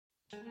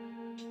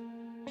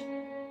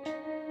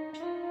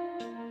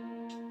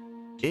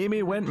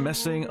Amy went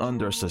missing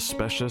under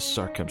suspicious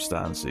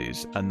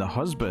circumstances, and the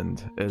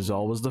husband is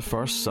always the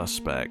first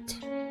suspect.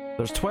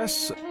 There's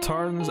twists,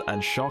 turns,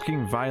 and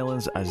shocking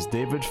violence as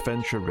David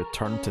Fincher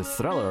returned to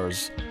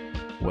thrillers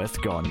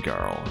with Gone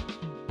Girl.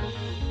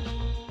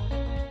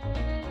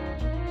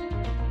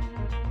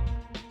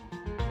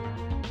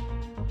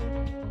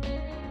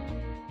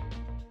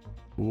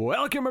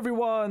 Welcome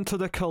everyone to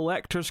the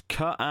Collector's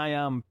Cut. I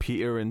am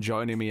Peter, and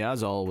joining me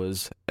as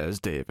always is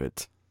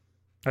David.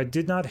 I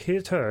did not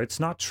hit her. It's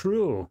not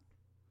true.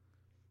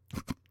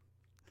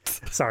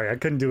 Sorry, I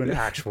couldn't do an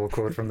actual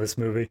quote from this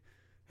movie.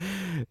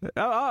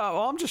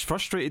 I'm just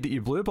frustrated that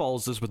you blue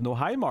balls this with no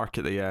high mark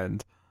at the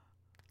end.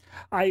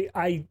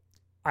 I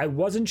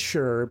wasn't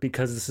sure,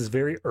 because this is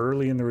very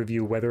early in the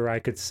review, whether I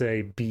could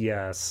say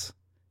BS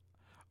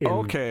in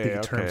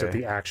the terms of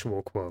the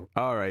actual quote.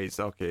 All right,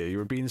 okay. You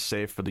were being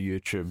safe for the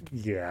YouTube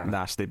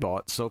nasty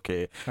bots.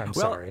 Okay. I'm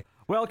sorry.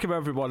 Welcome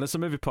everyone. It's a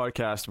movie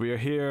podcast. We are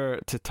here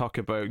to talk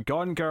about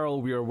Gone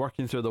Girl. We are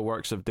working through the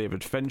works of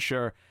David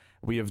Fincher.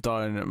 We have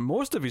done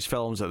most of his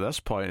films at this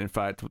point. In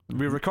fact,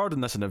 we're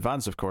recording this in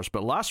advance, of course,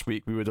 but last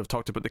week we would have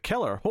talked about The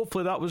Killer.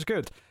 Hopefully that was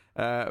good.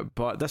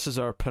 But this is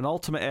our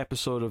penultimate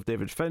episode of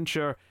David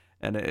Fincher,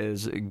 and it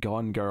is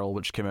Gone Girl,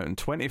 which came out in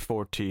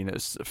 2014.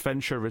 It's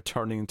Fincher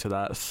returning to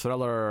that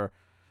thriller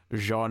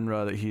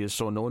genre that he is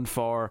so known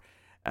for,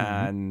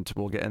 and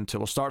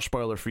we'll start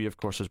spoiler free, of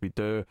course, as we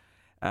do,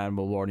 and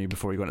we'll warn you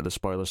before we go into the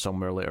spoilers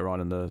somewhere later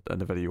on in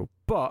the video.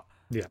 But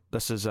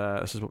this is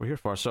what we're here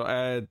for. So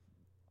I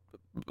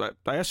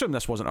assume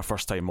this wasn't a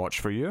first time watch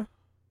for you.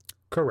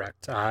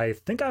 Correct. I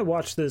think I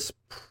watched this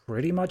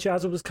pretty much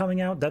as it was coming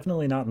out.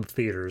 Definitely not in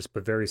theaters,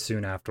 but very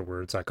soon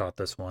afterwards I caught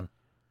this one.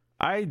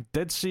 I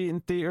did see it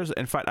in theaters.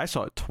 In fact, I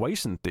saw it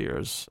twice in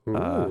theaters.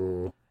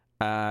 Ooh.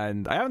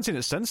 And I haven't seen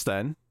it since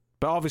then.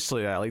 But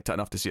obviously, I liked it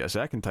enough to see it a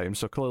second time.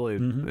 So clearly,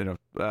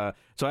 so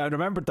I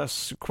remembered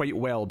this quite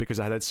well because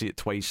I did see it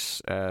twice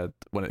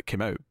when it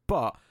came out.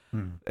 But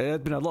it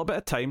had been a little bit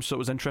of time, so it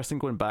was interesting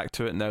going back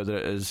to it now that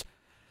it is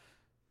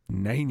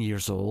 9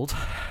 years old.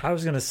 I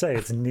was going to say,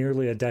 it's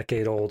nearly a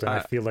decade old, and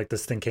I feel like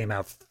this thing came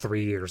out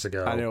 3 years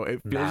ago. I know,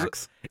 it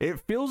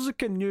feels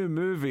like a new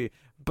movie,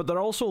 but there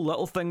are also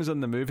little things in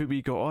the movie where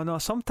you go, oh no,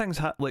 some things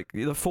like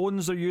the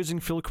phones they're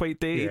using feel quite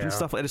dated and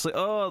stuff like that. It's like,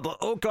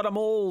 oh god, I'm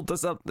old.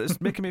 It's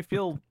making me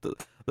feel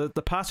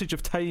the passage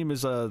of time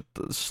is a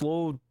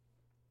slow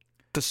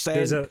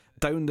descent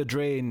down the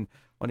drain.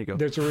 On you go.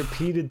 There's a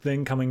repeated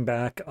thing coming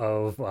back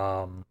of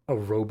a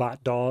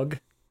robot dog,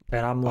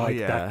 and I'm like,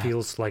 that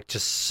feels like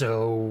just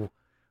so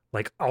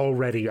like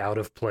already out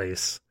of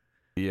place.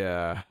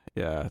 Yeah.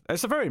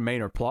 It's a very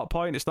minor plot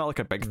point. It's not like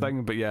a big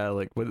thing, but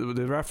like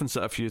they reference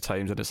it a few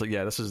times, and it's like,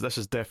 this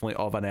is definitely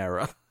of an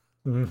era.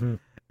 And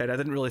I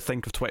didn't really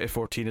think of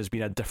 2014 as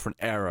being a different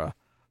era,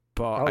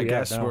 but I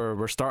guess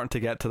we're starting to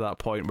get to that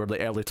point where the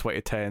early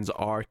 2010s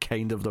are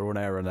kind of their own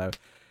era now.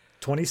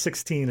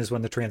 2016 is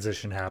when the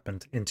transition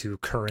happened into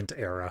current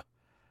era.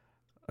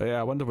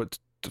 I wonder what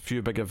a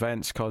few big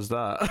events caused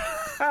that.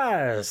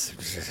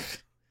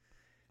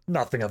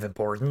 Nothing of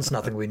importance,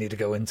 nothing we need to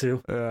go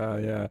into.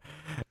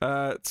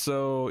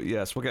 So,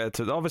 yes, we'll get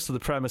into it. Obviously, the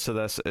premise of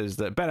this is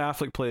that Ben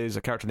Affleck plays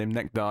a character named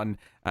Nick Dunn,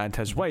 and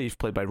his wife,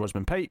 played by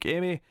Rosamund Pike,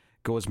 Amy,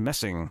 goes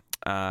missing,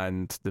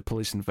 and the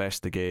police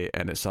investigate,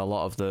 and it's a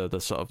lot of the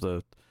sort of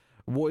the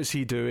what is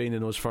he doing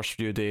in those first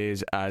few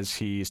days as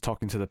he's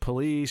talking to the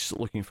police,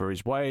 looking for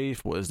his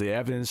wife, what is the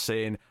evidence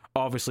saying.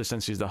 Obviously,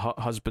 since he's the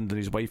husband and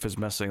his wife is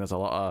missing, there's a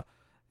lot of,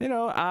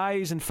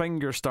 eyes and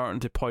fingers starting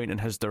to point in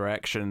his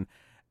direction.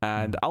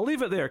 And I'll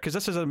leave it there, because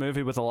this is a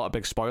movie with a lot of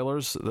big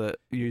spoilers that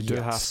you do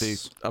have to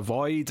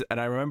avoid.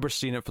 And I remember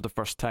seeing it for the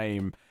first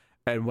time,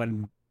 and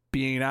when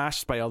being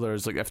asked by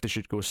others like if they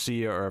should go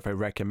see it or if I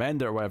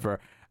recommend it or whatever,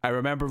 I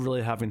remember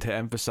really having to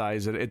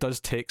emphasize that it does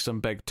take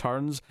some big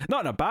turns.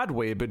 Not in a bad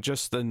way, but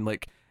just in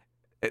like,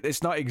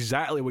 it's not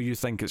exactly what you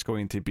think it's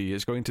going to be.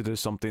 It's going to do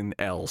something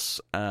else,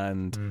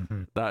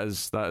 and that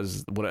is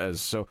what it is.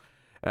 So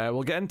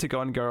we'll get into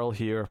Gone Girl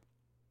here.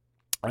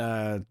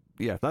 That's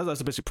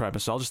the basic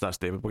premise. So I'll just ask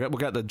David. We'll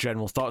get the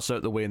general thoughts out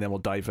of the way, and then we'll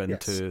dive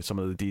into some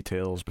of the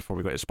details before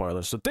we go to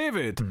spoilers. So,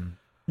 David,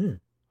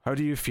 how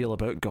do you feel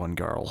about Gone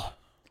Girl?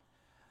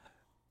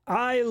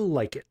 I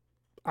like it.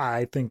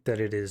 I think that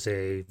it is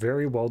a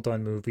very well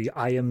done movie.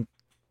 I am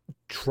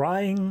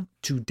trying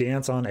to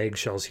dance on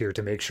eggshells here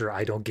to make sure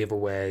I don't give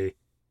away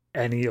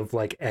any of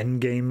like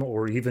endgame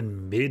or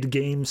even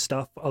mid-game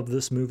stuff of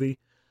this movie.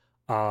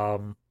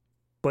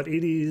 But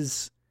it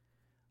is...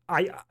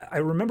 I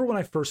remember when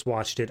I first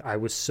watched it, I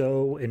was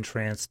so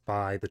entranced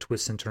by the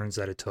twists and turns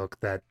that it took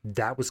that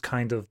was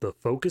kind of the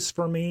focus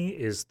for me,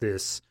 is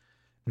this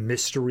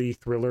mystery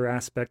thriller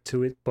aspect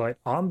to it. But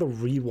on the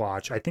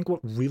rewatch, I think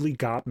what really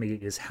got me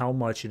is how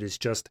much it is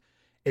just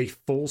a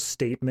full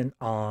statement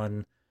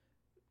on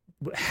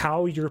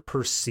how you're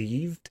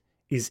perceived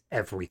is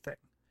everything.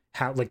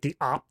 How, like, the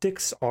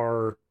optics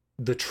are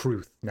the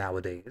truth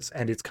nowadays.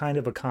 And it's kind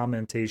of a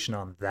commentation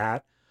on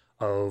that,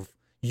 of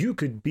you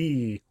could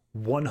be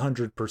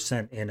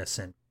 100%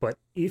 innocent. But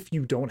if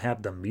you don't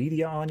have the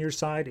media on your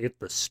side, if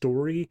the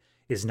story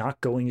is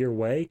not going your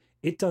way,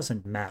 it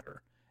doesn't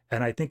matter.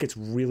 And I think it's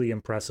really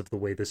impressive the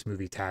way this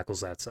movie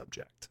tackles that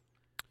subject.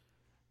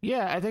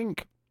 Yeah, I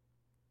think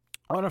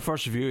on a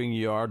first viewing,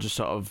 you are just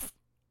sort of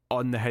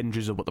on the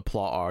hinges of what the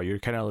plot are. You're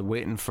kind of like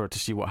waiting to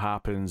see what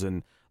happens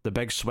and the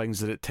big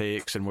swings that it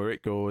takes and where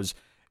it goes.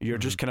 You're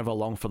just kind of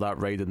along for that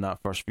ride in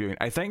that first viewing.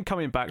 I think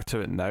coming back to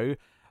it now,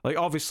 like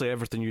obviously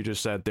everything you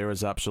just said there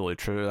is absolutely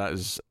true. That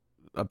is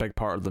a big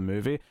part of the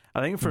movie.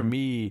 I think for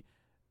me,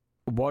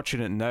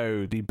 watching it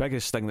now, the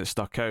biggest thing that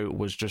stuck out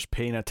was just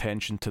paying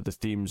attention to the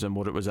themes and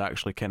what it was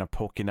actually kind of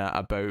poking at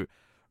about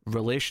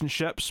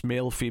relationships,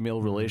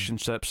 male-female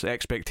relationships,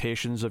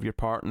 expectations of your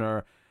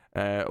partner,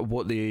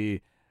 what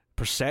the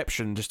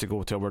perception, just to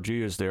go to a word you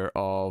used there,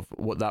 of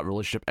what that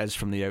relationship is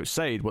from the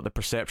outside, what the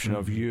perception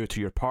of you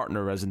to your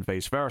partner is and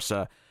vice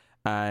versa,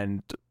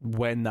 and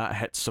when that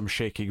hits some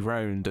shaky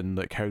ground and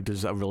like how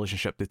does a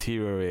relationship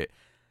deteriorate.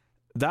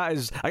 That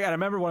is, I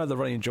remember one of the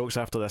running jokes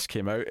after this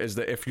came out is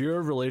that if your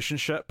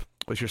relationship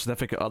with your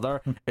significant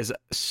other is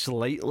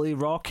slightly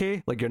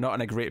rocky, like you're not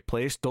in a great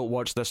place, don't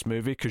watch this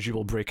movie because you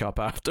will break up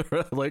after.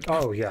 Like,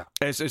 oh yeah,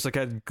 it's like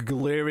a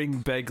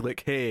glaring big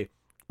like, hey,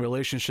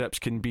 relationships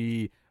can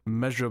be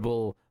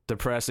miserable,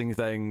 depressing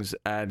things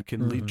and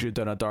can lead you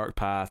down a dark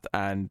path,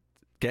 and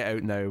get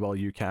out now while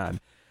you can.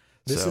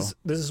 This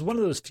is one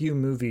of those few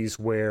movies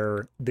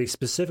where they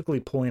specifically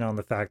point on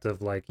the fact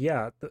of like,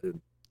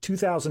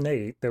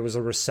 2008, there was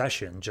a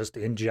recession just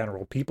in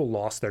general. People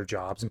lost their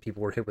jobs and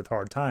people were hit with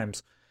hard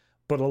times.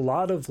 But a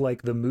lot of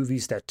like the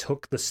movies that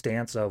took the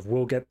stance of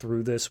we'll get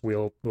through this,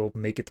 we'll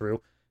make it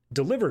through,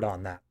 delivered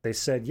on that. They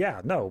said,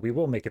 yeah, no, we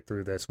will make it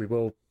through this. We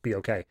will be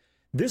okay.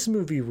 This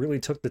movie really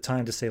took the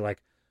time to say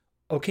like,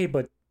 okay,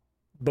 but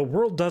the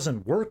world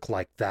doesn't work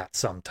like that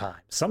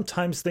sometimes.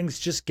 Sometimes things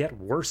just get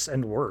worse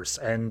and worse.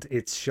 And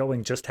it's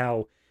showing just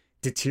how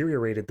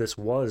deteriorated this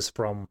was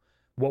from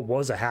what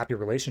was a happy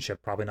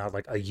relationship, probably not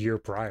like a year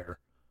prior.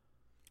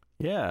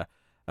 Yeah.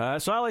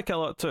 So I like it a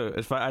lot too.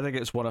 In fact, I think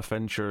it's one of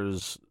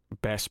Fincher's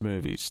best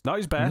movies. Not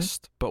his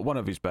best, but one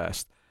of his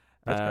best.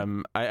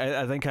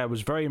 I think I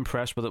was very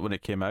impressed with it when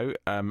it came out.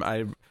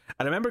 I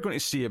remember going to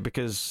see it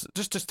because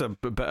just a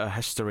bit of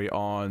history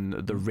on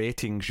the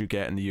ratings you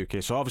get in the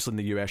UK. So obviously in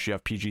the US you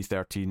have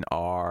PG-13,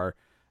 R,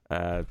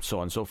 so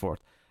on and so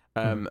forth.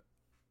 In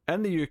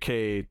the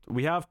UK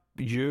we have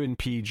U and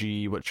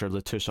PG, which are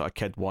the two sort of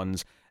kid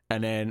ones,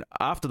 and then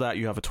after that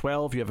you have a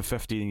 12, you have a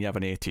 15, and you have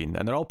an 18,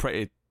 and they're all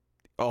pretty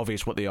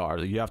obvious what they are.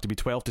 You have to be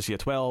 12 to see a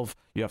 12,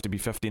 you have to be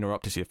 15 or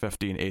up to see a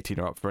 15, 18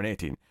 or up for an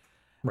 18.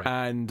 Right.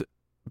 And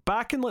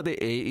back in like the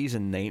 80s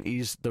and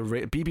 90s, the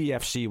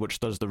BBFC, which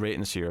does the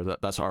ratings here,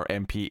 that's our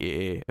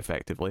MPAA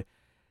effectively,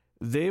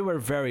 they were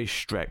very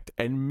strict.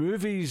 And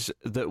movies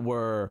that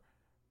were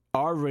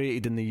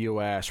R-rated in the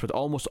US would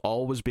almost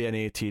always be an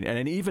 18, and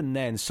then even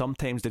then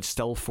sometimes they'd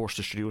still force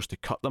the studios to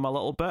cut them a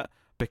little bit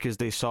because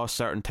they saw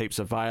certain types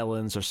of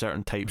violence or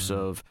certain types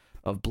of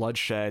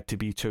bloodshed to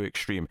be too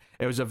extreme.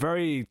 It was a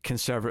very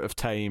conservative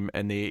time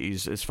in the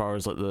 80s as far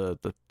as like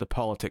the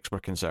politics were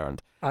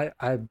concerned.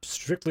 I'm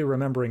strictly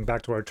remembering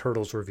back to our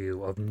Turtles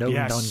review of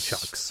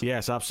nunchucks.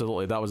 Yes,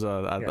 absolutely. That was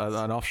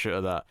an offshoot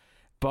of that.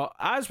 But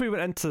as we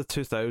went into the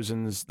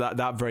 2000s,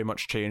 that very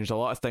much changed. A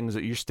lot of things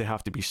that used to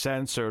have to be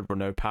censored were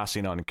now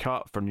passing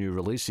uncut for new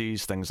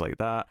releases, things like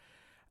that.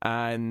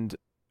 And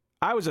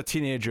I was a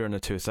teenager in the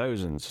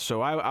 2000s,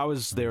 so I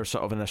was there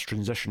sort of in this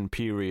transition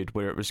period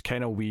where it was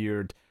kind of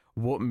weird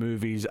what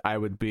movies I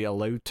would be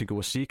allowed to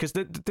go see, because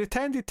they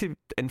tended to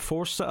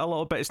enforce it a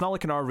little bit. It's not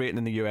like an R rating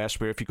in the US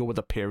where if you go with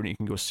a parent you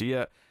can go see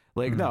it.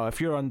 Like, no, if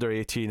you're under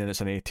 18 and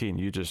it's an 18,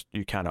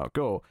 you cannot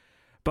go.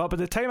 But by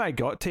the time I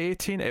got to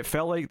 18, it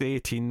felt like the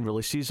 18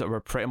 releases were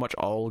pretty much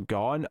all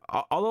gone.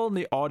 Other than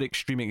the odd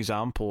extreme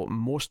example,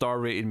 most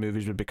R-rated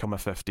movies would become a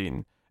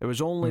 15. It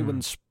was only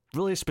when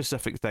really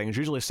specific things,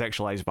 usually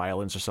sexualized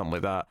violence or something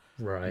like that,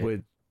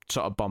 would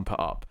sort of bump it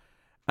up.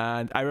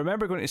 And I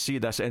remember going to see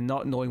this and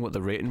not knowing what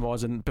the rating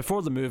was. And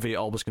before the movie, it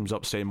always comes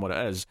up saying what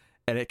it is.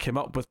 And it came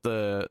up with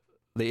the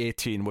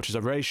 18, which is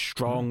a very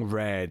strong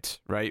red,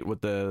 right? With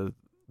the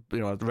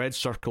red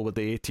circle with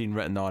the 18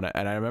 written on it.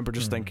 And I remember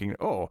just thinking,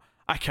 oh,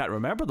 I can't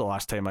remember the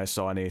last time I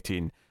saw an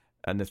 18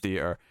 in the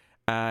theater.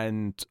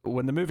 And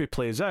when the movie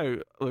plays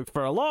out, look,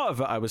 for a lot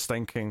of it, I was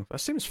thinking, that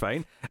seems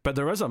fine. But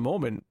there is a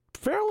moment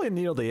fairly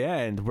near the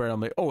end where I'm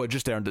like, oh, it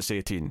just earned its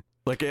 18.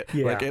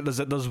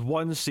 There's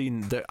one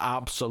scene that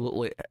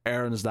absolutely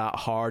earns that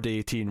hard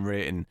 18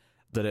 rating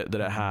that it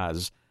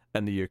has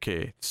in the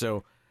UK.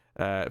 So,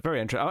 very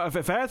interesting.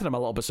 If anything, I'm a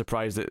little bit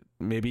surprised that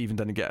maybe even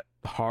didn't get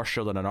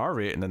harsher than an R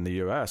rating in the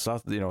US.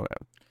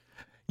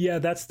 Yeah,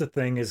 that's the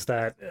thing, is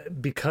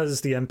that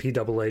because the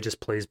MPAA just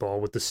plays ball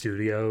with the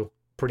studio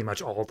pretty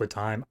much all the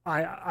time,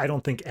 I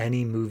don't think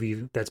any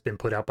movie that's been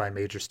put out by a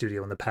major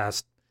studio in the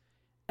past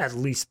at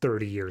least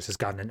 30 years has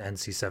gotten an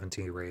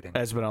NC-17 rating.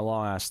 It's been a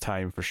long ass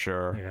time for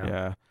sure.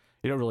 Yeah.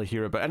 You don't really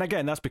hear it, but and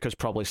again, that's because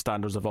probably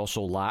standards have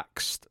also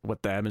laxed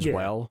with them as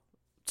well.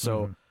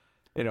 So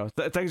you know,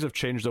 things have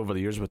changed over the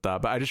years with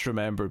that, but I just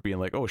remember being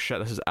like, oh shit,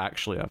 this is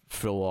actually a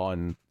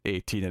full-on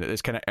 18, and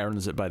it kind of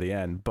earns it by the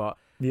end. But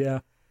yeah,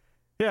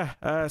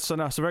 so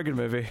no, it's a very good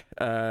movie.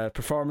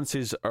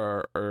 Performances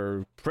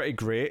are pretty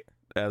great.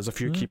 There's a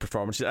few key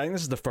performances. I think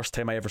this is the first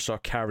time I ever saw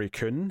Carrie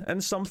Coon in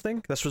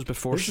something. This was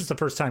before. This is the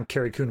first time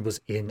Carrie Coon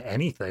was in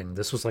anything.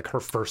 This was like her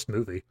first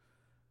movie.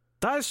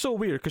 That is so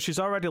weird because she's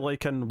already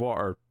like in what,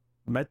 her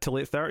mid to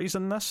late 30s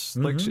in this.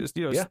 Like she's,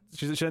 you know,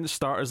 she didn't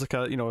start as like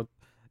a, you know,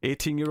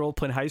 18-year-old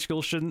playing high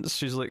school students.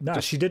 She's like, no,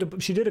 she did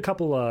a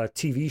couple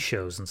TV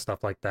shows and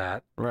stuff like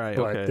that. Right,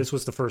 but okay. This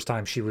was the first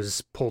time she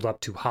was pulled up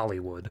to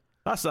Hollywood.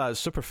 That's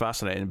super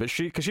fascinating. But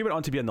she went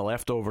on to be in The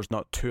Leftovers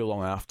not too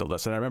long after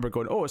this, and I remember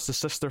going, oh, it's the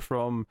sister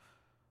from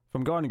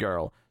Gone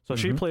Girl. So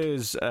she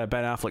plays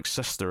Ben Affleck's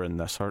sister in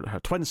this,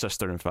 her twin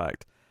sister, in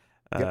fact,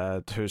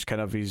 who's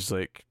kind of his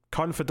like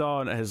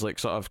confidant, his like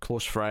sort of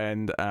close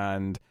friend,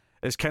 and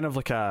is kind of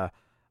like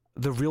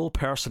the real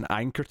person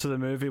anchor to the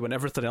movie. When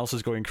everything else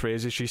is going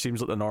crazy, she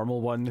seems like the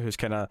normal one who's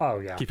kind of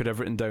keeping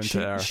everything down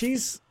to earth.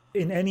 She's,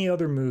 in any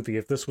other movie,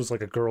 if this was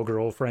like a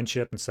girl-girl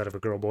friendship instead of a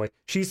girl-boy,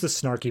 she's the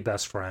snarky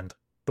best friend,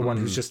 the one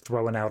who's just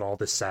throwing out all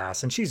this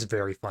sass, and she's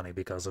very funny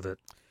because of it.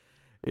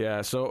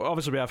 Yeah, so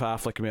obviously we have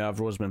Affleck and we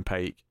have Rosamund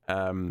Pike,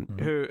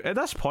 who, at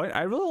this point,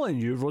 I really only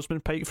knew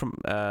Rosamund Pike from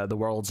The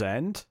World's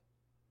End,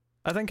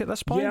 I think, at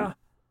this point.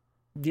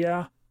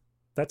 Yeah,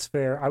 that's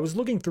fair. I was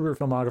looking through her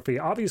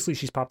filmography. Obviously,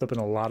 she's popped up in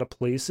a lot of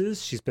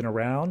places. She's been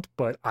around,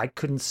 but I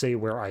couldn't say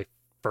where I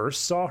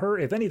first saw her.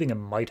 If anything, it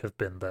might have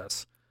been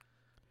this,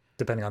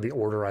 depending on the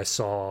order I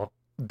saw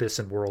this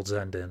and World's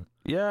End in.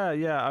 Yeah,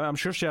 I'm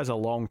sure she has a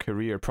long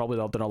career, probably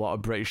done a lot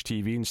of British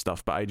TV and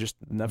stuff, but I just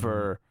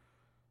never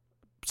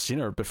seen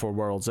her before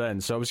World's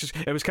End. So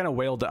it was kind of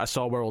wild that I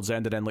saw World's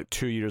End and then like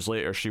 2 years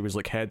later she was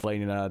like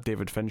headlining a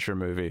David Fincher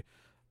movie.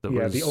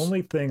 The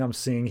only thing I'm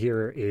seeing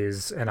here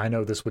is, and I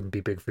know this wouldn't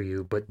be big for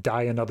you, but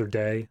Die Another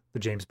Day, the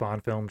James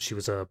Bond film. She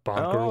was a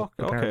Bond girl,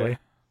 apparently. Okay.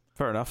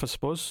 Fair enough, I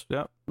suppose.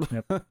 Yeah.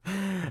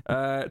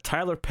 Yep.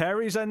 Tyler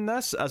Perry's in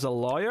this as a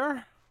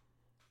lawyer,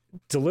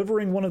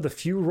 delivering one of the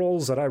few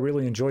roles that I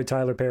really enjoy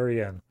Tyler Perry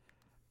in.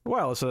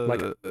 Well,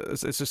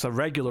 it's just a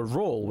regular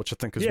role, which I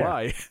think is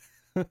why.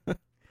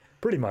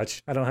 Pretty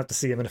much. I don't have to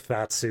see him in a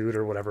fat suit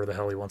or whatever the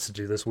hell he wants to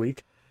do this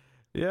week.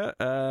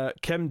 Yeah.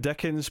 Kim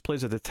Dickens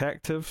plays a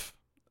detective,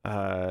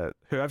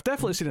 who I've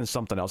definitely seen in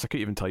something else. I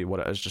can't even tell you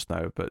what it is just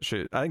now, but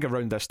I think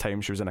around this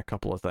time she was in a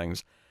couple of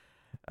things.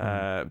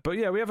 But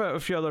yeah, we have a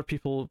few other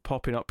people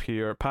popping up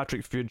here.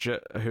 Patrick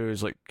Fugit,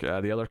 who's like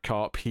the other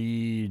cop,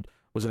 he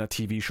was in a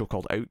TV show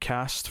called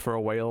Outcast for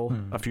a while,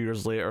 a few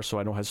years later, so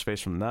I know his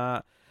face from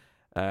that.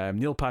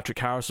 Neil Patrick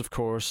Harris, of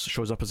course,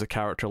 shows up as a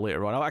character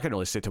later on. I can't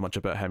really say too much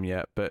about him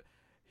yet, but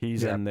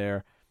he's in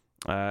there.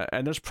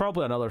 And there's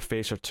probably another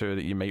face or two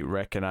that you might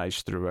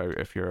recognize throughout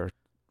if you're...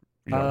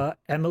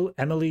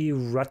 Emily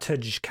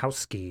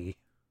Ratajkowski.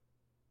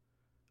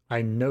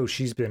 I know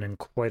she's been in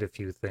quite a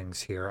few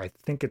things here. I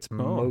think it's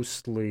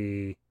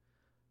mostly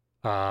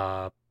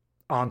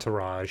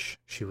Entourage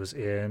she was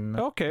in.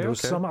 There was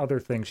some other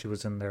thing she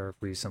was in there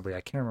recently.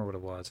 I can't remember what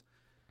it was.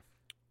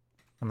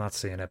 I'm not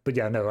seeing it. But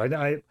yeah, no,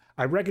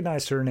 I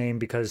recognized her name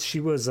because she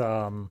was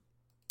in...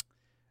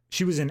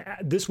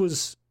 This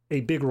was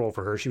a big role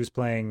for her. She was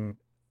playing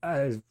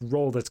a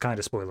role that's kind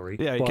of spoilery.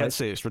 Yeah, you can't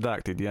say it's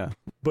redacted, yeah.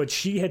 But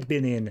she had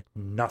been in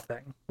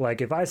nothing.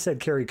 Like, if I said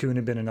Carrie Coon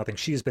had been in nothing,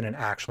 she's been in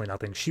actually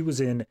nothing. She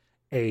was in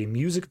a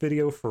music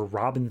video for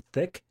Robin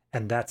Thicke,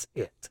 and that's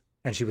it.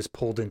 And she was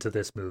pulled into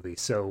this movie.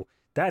 So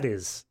that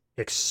is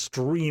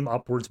extreme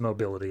upwards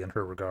mobility in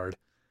her regard.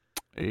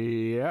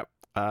 Yep.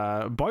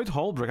 Boyd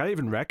Holbrook, I didn't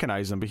even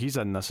recognize him, but he's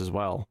in this as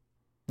well.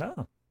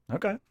 Oh,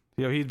 okay.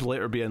 You know, he'd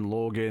later be in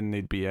Logan,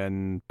 he'd be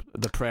in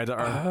The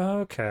Predator.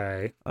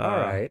 Okay. All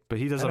right. But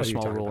he does have a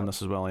small role in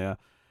this as well, yeah.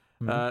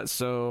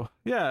 So,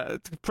 yeah,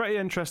 it's a pretty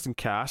interesting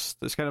cast.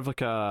 It's kind of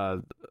like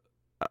a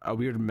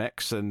weird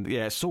mix, and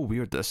yeah, it's so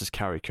weird that this is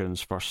Carrie Coon's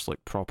first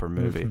like proper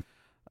movie.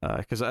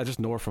 Because I just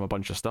know her from a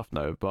bunch of stuff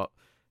now, but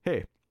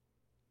hey.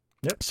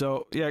 Yep.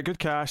 So, yeah, good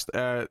cast.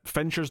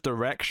 Fincher's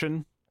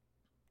direction.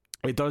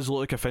 It does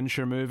look like a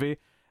Fincher movie.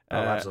 Oh,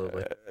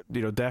 absolutely.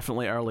 You know,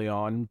 definitely early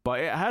on, but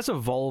it has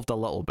evolved a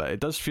little bit. It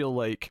does feel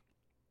like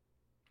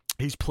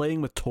he's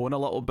playing with tone a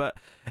little bit,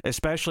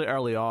 especially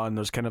early on.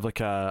 There's kind of like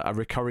a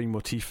recurring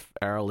motif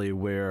early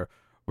where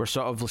we're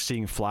sort of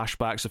seeing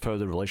flashbacks of how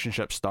the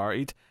relationship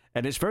started,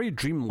 and it's very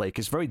dreamlike.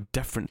 It's very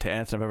different to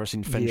anything I've ever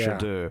seen Fincher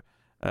do.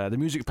 The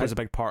music plays a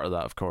big part of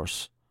that, of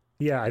course.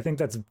 Yeah, I think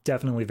that's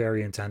definitely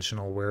very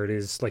intentional, where it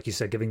is, like you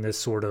said, giving this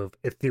sort of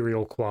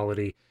ethereal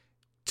quality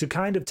to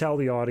kind of tell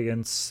the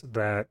audience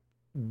that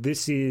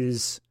this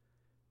is,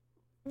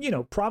 you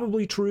know,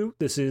 probably true.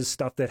 This is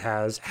stuff that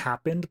has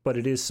happened, but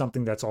it is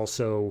something that's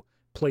also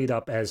played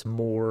up as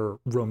more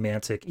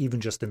romantic, even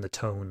just in the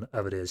tone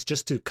of it is,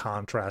 just to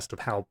contrast of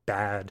how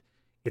bad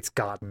it's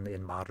gotten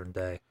in modern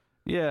day.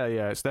 Yeah,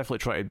 it's definitely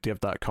trying to give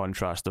that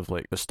contrast of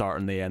like the start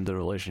and the end of the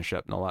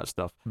relationship and all that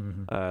stuff.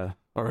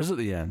 Or is it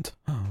the end?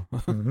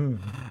 Mm-hmm.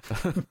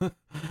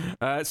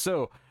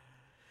 So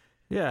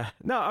Yeah,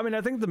 no, I mean, I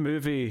think the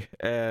movie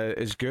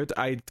is good.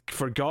 I'd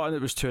forgotten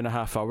it was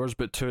 2.5 hours,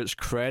 but to its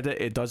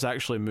credit, it does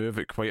actually move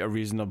at quite a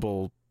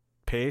reasonable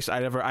pace.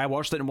 I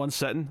watched it in one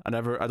sitting. I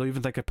don't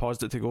even think I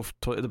paused it to go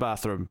to the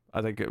bathroom.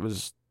 I think it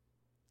was.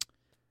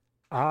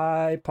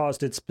 I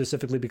paused it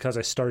specifically because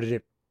I started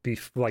it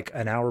like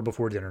an hour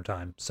before dinner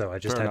time, so I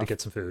just had to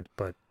get some food.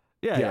 But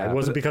yeah, it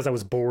wasn't because I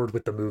was bored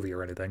with the movie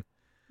or anything.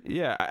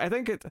 Yeah, I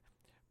think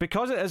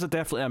because it is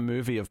definitely a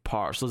movie of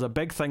parts. There's a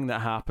big thing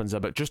that happens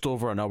about just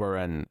over an hour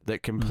in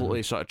that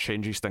completely sort of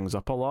changes things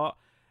up a lot,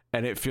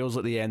 and it feels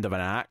like the end of an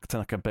act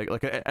and like a big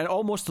and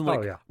almost in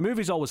like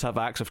movies always have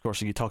acts, of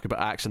course, and you talk about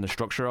acts and the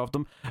structure of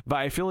them. But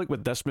I feel like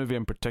with this movie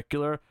in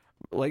particular,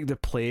 like the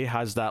play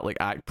has that like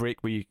act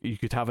break where you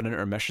could have an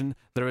intermission.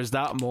 There is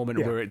that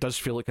moment where it does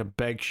feel like a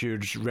big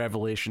huge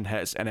revelation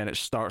hits, and then it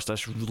starts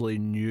this really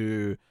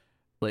new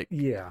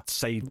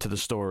side to the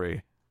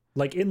story.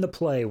 Like in the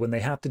play, when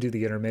they have to do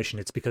the intermission,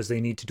 it's because they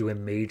need to do a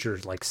major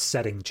like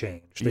setting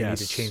change. They need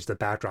to change the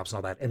backdrops and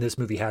all that. And this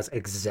movie has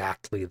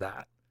exactly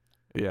that.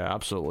 Yeah,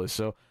 absolutely.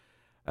 So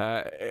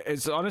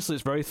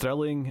it's very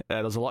thrilling.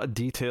 There's a lot of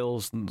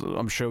details.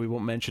 I'm sure we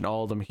won't mention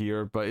all of them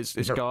here, but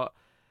it's got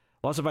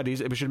lots of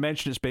ideas. We should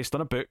mention it's based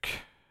on a book,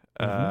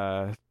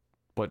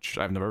 which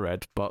I've never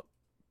read, but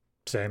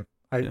same.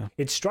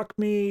 It struck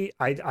me.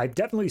 I've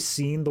definitely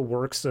seen the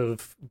works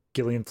of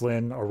Gillian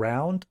Flynn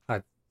around.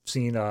 I've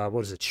seen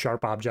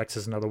Sharp Objects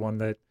is another one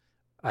that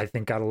I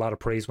think got a lot of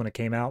praise when it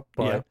came out,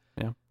 but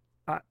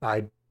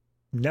I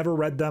never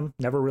read them,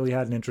 never really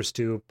had an interest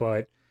to,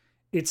 but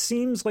it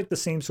seems like the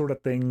same sort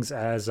of things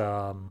as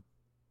what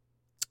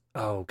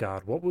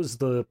was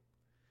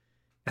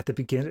at the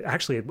beginning,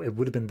 actually it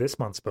would have been this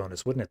month's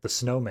bonus, wouldn't it? The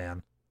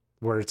Snowman,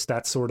 where it's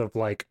that sort of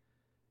like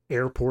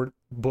airport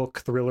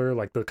book thriller,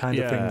 like the kind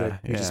of thing that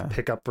you just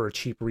pick up for a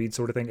cheap read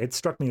sort of thing. It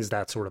struck me as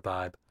that sort of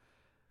vibe.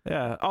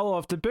 Yeah, although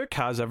if the book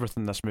has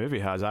everything this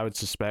movie has, I would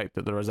suspect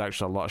that there is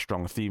actually a lot of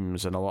strong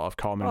themes and a lot of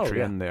commentary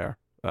in there,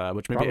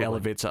 which maybe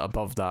elevates it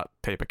above that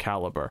type of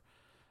caliber.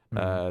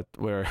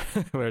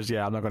 Whereas,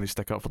 I'm not going to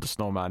stick up for the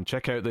Snowman.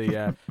 Check out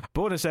the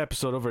bonus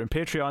episode over in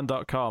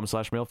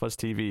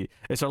patreon.com/MailFuzzTV.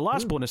 It's our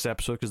last bonus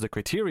episode because the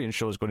Criterion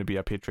show is going to be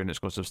a Patreon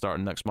exclusive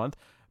starting next month.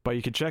 But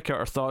you can check out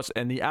our thoughts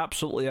in the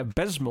absolutely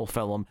abysmal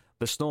film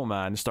The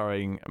Snowman,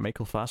 starring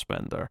Michael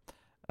Fassbender.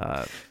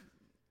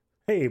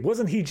 Hey,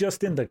 wasn't he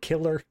just in The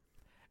Killer?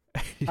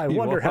 I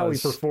wonder how he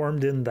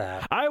performed in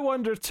that. I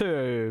wonder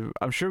too.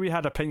 I'm sure we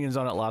had opinions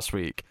on it last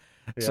week.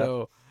 Yeah.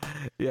 So,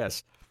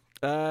 yes.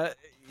 I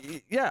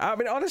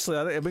mean, honestly,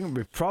 I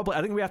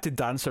think we have to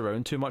dance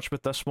around too much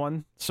with this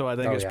one. So I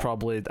think it's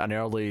probably an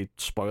early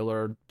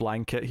spoiler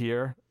blanket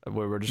here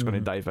where we're just going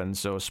to dive in.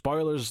 So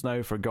spoilers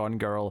now for Gone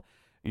Girl.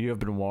 You have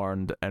been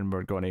warned, and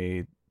we're going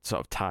to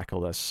sort of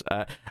tackle this.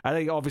 I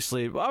think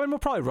obviously, we'll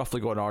probably roughly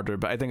go in order,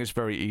 but I think it's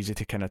very easy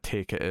to kind of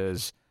take it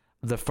as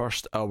the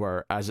first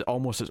hour as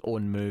almost its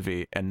own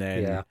movie, and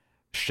then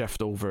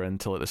shift over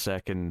into like the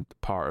second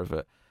part of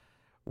it,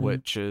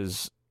 which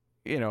is,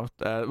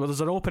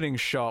 there's an opening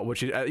shot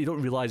which you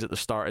don't realize at the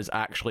start is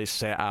actually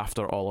set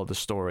after all of the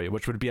story,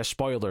 which would be a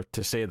spoiler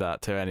to say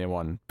that to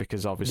anyone,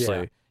 because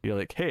obviously you're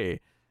like, hey,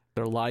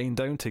 they're lying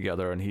down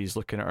together and he's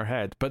looking at her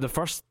head. But the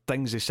first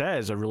things he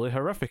says are really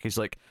horrific. He's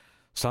like,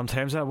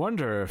 sometimes I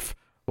wonder if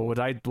what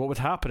would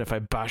happen if I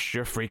bashed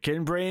your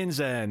freaking brains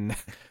in.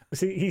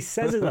 See, he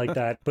says it like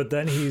that, but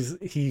then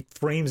he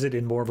frames it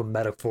in more of a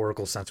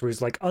metaphorical sense, where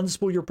he's like,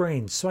 unspool your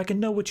brains so I can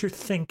know what you're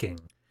thinking.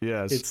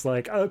 Yes. It's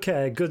like,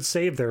 okay, good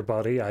save there,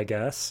 buddy, I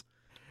guess.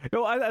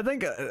 I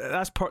think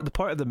that's the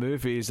part of the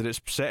movie is that it's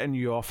setting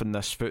you off in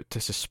this foot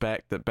to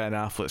suspect that Ben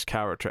Affleck's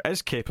character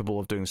is capable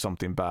of doing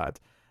something bad.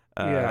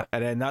 And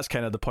then that's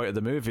kind of the point of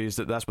the movie, is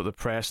that that's what the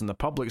press and the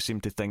public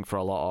seem to think for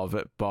a lot of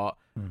it, but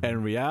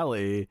in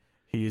reality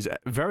he's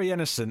very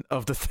innocent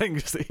of the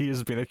things that he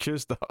has been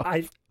accused of.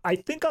 I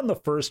think on the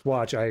first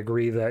watch I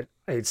agree that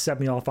it set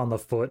me off on the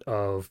foot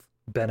of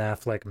Ben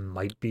Affleck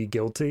might be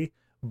guilty,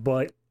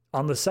 but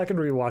on the second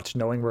rewatch,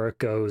 knowing where it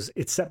goes,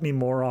 it set me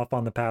more off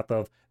on the path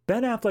of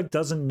Ben Affleck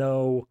doesn't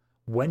know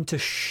when to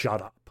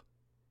shut up.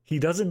 He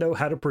doesn't know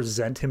how to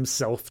present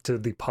himself to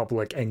the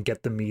public and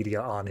get the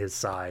media on his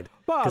side.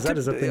 Because that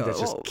is a thing that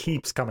just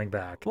keeps coming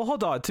back. Well,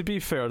 hold on. To be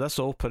fair, this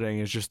opening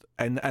is just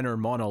an inner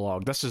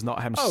monologue. This is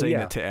not him saying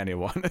it to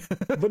anyone.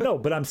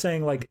 but I'm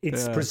saying like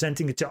it's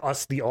presenting it to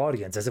us, the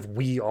audience, as if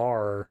we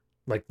are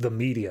like the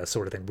media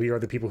sort of thing. We are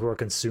the people who are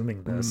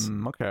consuming this.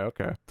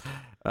 Okay.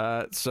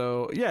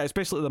 So it's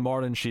basically the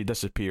morning she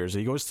disappears.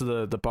 He goes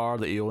to the bar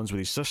that he owns with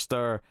his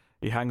sister.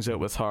 He hangs out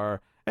with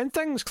her. And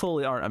things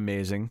clearly aren't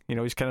amazing.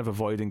 He's kind of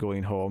avoiding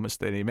going home.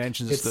 He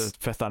mentions it's the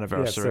 5th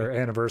anniversary. It's their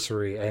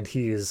anniversary, and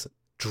he is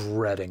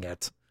dreading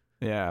it.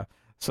 Yeah.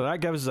 So that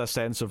gives us a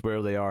sense of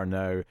where they are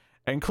now.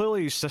 And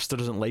clearly his sister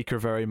doesn't like her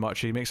very much.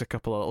 He makes a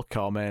couple of little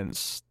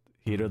comments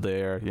here or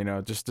there,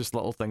 just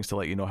little things to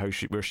let you know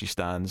where she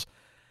stands.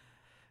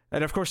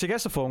 And of course he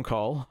gets a phone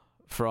call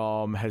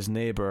from his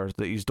neighbour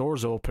that his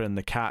door's open and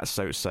the cat's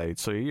outside.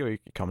 So he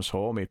comes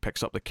home, he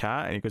picks up the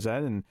cat, and he goes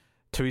in and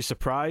to his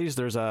surprise,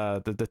 there's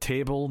the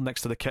table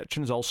next to the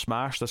kitchen is all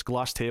smashed. This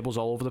glass table's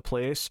all over the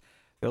place.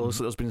 It looks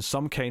like there's been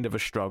some kind of a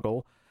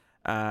struggle,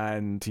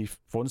 and he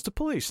phones the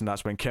police, and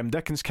that's when Kim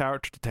Dickens'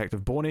 character,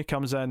 Detective Boney,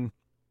 comes in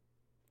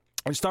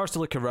and starts to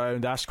look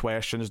around, ask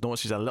questions,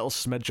 notices a little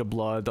smidge of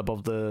blood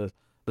above the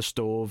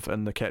stove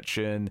in the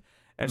kitchen,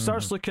 and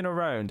starts looking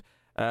around.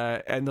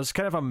 And there's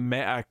kind of a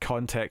meta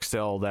context to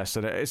all this,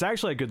 and it's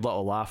actually a good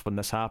little laugh when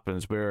this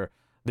happens, where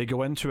they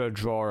go into a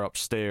drawer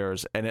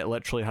upstairs, and it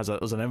literally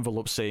there's an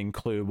envelope saying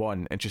Clue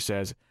 1, and she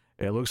says,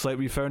 "It looks like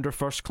we found our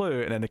first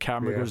clue," and then the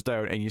camera goes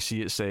down, and you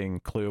see it saying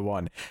Clue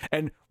 1.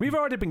 And we've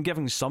already been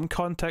giving some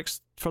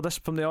context for this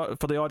for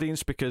the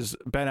audience, because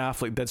Ben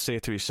Affleck did say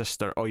to his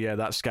sister, "Oh yeah,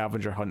 that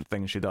scavenger hunt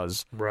thing she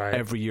does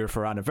every year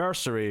for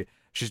anniversary.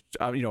 She's,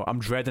 I'm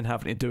dreading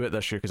having to do it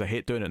this year because I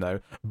hate doing it now."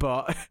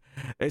 But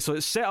so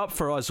it's set up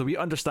for us, so we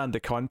understand the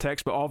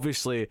context. But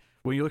obviously,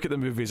 when you look at the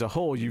movie as a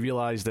whole, you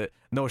realize that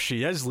no,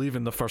 she is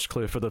leaving the first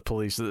clue for the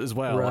police as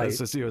well. Right. It's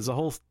just, it's a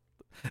whole.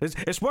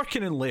 It's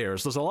working in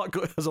layers. There's a lot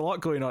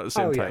going on at the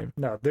same time.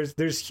 No,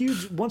 there's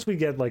huge. Once we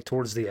get like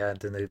towards the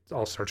end and it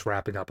all starts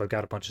wrapping up, I've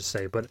got a bunch to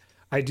say. But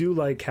I do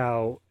like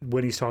how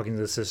when he's talking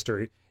to the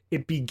sister,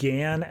 it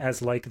began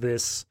as like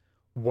this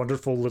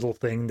wonderful little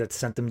thing that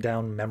sent them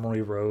down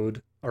memory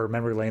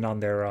lane on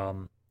their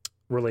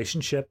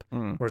relationship,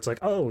 where it's like,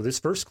 oh, this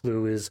first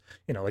clue is,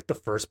 like the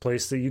first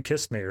place that you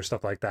kissed me or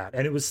stuff like that.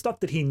 And it was stuff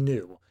that he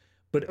knew.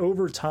 But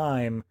over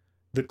time,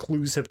 the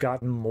clues have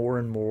gotten more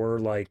and more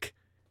like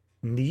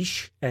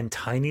niche and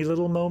tiny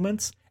little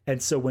moments.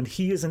 And so when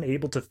he isn't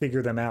able to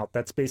figure them out,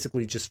 that's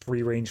basically just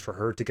free range for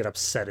her to get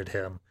upset at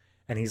him.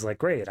 And he's like,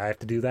 great, I have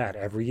to do that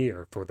every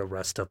year for the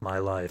rest of my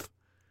life.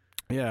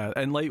 Yeah,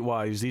 and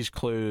likewise, these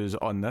clues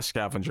on this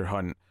scavenger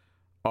hunt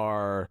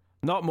are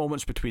not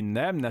moments between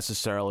them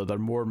necessarily. They're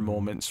more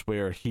moments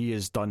where he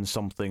has done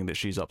something that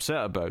she's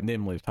upset about,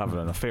 namely having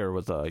an affair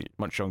with a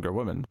much younger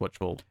woman, which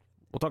we'll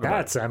talk about.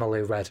 That's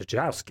Emily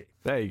Ratajkowski.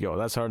 There you go.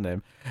 That's her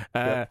name.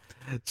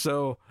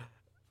 So,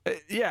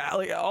 yeah,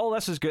 like all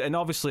this is good, and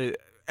obviously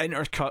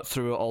intercut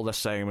through all this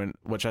segment,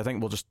 which I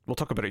think we'll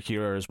talk about it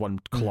here as one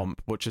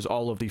clump, which is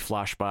all of the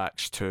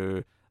flashbacks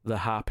to the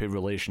happy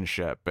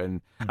relationship, and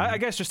I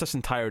guess just this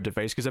entire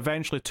device, because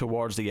eventually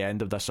towards the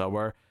end of this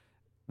hour,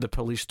 the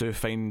police do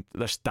find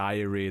this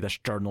diary, this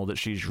journal that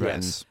she's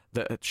written,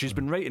 that she's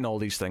been writing all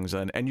these things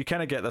in, and you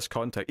kind of get this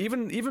context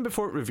even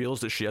before it reveals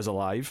that she is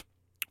alive.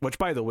 Which,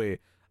 by the way,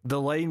 the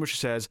line where she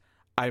says,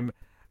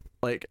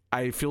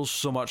 I feel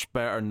so much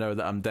better now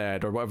that I'm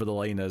dead, or whatever the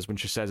line is when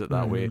she says it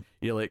that way,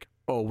 you're like,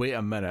 oh, wait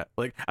a minute.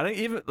 Like, I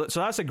think so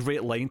that's a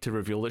great line to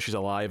reveal that she's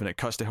alive, and it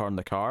cuts to her in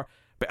the car.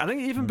 But I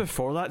think even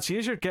before that, see,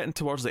 as you're getting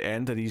towards the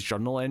end of these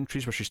journal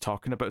entries where she's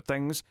talking about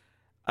things,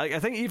 I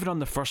think even on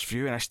the first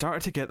viewing, I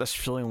started to get this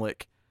feeling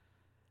like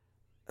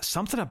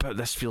something about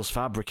this feels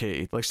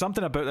fabricated. Like,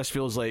 something about this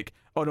feels like,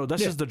 oh no,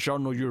 this is the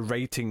journal you're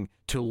writing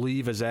to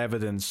leave as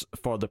evidence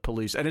for the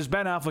police. And as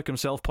Ben Affleck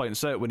himself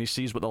points out when he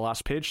sees what the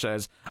last page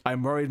says,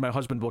 "I'm worried my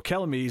husband will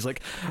kill me," he's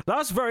like,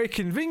 that's very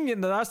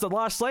convenient that that's the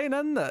last line,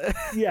 isn't it?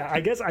 Yeah, I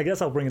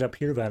guess I'll bring it up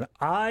here then.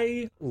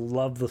 I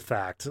love the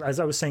fact, as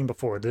I was saying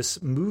before,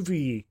 this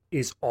movie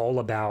is all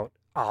about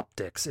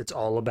optics. It's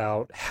all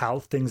about how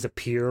things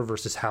appear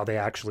versus how they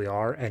actually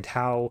are, and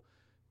how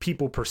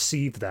people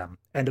perceive them.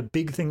 And a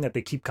big thing that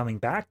they keep coming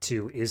back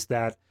to is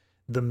that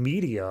the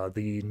media,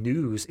 the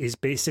news, is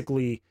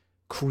basically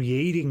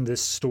creating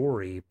this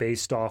story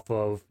based off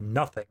of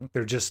nothing.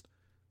 They're just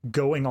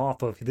going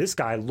off of, this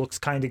guy looks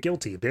kind of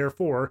guilty,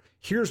 therefore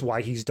here's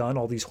why he's done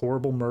all these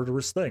horrible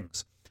murderous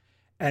things.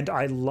 And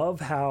I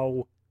love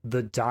how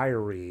the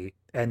diary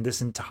and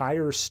this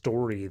entire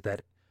story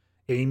that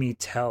Amy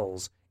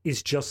tells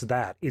is just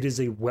that. It is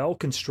a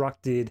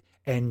well-constructed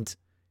and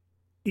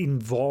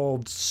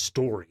involved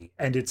story,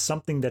 and it's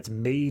something that's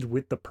made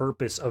with the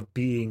purpose of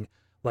being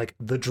like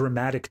the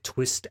dramatic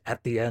twist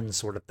at the end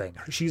sort of thing.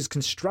 She's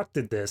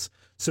constructed this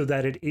so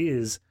that it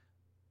is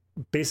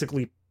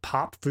basically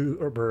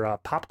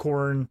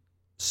popcorn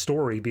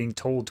story being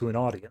told to an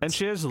audience. And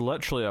she is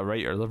literally a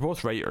writer. They're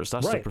both writers.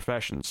 That's their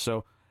profession.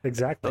 So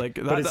exactly,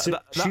 like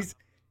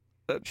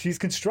she's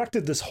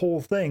constructed this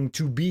whole thing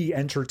to be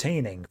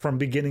entertaining from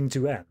beginning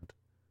to end.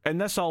 And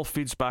this all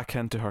feeds back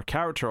into her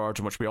character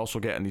origin, which we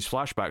also get in these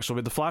flashbacks. So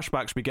with the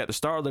flashbacks, we get the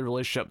start of the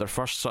relationship, their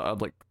first sort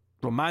of like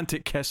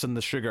romantic kiss in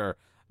the sugar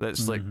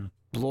that's like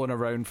blowing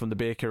around from the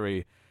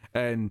bakery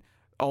and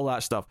all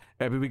that stuff.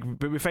 But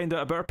we find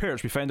out about her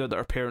parents. We find out that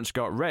her parents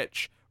got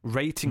rich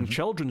writing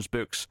children's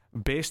books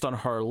based on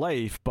her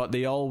life, but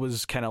they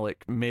always kind of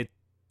like made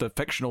the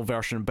fictional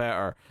version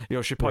better.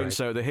 She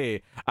points out that,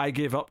 hey, I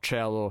gave up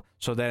cello,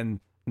 so then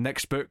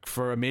next book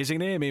for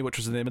Amazing Amy, which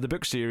was the name of the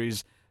book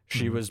series,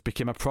 she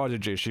became a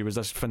prodigy. She was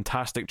this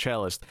fantastic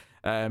cellist.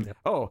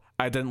 Oh,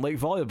 I didn't like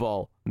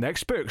volleyball.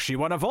 Next book, she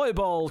won a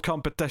volleyball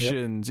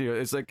competition.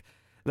 It's like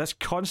this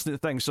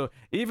constant thing. So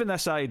even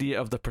this idea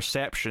of the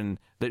perception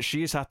that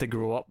she's had to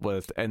grow up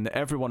with, and that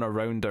everyone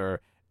around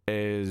her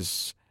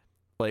is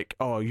like,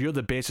 oh, you're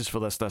the basis for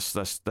this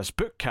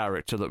book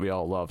character that we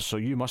all love, so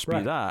you must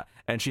be that.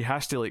 And she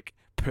has to like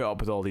put up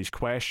with all these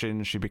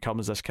questions. She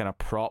becomes this kind of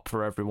prop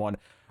for everyone,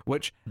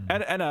 which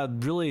in a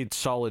really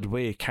solid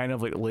way kind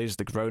of like lays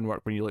the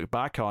groundwork when you look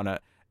back on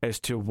it as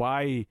to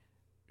why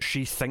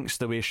she thinks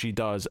the way she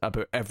does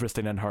about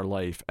everything in her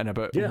life and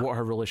about what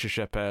her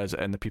relationship is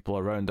and the people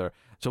around her.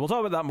 So we'll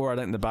talk about that more, I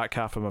think, in the back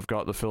half when we've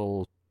got the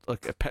full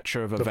like a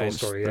picture of events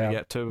story, that we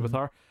get to with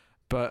her.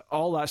 But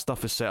all that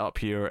stuff is set up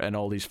here in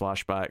all these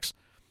flashbacks.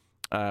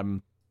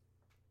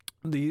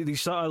 The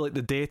sort of like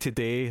the day to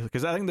day,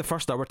 because I think the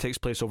first hour takes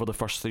place over the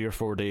first 3 or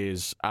 4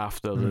 days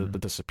after the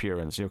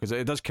disappearance, because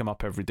it does come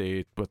up every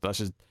day with this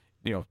is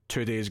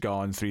 2 days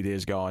gone, 3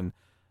 days gone,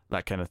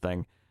 that kind of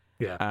thing.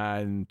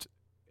 And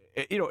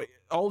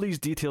all these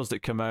details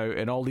that come out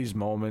and all these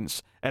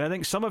moments, and I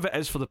think some of it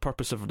is for the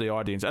purpose of the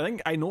audience. I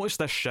think I noticed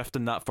this shift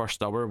in that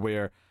first hour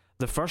where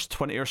the first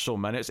 20 or so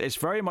minutes, it's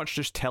very much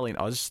just telling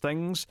us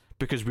things,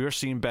 because we're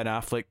seeing Ben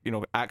Affleck,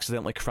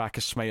 accidentally crack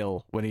a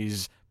smile when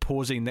he's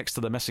posing next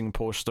to the missing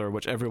poster,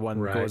 which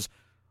everyone goes,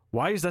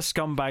 why is this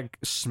scumbag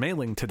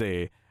smiling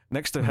today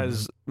next to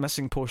his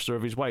missing poster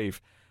of his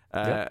wife?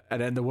 And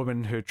then the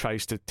woman who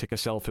tries to take a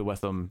selfie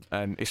with him,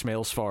 and he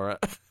smiles for it.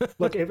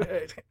 Look,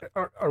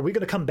 are we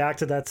going to come back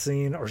to that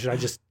scene, or should I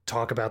just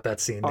talk about that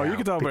scene now? You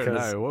can talk about it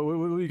now.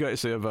 What do you got to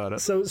say about it?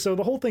 So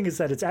the whole thing is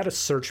that it's at a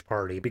search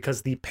party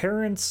because the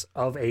parents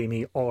of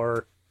Amy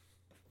are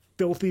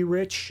filthy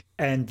rich,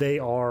 and they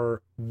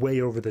are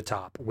way over the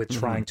top with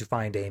trying to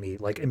find Amy,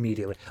 like,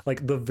 immediately.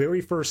 Like, the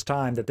very first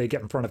time that they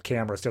get in front of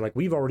cameras, they're like,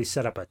 we've already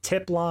set up a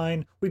tip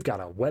line, we've got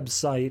a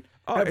website,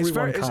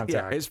 everyone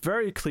contact. It's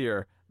very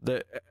clear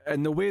that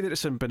in the way that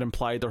it's been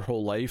implied their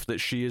whole life that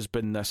she has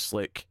been this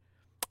like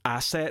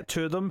asset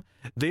to them.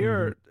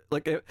 They're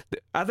like,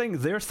 I think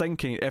they're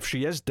thinking if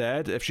she is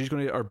dead, if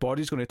her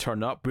body's going to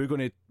turn up, we're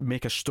going to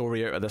make a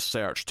story out of this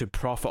search to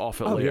profit off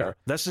it later.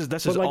 This is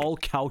like, all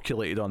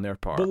calculated on their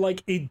part. But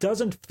like, it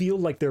doesn't feel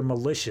like they're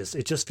malicious.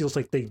 It just feels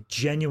like they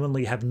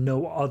genuinely have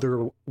no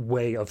other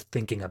way of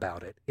thinking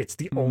about it. It's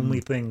the only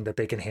thing that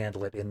they can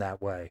handle it in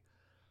that way.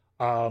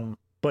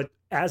 But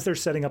as they're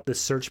setting up this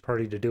search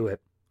party to do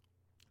it,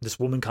 this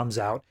woman comes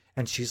out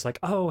and she's like,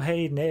 "Oh,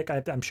 hey, Nick,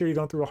 I'm sure you're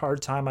going through a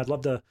hard time. I'd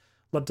love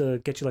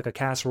to get you like a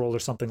casserole or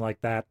something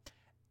like that."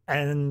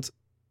 And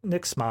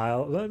Nick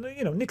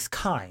Nick's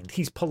kind.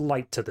 He's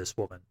polite to this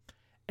woman.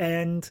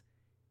 And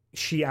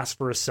she asks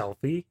for a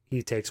selfie.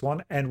 He takes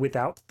one, and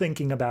without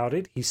thinking about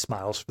it, he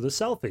smiles for the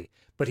selfie.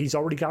 But he's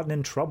already gotten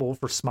in trouble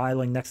for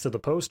smiling next to the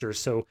poster,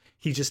 so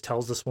he just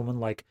tells this woman,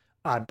 like,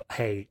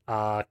 "Hey,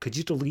 could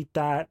you delete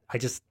that?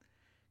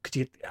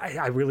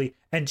 I really,"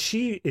 and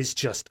she is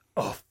just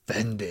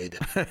offended.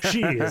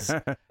 She is,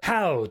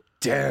 "How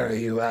dare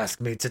you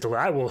ask me to delete?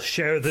 I will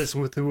share this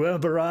with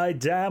whoever I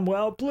damn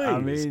well please." I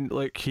mean,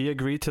 like, he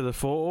agreed to the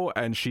photo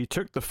and she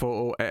took the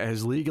photo. It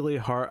is legally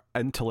her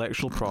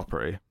intellectual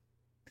property.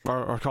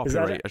 Or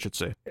copyright, I should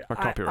say. Or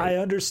copyright. I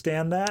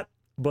understand that,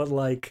 but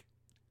like,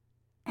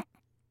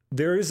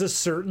 there is a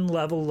certain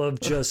level of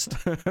just,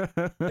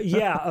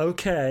 yeah,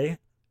 okay,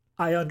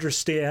 I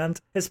understand.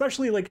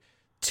 Especially like,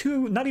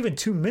 not even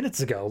 2 minutes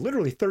ago,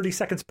 literally 30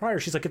 seconds prior,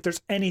 she's like, "If there's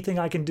anything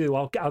I can do,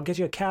 I'll get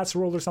you a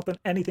casserole or something,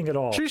 anything at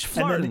all." She's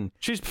flirting.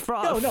 She's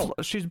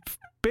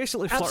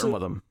basically flirting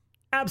with him.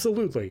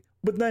 Absolutely.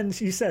 But then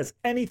he says,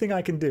 "Anything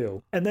I can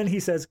do," and then he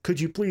says,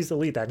 "Could you please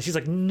delete that?" And she's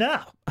like,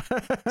 "No,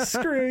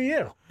 screw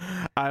you.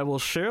 I will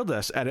share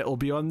this, and it will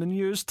be on the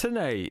news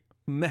tonight."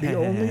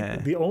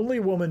 The only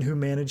woman who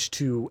managed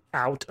to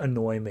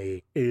annoy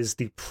me is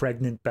the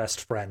pregnant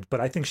best friend,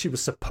 but I think she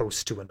was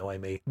supposed to annoy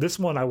me. This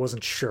one I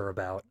wasn't sure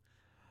about.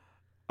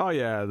 Oh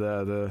yeah,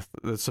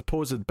 the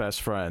supposed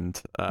best friend,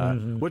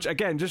 which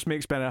again just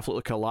makes Ben Affleck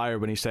look a liar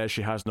when he says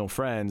she has no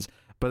friends.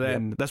 But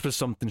then this was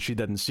something she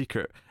did in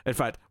secret. In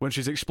fact, when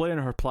she's explaining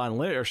her plan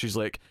later, she's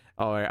like,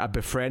 "Oh, I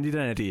befriended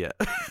an idiot,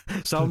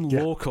 some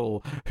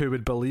local who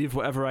would believe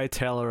whatever I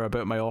tell her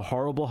about my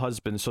horrible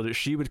husband, so that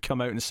she would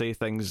come out and say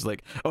things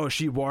like, 'Oh,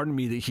 she warned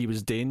me that he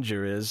was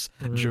dangerous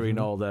during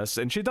all this.'"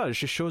 And she does.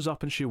 She shows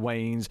up and she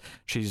whines.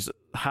 She's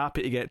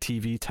happy to get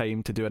TV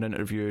time to do an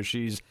interview.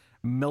 She's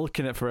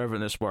milking it for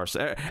everything that's worse.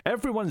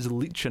 Everyone's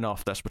leeching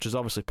off this, which is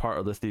obviously part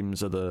of the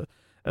themes of the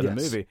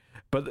movie.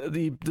 But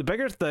the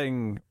bigger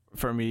thing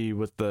for me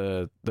with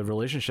the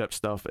relationship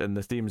stuff and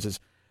the themes is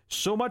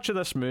so much of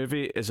this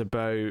movie is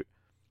about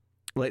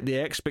like the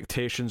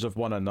expectations of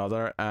one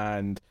another.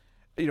 And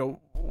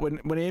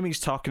when Amy's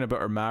talking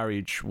about her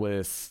marriage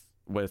with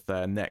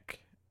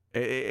Nick,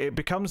 it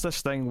becomes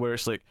this thing where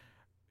it's like,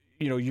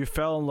 you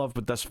fell in love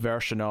with this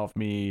version of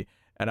me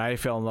and I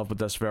fell in love with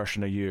this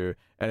version of you,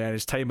 and then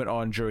as time went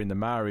on during the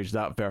marriage,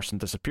 that version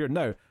disappeared.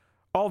 Now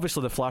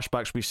obviously the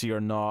flashbacks we see are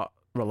not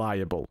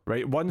reliable,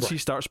 right? Once he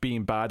starts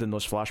being bad in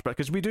those flashbacks,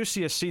 because we do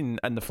see a scene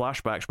in the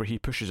flashbacks where he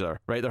pushes her,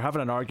 right? They're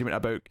having an argument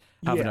about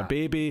having a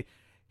baby.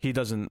 He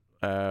doesn't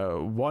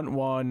want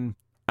one,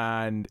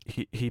 and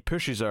he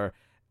pushes her,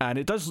 and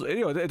it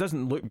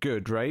doesn't look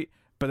good, right?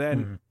 But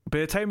then by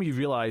the time you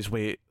realize,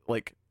 wait,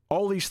 like,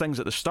 all these things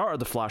at the start of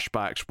the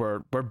flashbacks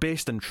were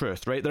based in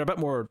truth, right? They're a bit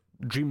more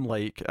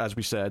dreamlike, as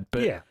we said,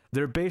 but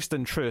they're based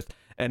in truth.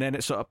 and then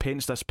it sort of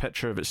paints this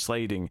picture of it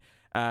sliding.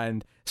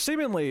 And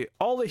seemingly,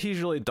 all that he's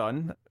really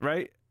done,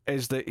 right,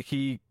 is that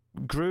he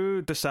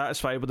grew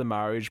dissatisfied with the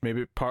marriage,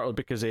 maybe partly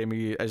because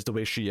Amy is the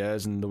way she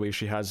is and the way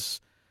she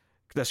has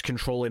this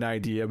controlling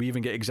idea. We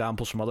even get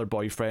examples from other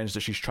boyfriends that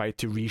she's tried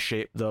to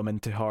reshape them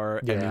into her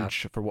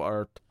image for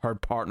what her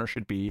partner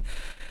should be.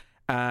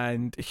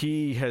 And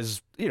he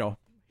has,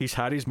 he's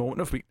had his moment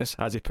of weakness,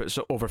 as he puts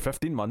it, over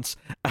 15 months,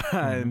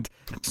 and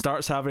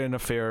starts having an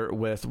affair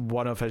with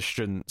one of his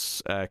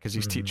students, because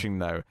he's teaching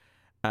now.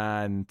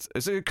 And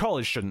it's a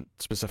college student,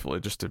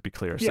 specifically, just to be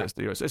clear. So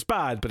it's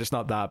bad, but it's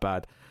not that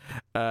bad.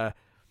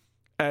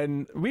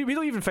 And we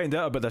don't even find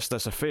out about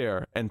this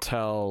affair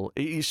until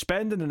he's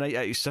spending the night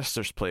at his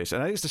sister's place.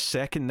 And I think it's the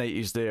second night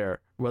he's there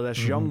where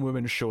this young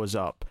woman shows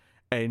up.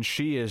 And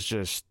she is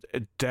just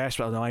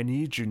desperate. No, I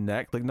need you,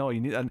 Nick. Like, no,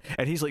 you need. And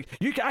he's like,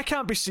 I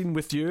can't be seen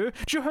with you.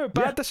 Do you know how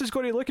bad this is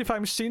going to look if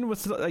I'm seen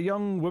with a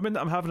young woman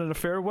that I'm having an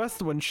affair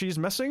with when she's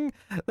missing?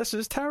 This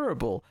is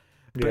terrible.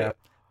 Yeah.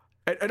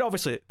 But, and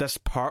obviously, this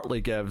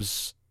partly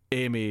gives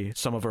Amy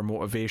some of her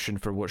motivation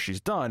for what she's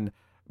done,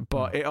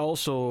 but it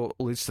also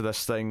leads to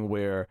this thing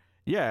where,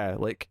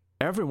 like,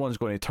 everyone's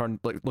going to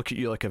look at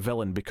you like a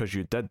villain because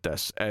you did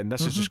this, and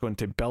this is just going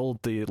to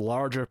build the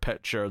larger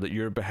picture that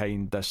you're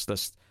behind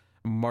this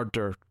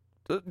murder,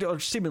 or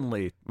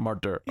seemingly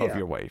murder of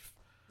your wife.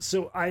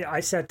 So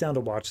I sat down to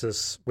watch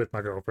this with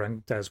my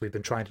girlfriend, as we've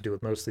been trying to do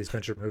with most of these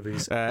Fincher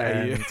movies.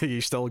 And are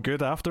you still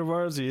good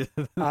afterwards?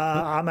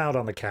 I'm out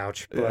on the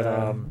couch,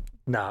 but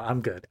no,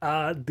 I'm good.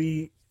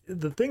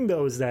 The thing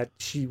though is that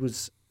she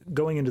was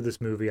going into this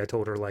movie. I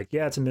told her, like,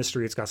 it's a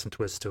mystery, it's got some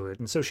twists to it,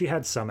 and so she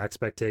had some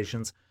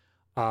expectations.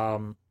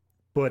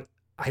 But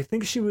I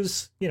think she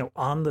was,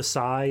 on the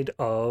side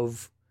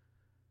of,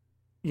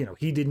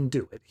 he didn't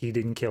do it. He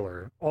didn't kill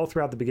her all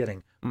throughout the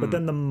beginning. But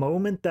then the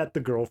moment that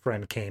the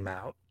girlfriend came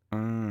out,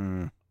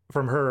 from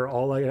her,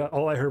 all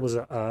I heard was,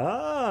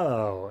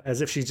 oh,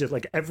 as if she's just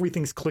like,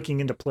 everything's clicking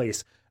into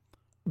place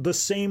the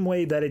same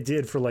way that it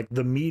did for like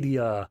the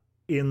media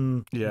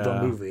in the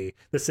movie.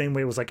 The same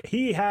way it was like,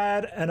 he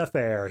had an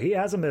affair. He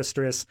has a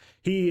mistress.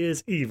 He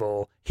is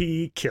evil.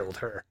 He killed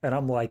her. And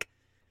I'm like,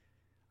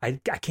 I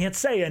can't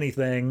say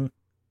anything,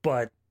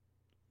 but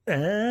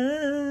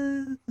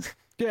yeah,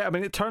 I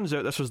mean, it turns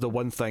out this was the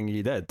one thing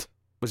he did,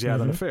 was he had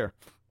an affair.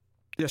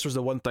 This was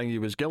the one thing he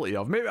was guilty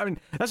of. Maybe, I mean,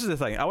 this is the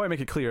thing. I want to make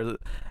it clear that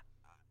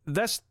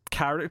this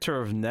character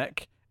of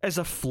Nick is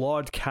a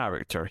flawed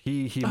character.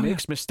 He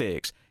makes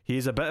mistakes.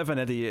 He's a bit of an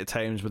idiot at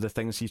times with the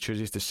things he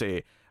chooses to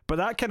say. But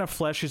that kind of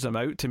fleshes him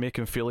out to make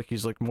him feel like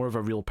he's like more of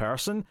a real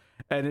person.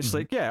 And it's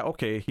like,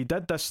 okay, he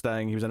did this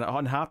thing. He was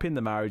unhappy in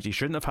the marriage. He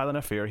shouldn't have had an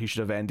affair. He should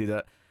have ended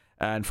it.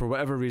 And for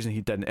whatever reason,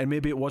 he didn't. And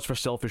maybe it was for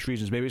selfish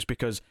reasons. Maybe it's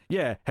because,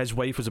 his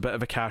wife was a bit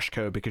of a cash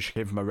cow because she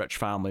came from a rich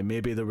family.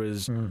 Maybe there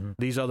was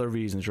these other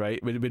reasons,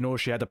 right? We know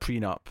she had a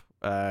prenup,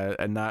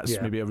 and that's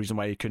maybe a reason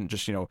why he couldn't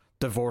just,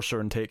 divorce her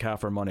and take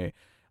half her money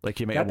like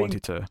he might have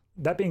wanted to.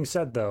 That being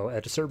said, though,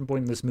 at a certain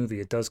point in this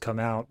movie, it does come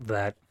out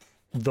that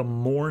the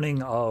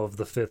morning of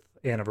the 5th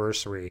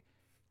anniversary,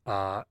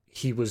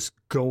 he was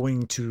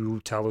going to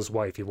tell his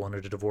wife he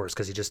wanted a divorce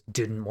because he just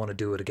didn't want to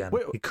do it again.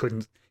 He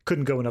couldn't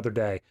go another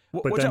day.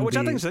 But which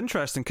I think is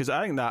interesting, because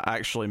I think that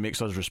actually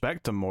makes us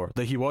respect him more,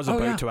 that he was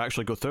about to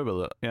actually go through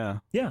with it.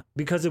 Yeah,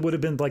 because it would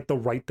have been like the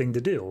right thing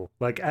to do.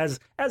 Like as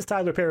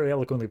Tyler Perry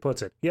eloquently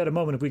puts it, he had a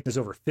moment of weakness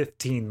over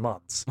 15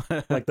 months.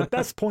 Like the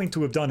best point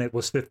to have done it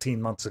was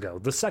 15 months ago.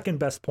 The second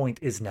best point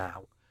is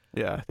now.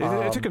 Yeah,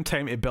 it took him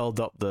time to build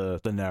up the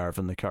nerve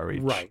and the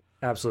courage. Right,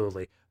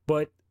 absolutely.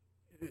 But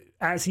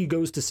as he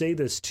goes to say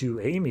this to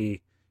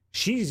Amy,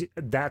 she's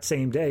that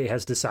same day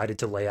has decided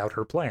to lay out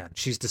her plan.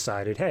 She's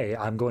decided, hey,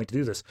 I'm going to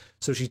do this.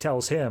 So she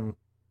tells him,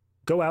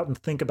 go out and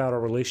think about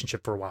our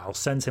relationship for a while,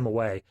 sends him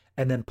away,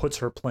 and then puts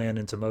her plan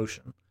into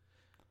motion.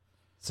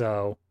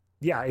 So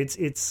yeah,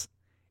 it's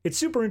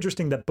super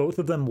interesting that both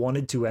of them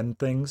wanted to end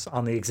things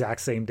on the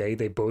exact same day.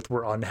 They both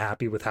were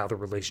unhappy with how the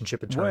relationship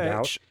had turned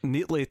out. Which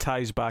neatly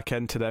ties back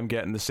into them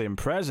getting the same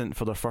present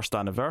for their first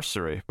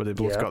anniversary, where they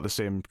both got the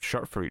same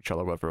shirt for each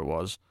other, whatever it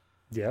was.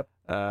 Yep.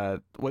 I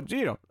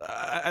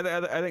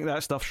think that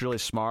stuff's really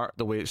smart,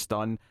 the way it's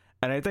done.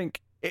 And I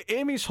think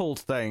Amy's whole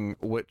thing,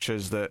 which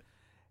is that,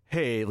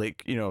 hey,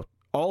 like,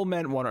 all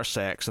men want our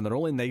sex, and they're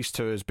only nice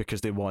to us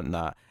because they want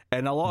that.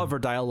 And a lot of her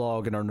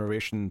dialogue and her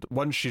narration,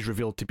 once she's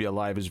revealed to be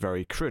alive, is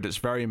very crude. It's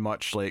very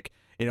much like,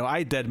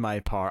 I did my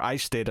part. I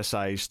stayed a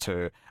size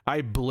 2.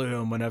 I blew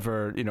him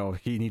whenever,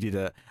 he needed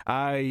it.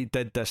 I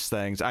did this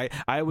things.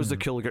 I was the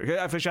cool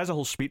girl. She has a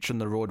whole speech on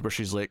the road where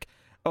she's like,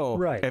 oh,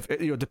 right. If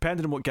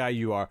depending on what guy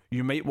you are,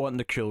 you might want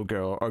the cool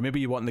girl, or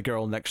maybe you want the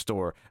girl next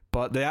door.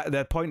 But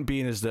the point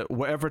being is that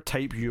whatever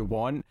type you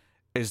want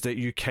is that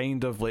you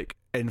kind of like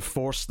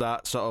enforce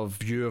that sort of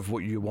view of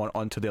what you want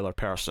onto the other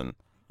person.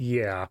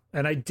 Yeah,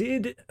 and I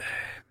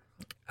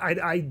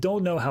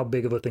don't know how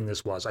big of a thing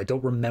this was. I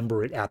don't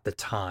remember it at the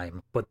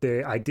time, but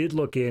I did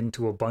look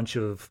into a bunch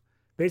of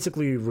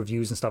basically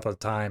reviews and stuff at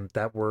the time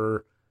that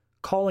were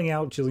calling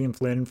out Gillian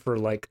Flynn for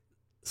like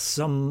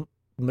some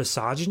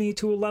misogyny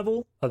to a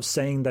level of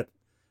saying that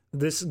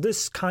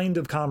this kind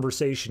of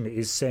conversation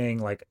is saying,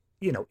 like,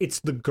 it's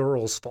the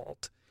girl's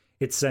fault.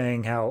 It's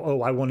saying how,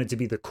 oh, I wanted to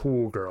be the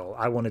cool girl.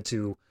 I wanted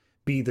to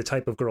be the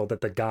type of girl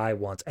that the guy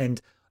wants.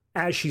 And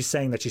as she's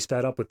saying that she's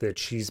fed up with it,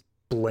 she's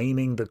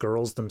blaming the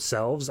girls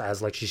themselves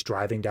as like she's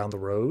driving down the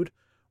road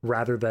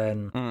rather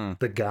than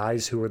the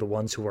guys who are the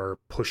ones who are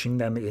pushing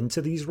them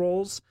into these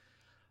roles.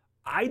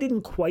 I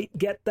didn't quite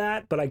get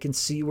that, but I can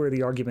see where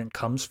the argument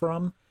comes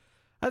from.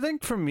 I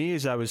think for me,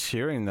 as I was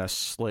hearing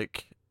this,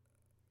 like,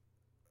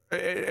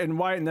 and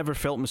why it never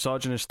felt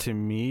misogynist to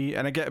me,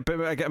 and I get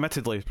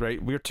admittedly,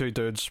 right, we're two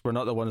dudes, we're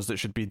not the ones that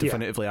should be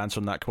definitively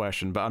answering that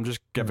question, but I'm just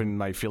giving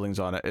my feelings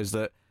on it, is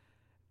that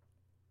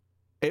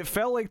it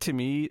felt like, to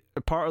me,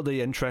 part of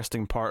the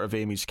interesting part of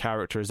Amy's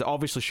character is that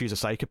obviously she's a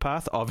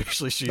psychopath,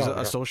 obviously she's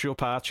a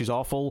sociopath, she's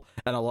awful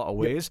in a lot of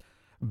ways,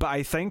 but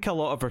I think a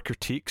lot of her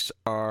critiques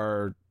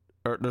are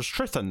there's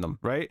truth in them,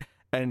 right?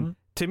 And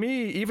to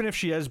me, even if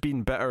she is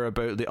being bitter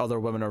about the other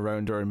women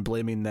around her and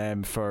blaming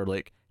them for,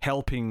 like,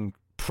 helping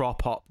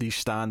prop up these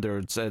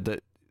standards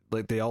that,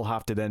 like, they all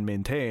have to then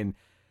maintain,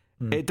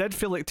 it did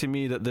feel like to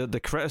me that the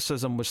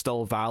criticism was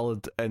still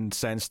valid in the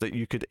sense that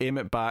you could aim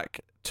it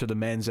back to the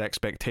men's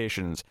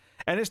expectations.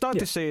 And it's not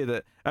to say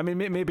that, I mean,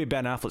 maybe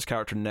Ben Affleck's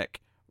character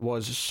Nick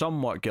was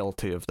somewhat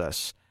guilty of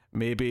this,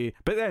 maybe,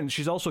 but then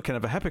she's also kind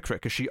of a hypocrite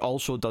because she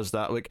also does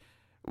that. Like,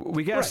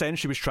 we get a sense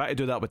she was trying to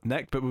do that with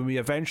Nick, but when we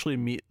eventually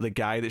meet the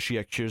guy that she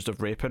accused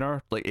of raping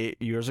her, like 10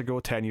 years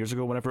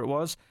ago, whenever it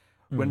was,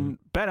 when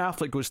Ben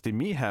Affleck goes to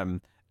meet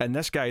him, and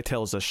this guy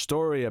tells a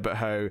story about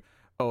how,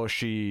 oh,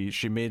 she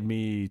made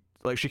me,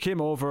 like, she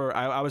came over,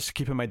 I was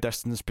keeping my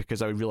distance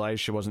because I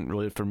realized she wasn't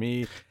really for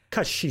me.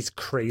 Because she's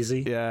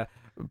crazy. Yeah,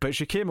 but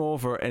she came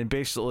over and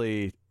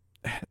basically,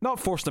 not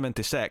forced him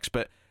into sex,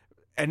 but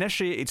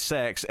initiated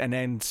sex and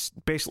then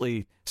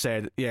basically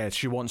said, yeah,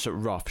 she wants it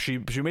rough. She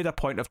made a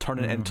point of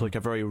turning it into, like, a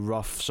very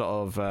rough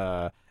sort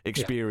of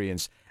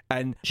experience.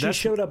 And she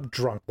showed up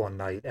drunk one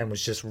night and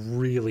was just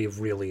really,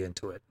 really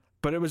into it.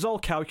 But it was all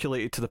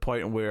calculated to the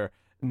point where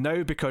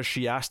now, because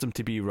she asked him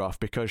to be rough,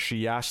 because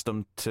she asked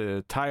him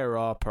to tie her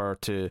up or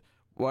to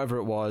whatever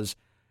it was,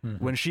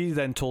 when she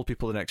then told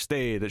people the next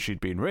day that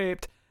she'd been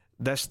raped,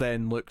 this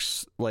then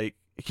looks like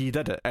he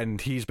did it, and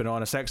he's been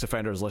on a sex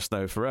offenders list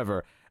now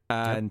forever.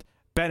 And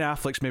Ben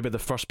Affleck's maybe the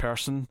first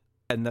person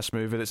in this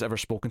movie that's ever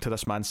spoken to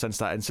this man since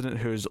that incident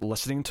who's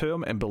listening to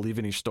him and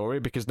believing his story,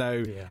 because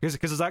now, because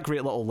there's that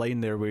great little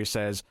line there where he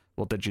says,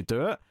 well, did you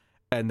do it?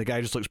 And the guy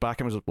just looks back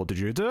at him and says, well, did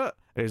you do it?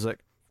 And he's like,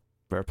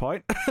 fair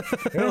point.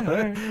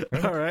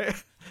 All right.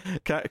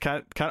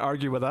 Can't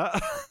argue with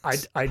that.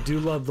 I do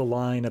love the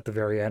line at the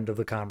very end of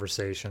the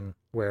conversation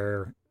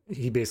where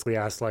he basically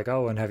asks, like,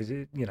 oh, and have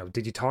you,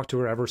 did you talk to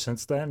her ever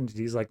since then? And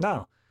he's like,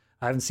 no,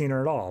 I haven't seen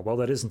her at all. Well,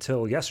 that is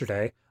until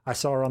yesterday. I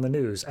saw her on the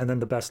news. And then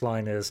the best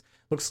line is,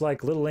 looks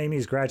like little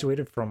Amy's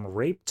graduated from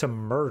rape to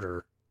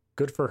murder.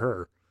 Good for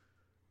her.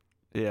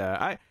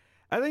 Yeah,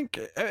 I think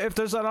if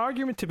there's an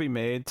argument to be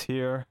made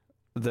here,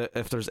 that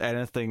if there's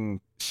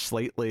anything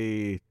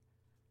slightly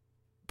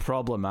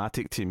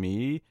problematic to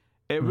me,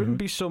 it wouldn't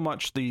be so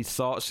much the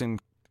thoughts and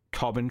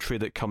commentary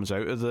that comes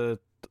out of the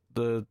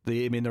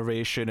Amy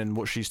narration and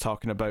what she's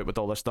talking about with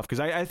all this stuff, because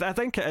I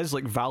think it is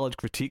like valid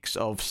critiques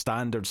of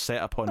standards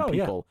set upon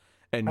people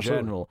in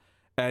general,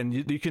 and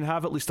you can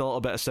have at least a little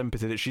bit of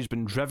sympathy that she's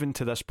been driven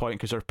to this point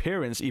because her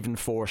parents even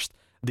forced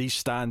these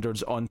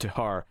standards onto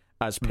her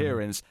as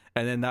parents,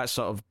 and then that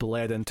sort of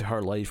bled into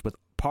her life with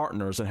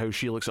partners and how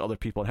she looks at other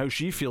people and how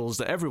she feels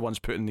that everyone's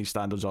putting these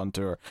standards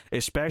onto her,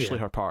 especially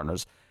her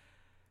partners.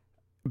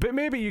 But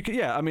maybe you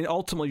could, I mean,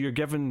 ultimately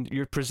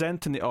you're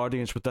presenting the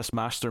audience with this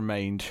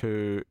mastermind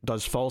who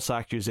does false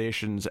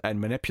accusations and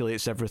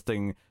manipulates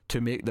everything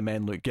to make the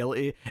men look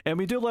guilty. And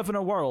we do live in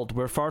a world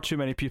where far too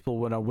many people,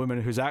 when a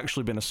woman who's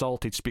actually been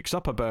assaulted speaks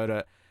up about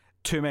it,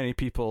 too many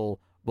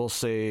people will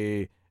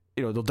say,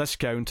 they'll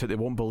discount it, they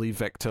won't believe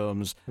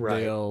victims,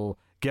 they'll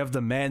give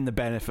the men the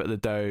benefit of the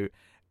doubt,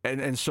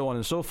 and so on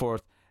and so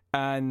forth.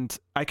 And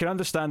I can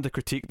understand the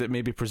critique that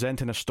maybe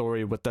presenting a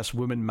story with this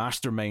woman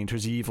mastermind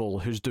who's evil,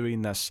 who's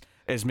doing this,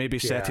 is maybe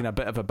setting a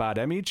bit of a bad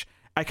image.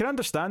 I can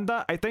understand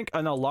that. I think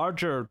in a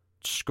larger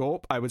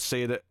scope, I would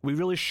say that we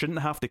really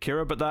shouldn't have to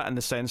care about that, in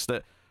the sense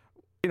that,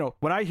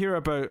 when I hear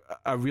about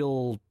a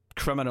real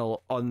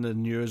criminal on the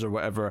news or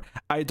whatever,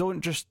 I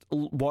don't just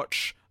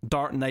watch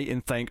Dark Knight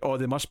and think, oh,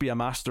 they must be a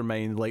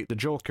mastermind like the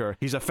Joker.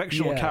 He's a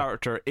fictional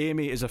character.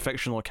 Amy is a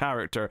fictional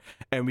character,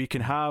 and we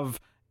can have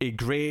a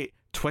great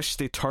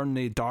twisty,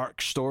 turny,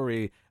 dark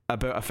story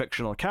about a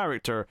fictional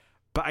character.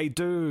 But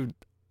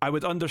I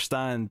would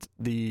understand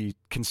the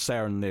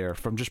concern there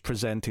from just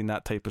presenting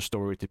that type of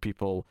story to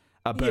people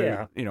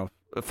about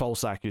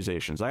false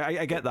accusations.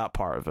 I get that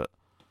part of it.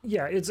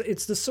 Yeah,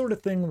 it's the sort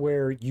of thing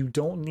where you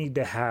don't need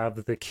to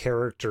have the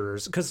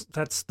characters, because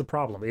that's the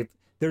problem.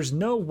 There's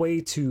no way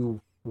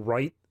to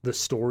write the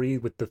story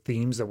with the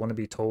themes that want to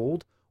be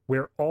told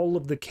where all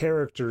of the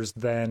characters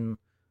then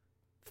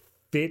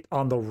fit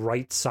on the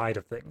right side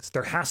of things.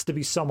 There has to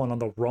be someone on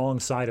the wrong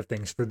side of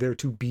things for there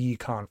to be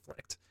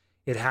conflict.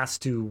 It has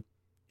to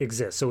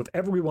exist. So if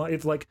everyone,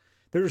 if like,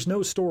 there's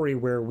no story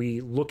where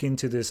we look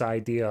into this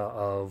idea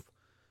of,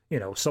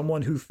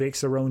 someone who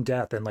fakes their own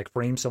death and like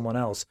frames someone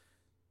else,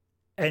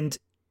 and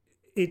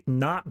it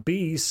not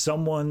be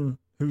someone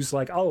who's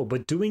like, oh,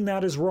 but doing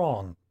that is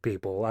wrong,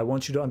 people. I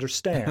want you to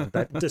understand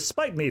that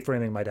despite me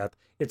framing my death,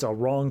 it's a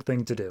wrong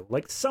thing to do.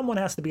 Like, someone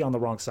has to be on the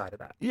wrong side of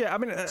that. Yeah, I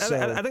mean,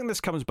 I think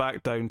this comes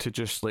back down to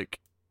just like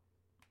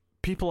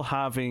people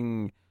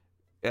having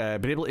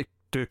been able to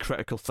do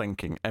critical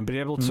thinking and being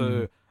able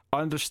to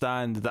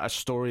understand that a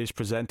story is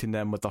presenting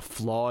them with a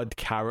flawed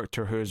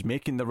character who is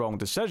making the wrong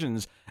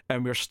decisions,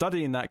 and we're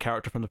studying that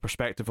character from the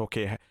perspective,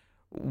 okay,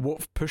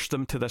 what pushed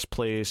them to this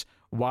place?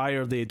 Why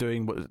are they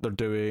doing what they're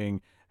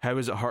doing? How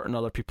is it hurting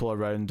other people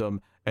around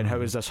them? And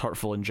how is this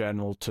hurtful in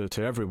general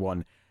to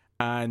everyone?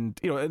 And,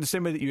 in the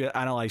same way that you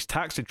analyze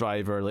Taxi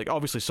Driver, like,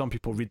 obviously some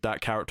people read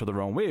that character the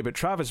wrong way, but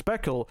Travis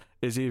Bickle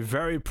is a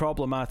very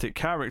problematic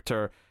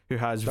character who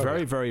has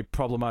very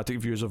problematic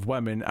views of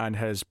women and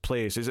his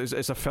place.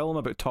 It's a film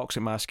about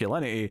toxic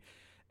masculinity,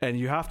 and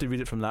you have to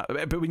read it from that.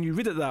 But when you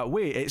read it that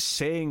way, it's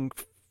saying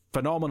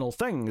phenomenal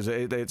things.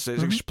 It's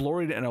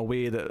exploring it in a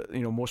way that,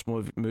 most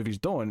movies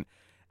don't.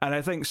 And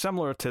I think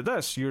similar to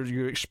this,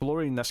 you're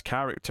exploring this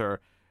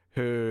character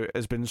who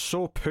has been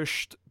so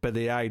pushed by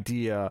the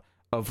idea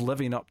of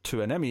living up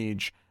to an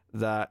image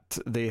that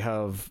they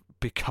have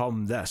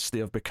become this. They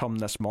have become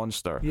this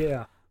monster.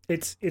 Yeah.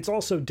 It's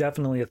also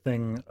definitely a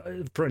thing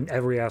for in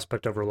every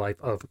aspect of her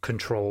life of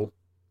control.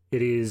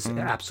 It is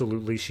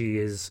absolutely, she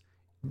is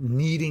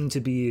needing to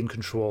be in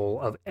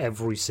control of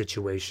every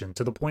situation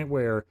to the point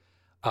where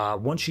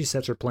once she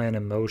sets her plan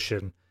in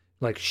motion,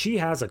 like, she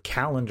has a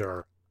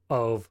calendar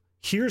of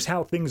here's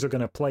how things are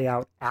going to play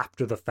out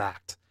after the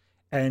fact.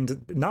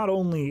 And not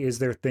only is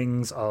there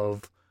things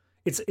of,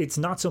 it's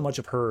not so much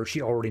of her,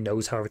 she already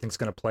knows how everything's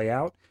going to play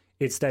out.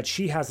 It's that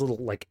she has little,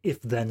 like,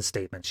 if-then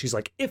statements. She's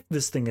like, if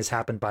this thing has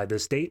happened by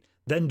this date,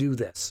 then do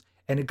this.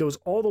 And it goes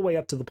all the way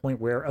up to the point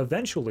where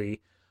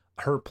eventually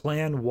her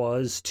plan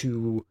was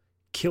to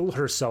kill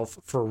herself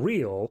for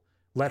real,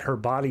 let her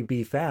body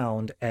be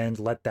found, and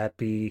let that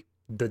be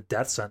the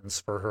death sentence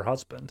for her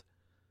husband.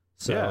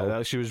 So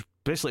yeah, she was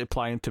basically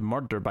applying to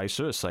murder by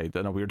suicide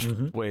in a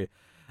weird way.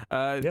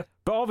 But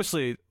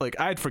obviously, like,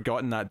 I'd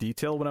forgotten that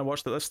detail when I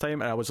watched it this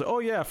time, and I was like, oh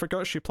yeah, I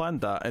forgot she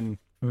planned that. And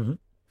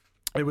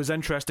it was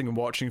interesting in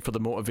watching for the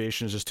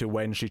motivations as to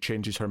when she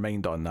changes her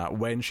mind on that,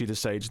 when she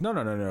decides,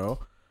 no,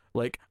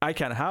 like, I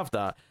can't have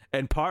that.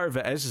 And part of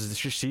it is that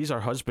she sees her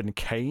husband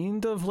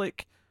kind of,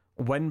 like,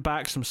 win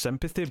back some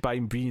sympathy by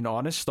being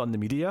honest on the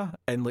media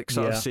and, like,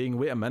 sort of saying,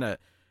 wait a minute,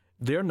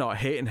 they're not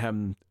hating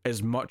him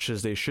as much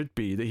as they should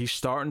be, that he's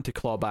starting to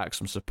claw back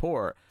some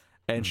support,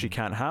 and she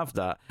can't have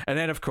that. And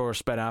then, of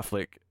course, Ben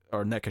Affleck,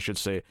 or Nick, I should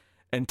say,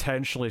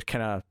 intentionally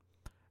kind of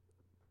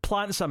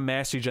plants a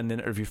message in the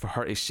interview for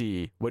her to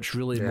see, which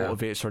really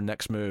motivates her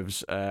next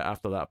moves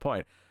after that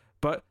point.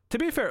 But to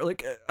be fair,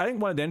 like, I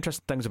think one of the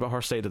interesting things about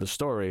her side of the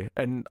story,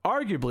 and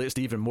arguably it's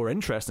the even more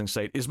interesting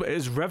side, is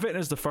as riveting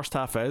as the first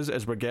half is,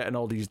 as we're getting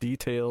all these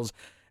details,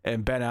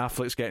 and Ben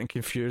Affleck's getting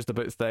confused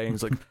about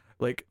things,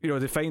 like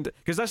they find,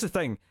 because that's the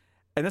thing,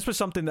 and this was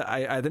something that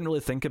I didn't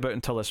really think about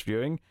until this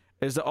viewing,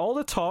 is that all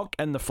the talk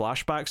in the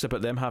flashbacks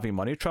about them having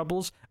money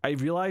troubles, I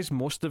realised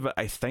most of it,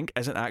 I think,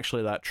 isn't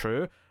actually that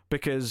true,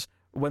 because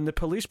when the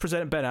police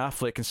present Ben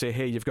Affleck and say,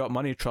 hey, you've got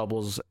money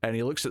troubles, and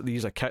he looks at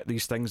these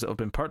things that have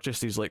been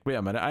purchased, he's like, wait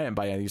a minute, I didn't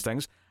buy any of these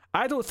things.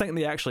 I don't think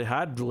they actually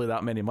had really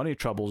that many money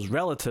troubles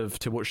relative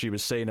to what she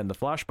was saying in the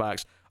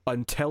flashbacks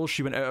until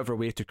she went out of her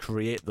way to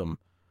create them.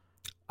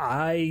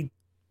 I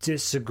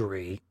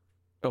disagree.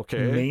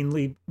 Okay.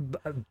 Mainly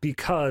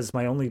because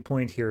my only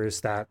point here is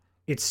that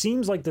it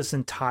seems like this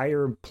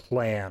entire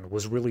plan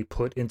was really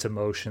put into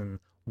motion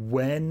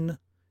when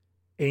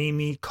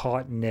Amy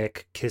caught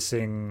Nick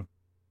kissing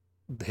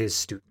his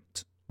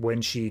student,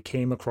 when she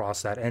came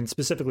across that and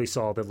specifically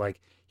saw that,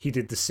 like, he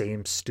did the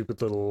same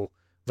stupid little,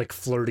 like,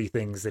 flirty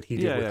things that he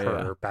did with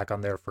her back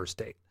on their first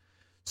date.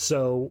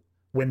 So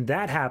when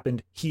that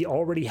happened, he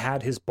already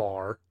had his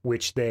bar,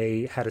 which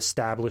they had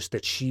established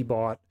that she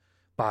bought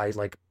by,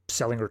 like,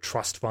 selling her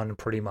trust fund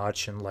pretty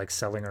much, and, like,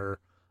 selling her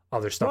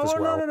other stuff as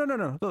well.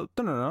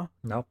 No.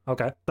 No?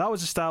 Okay. That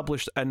was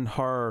established in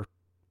her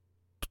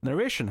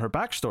narration, her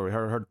backstory,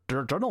 her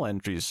journal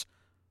entries.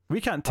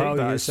 We can't take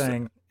that. You're as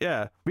saying,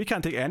 we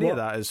can't take any of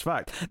that as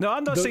fact. No,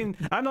 I'm not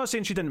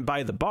saying she didn't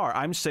buy the bar.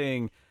 I'm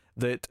saying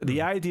that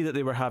the idea that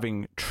they were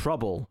having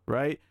trouble,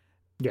 right?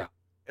 Yeah.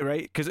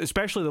 Right? Because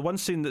especially the one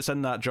scene that's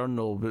in that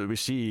journal that we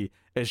see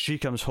is she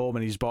comes home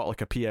and he's bought,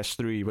 like, a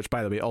PS3, which,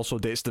 by the way, also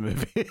dates the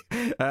movie.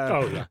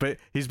 But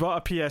he's bought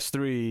a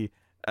PS3,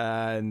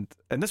 and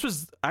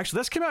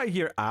this came out a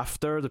year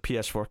after the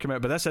PS4 came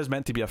out, but this is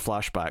meant to be a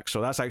flashback,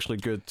 so that's actually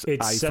good.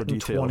 It's eye set for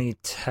detail. in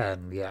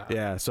 2010,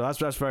 yeah. So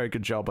that's very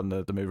good job on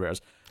the movie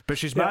writers. But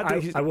she's mad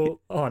that I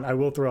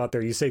will throw out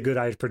there, you say good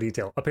eye for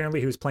detail. Apparently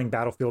he was playing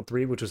Battlefield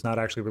 3, which was not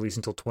actually released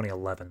until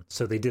 2011,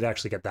 so they did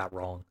actually get that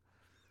wrong.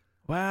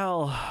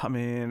 Well, I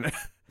mean,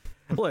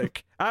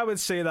 look, I would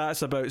say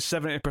that's about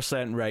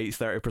 70% right,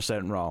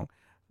 30% wrong.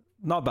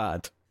 Not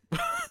bad.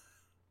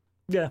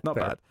 Yeah, not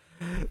fair. bad.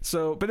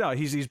 So, but no,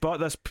 he's bought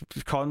this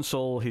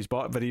console, he's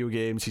bought video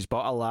games, he's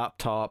bought a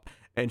laptop,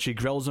 and she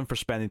grills him for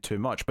spending too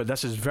much. But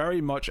this is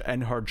very much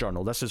in her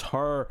journal. This is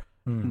her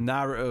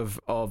narrative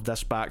of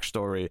this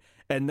backstory.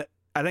 And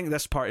I think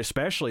this part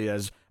especially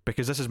is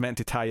because this is meant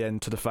to tie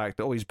into the fact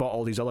that, he's bought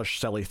all these other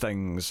silly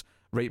things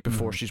right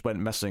before she's went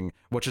missing,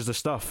 which is the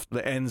stuff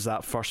that ends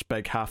that first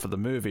big half of the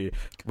movie,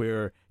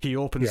 where he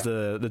opens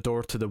the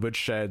door to the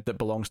woodshed that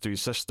belongs to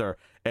his sister,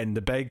 and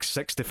the big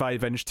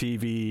 65-inch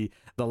TV,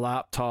 the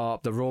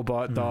laptop, the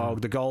robot dog,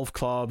 the golf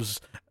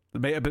clubs.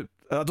 I don't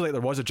think there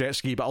was a jet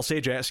ski, but I'll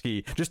say jet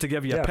ski just to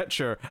give you a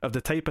picture of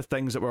the type of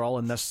things that were all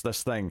in this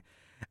thing.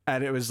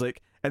 And it was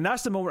like, and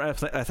that's the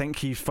moment I think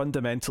he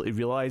fundamentally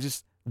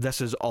realizes this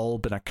has all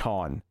been a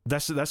con.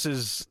 This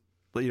is,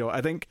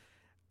 I think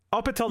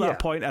up until that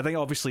point, I think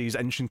obviously he's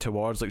inching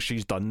towards like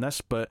she's done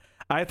this, but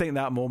I think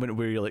that moment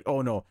where you're like,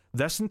 oh no,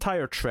 this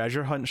entire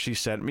treasure hunt she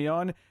sent me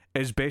on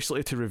is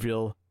basically to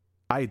reveal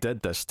I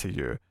did this to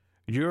you.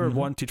 You're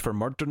wanted for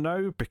murder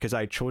now because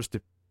I chose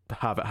to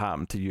have it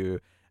happen to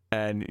you,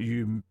 and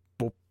you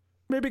will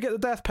maybe get the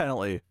death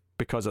penalty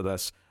because of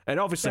this. And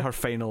obviously her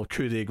final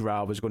coup de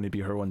grace was going to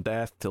be her own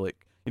death to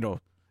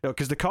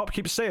because the cop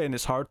keeps saying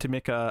it's hard to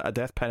make a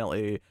death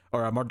penalty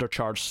or a murder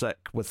charge sick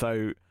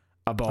without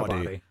a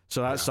body.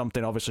 So that's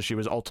something obviously she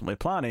was ultimately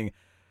planning,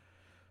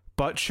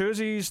 but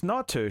chooses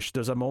not to.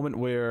 There's a moment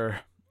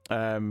where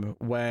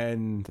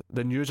when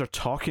the news are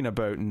talking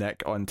about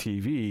Nick on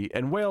TV,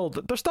 and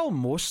they're still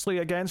mostly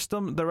against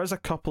him. There is a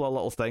couple of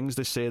little things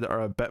they say that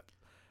are a bit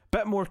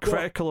more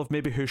critical of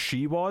maybe who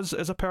she was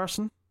as a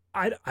person.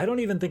 I don't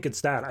even think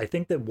it's that. I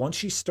think that once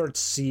she starts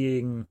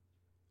seeing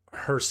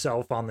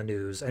herself on the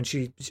news, and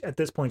she at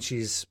this point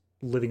she's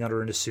living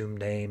under an assumed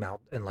name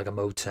out in like a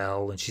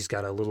motel, and she's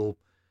got a little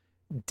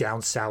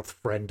down south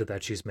friend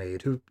that she's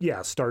made who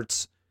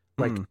starts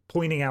like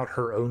pointing out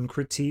her own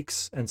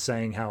critiques and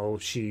saying how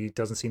she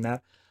doesn't seem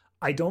that.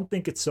 I don't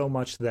think it's so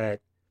much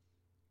that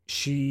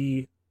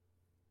she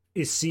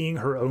is seeing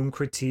her own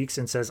critiques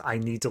and says, I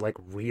need to like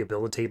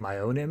rehabilitate my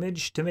own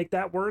image to make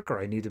that work, or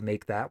I need to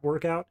make that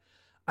work out.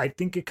 I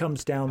think it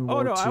comes down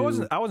more to... I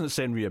wasn't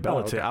saying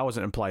rehabilitate. I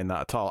wasn't implying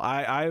that at all.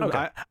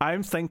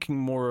 I'm thinking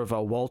more of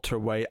a Walter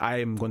White, I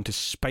am going to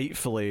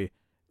spitefully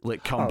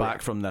come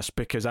back from this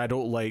because I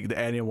don't like that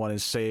anyone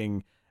is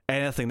saying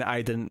anything that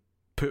I didn't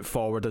put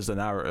forward as the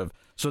narrative.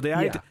 So the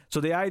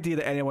idea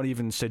that anyone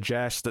even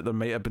suggests that there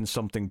might have been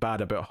something bad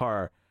about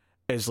her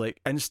is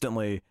like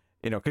instantly,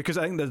 because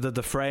I think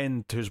the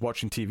friend who's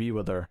watching TV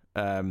with her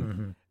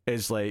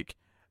is like,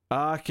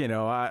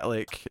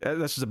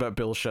 this is a bit of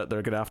bullshit.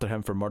 They're going after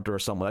him for murder or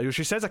something.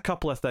 She says a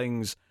couple of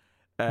things.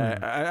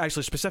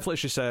 Actually, specifically,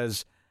 she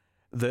says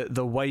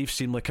the wife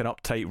seemed like an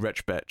uptight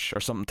rich bitch or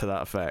something to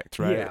that effect,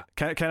 right? Yeah.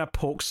 Kind of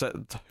pokes at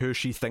who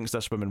she thinks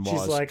this woman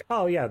was. She's like,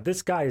 oh yeah,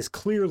 this guy is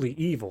clearly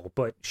evil,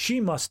 but she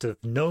must have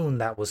known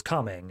that was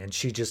coming, and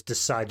she just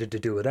decided to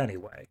do it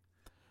anyway.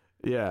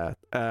 Yeah,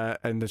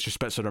 and then she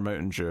spits on her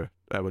Mountain Dew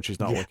when she's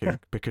not looking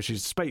because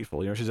she's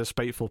spiteful. She's a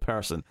spiteful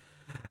person.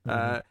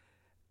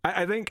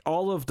 I think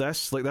all of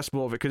this, this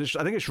moment, because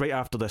I think it's right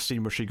after this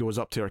scene where she goes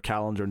up to her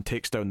calendar and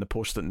takes down the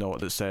post-it note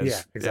that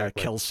says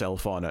 "kill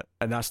self" on it,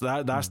 and that's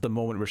the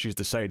moment where she's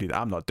decided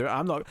I'm not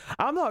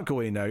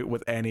going out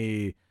with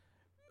any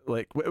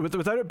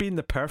without it being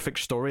the perfect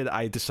story that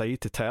I decide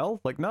to tell.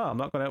 No, I'm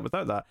not going out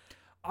without that.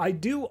 I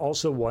do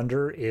also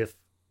wonder if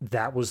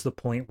that was the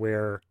point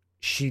where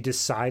she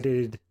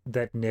decided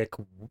that Nick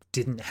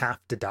didn't have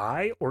to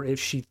die, or if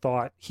she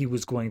thought he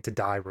was going to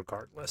die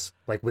regardless.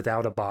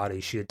 Without a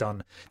body, she had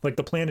done... the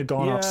plan had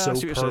gone off so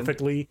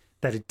perfectly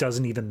that it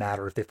doesn't even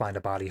matter if they find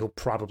a body. He'll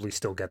probably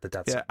still get the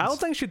death sentence. I don't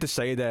think she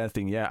decided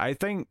anything yet. I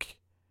think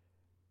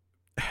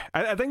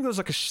there's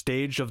a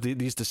stage of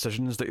these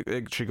decisions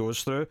that she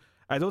goes through.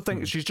 I don't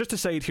think... She's just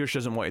decided here she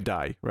doesn't want to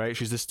die, right?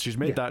 She's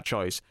made that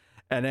choice.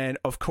 And then,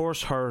 of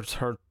course, her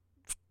sort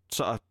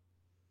of...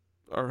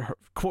 her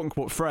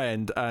quote-unquote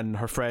friend and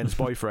her friend's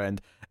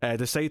boyfriend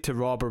decide to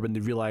rob her when they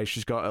realise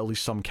she's got at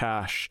least some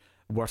cash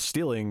worth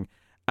stealing,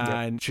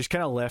 and she's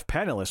kind of left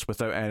penniless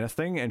without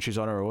anything, and she's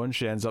on her own.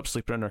 She ends up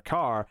sleeping in her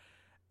car,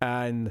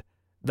 and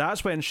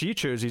that's when she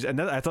chooses,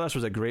 and I thought this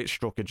was a great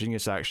stroke of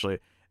genius actually,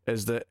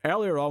 is that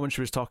earlier on when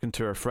she was talking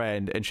to her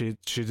friend, and she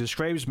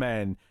describes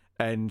men,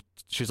 and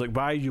she's like,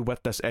 why are you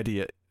with this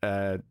idiot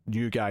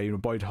new guy,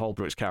 Boyd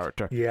Holbrook's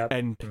character?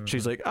 And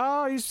she's like,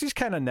 oh, he's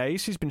kind of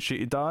nice, he's been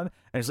cheated on,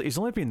 and he's like, he's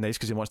only being nice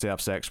because he wants to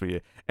have sex with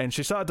you. And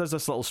she sort of does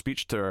this little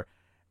speech to her,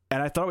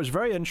 and I thought it was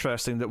very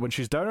interesting that when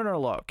she's down on her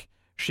luck,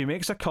 she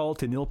makes a call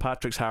to Neil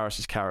Patrick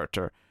Harris's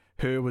character,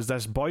 who was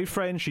this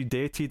boyfriend she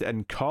dated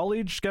in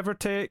college, give or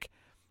take,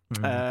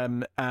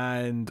 and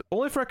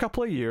only for a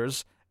couple of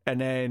years, and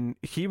then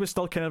he was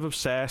still kind of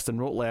obsessed and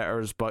wrote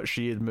letters, but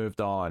she had moved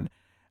on.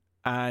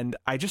 And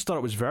I just thought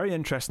it was very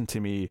interesting to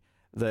me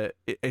that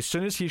as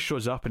soon as he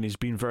shows up and he's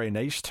been very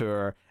nice to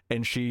her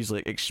and she's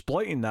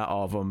exploiting that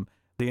of him,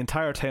 the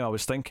entire time I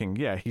was thinking,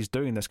 yeah, he's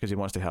doing this because he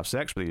wants to have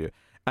sex with you.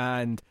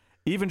 And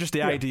even just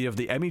the idea of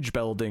the image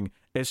building,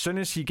 as soon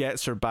as he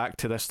gets her back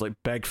to this like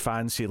big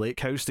fancy lake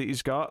house that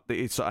he's got, that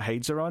he sort of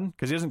hides her on,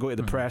 because he doesn't go to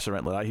the press or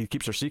anything like that, he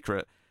keeps her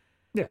secret.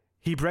 Yeah.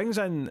 He brings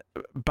in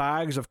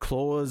bags of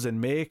clothes and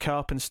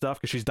makeup and stuff,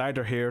 because she's dyed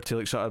her hair to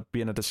like sort of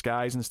be in a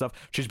disguise and stuff.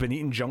 She's been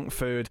eating junk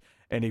food,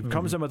 and he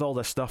comes in with all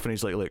this stuff, and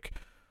he's like, look,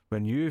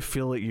 when you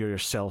feel like you're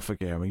yourself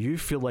again, when you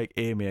feel like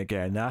Amy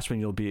again, that's when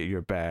you'll be at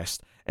your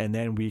best, and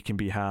then we can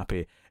be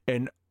happy.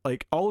 And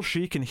like, all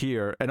she can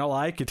hear, and all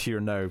I could hear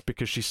now,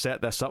 because she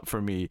set this up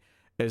for me,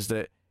 is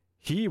that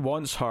he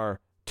wants her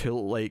to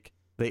like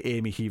the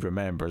Amy he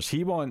remembers.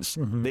 He wants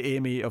the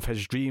Amy of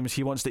his dreams.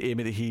 He wants the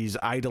Amy that he's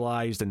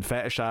idolized and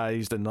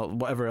fetishized and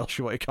whatever else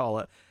you want to call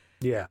it.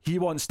 Yeah. He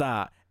wants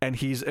that, and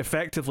he's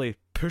effectively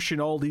pushing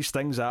all these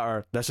things at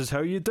her. This is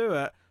how you do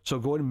it, so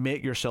go and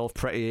make yourself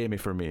pretty Amy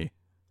for me.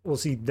 Well,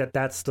 see,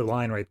 that's the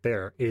line right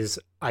there, is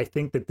I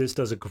think that this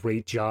does a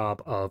great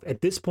job of,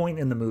 at this point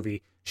in the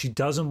movie, she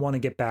doesn't want to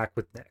get back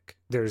with Nick.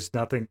 There's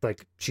nothing,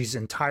 like, she's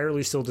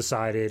entirely still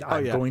decided,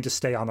 I'm going to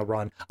stay on the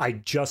run.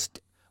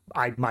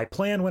 My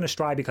plan went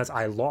astray because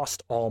I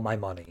lost all my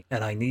money,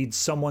 and I need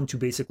someone to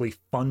basically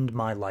fund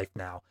my life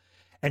now.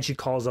 And she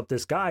calls up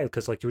this guy,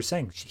 because like you were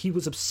saying, he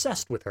was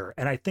obsessed with her.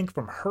 And I think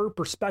from her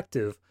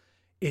perspective,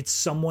 it's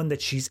someone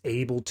that she's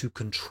able to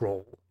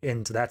control.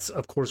 And that's,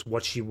 of course,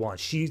 what she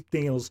wants. She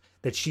feels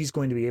that she's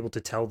going to be able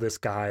to tell this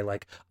guy,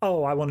 like,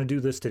 oh, I want to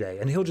do this today.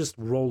 And he'll just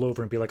roll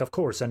over and be like, of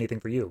course, anything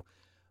for you.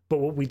 But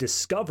what we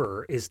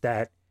discover is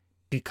that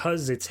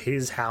because it's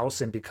his house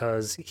and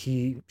because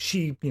she,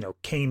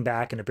 came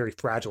back in a very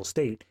fragile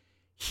state,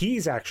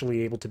 he's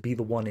actually able to be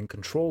the one in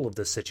control of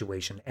this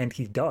situation. And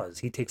he does.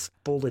 He takes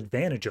full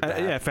advantage of that.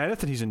 Yeah, if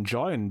anything, he's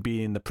enjoying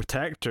being the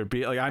protector.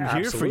 I'm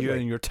here for you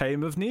in your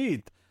time of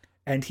need.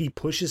 And he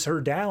pushes her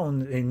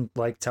down and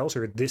like tells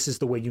her, this is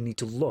the way you need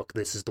to look.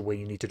 This is the way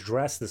you need to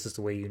dress. This is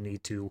the way you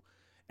need to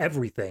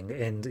everything.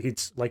 And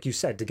it's like you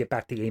said, to get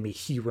back to Amy,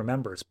 he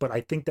remembers. But I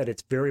think that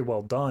it's very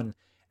well done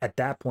at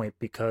that point,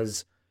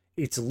 because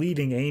it's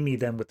leaving Amy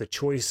then with the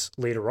choice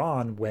later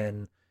on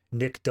when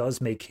Nick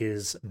does make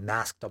his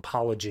masked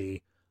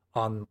apology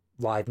on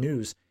live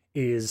news,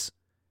 is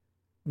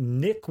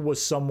Nick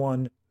was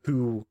someone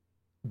who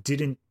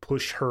didn't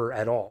push her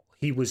at all.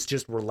 He was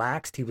just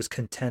relaxed. He was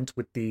content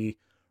with the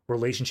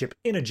relationship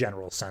in a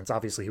general sense.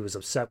 Obviously, he was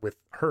upset with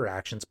her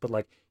actions, but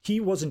like, he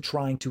wasn't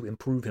trying to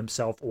improve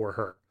himself or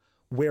her.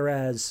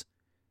 Whereas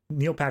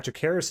Neil Patrick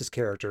Harris's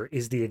character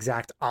is the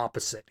exact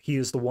opposite. He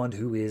is the one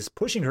who is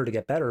pushing her to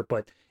get better,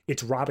 but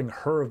it's robbing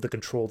her of the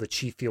control that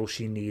she feels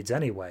she needs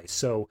anyway.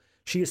 So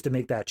she has to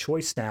make that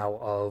choice now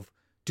of,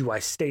 do I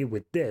stay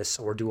with this,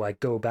 or do I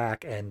go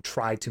back and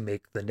try to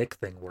make the Nick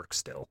thing work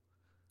still?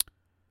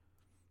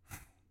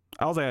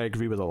 I don't think I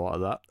agree with a lot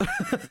of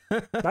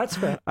that. That's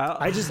fair.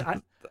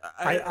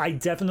 I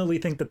definitely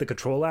think that the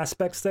control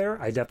aspect's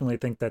there. I definitely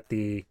think that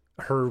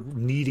her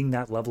needing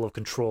that level of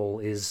control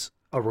is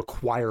a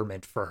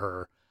requirement for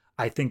her.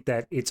 I think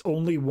that it's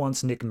only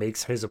once Nick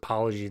makes his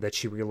apology that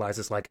she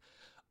realizes, like,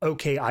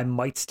 okay, I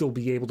might still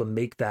be able to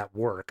make that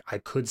work. I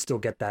could still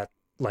get that,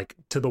 like,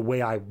 to the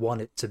way I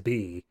want it to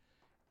be,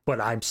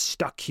 but I'm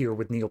stuck here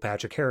with Neil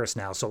Patrick Harris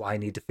now, so I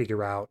need to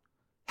figure out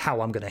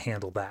how I'm going to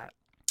handle that.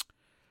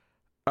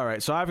 All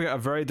right, so I've got a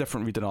very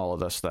different read on all of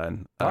this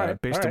then,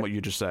 based on what you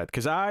just said.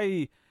 Because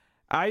I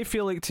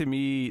feel like, to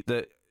me,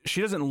 that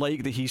she doesn't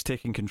like that he's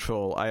taking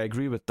control. I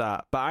agree with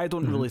that, but I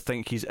don't really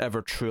think he's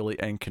ever truly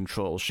in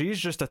control. She's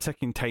just a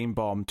ticking time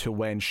bomb to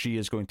when she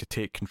is going to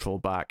take control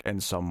back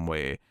in some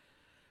way.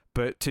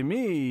 But to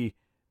me,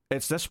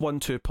 it's this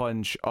 1-2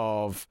 punch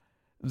of,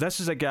 this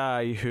is a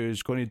guy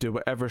who's going to do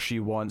whatever she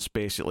wants,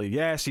 basically.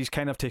 Yes, he's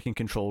kind of taking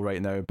control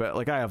right now, but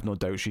like, I have no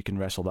doubt she can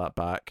wrestle that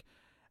back.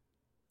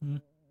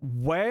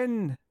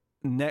 When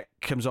Nick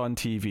comes on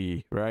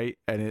TV, right,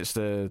 and it's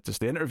the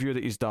interview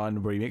that he's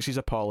done where he makes his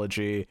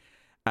apology,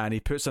 and he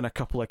puts in a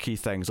couple of key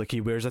things, like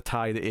he wears a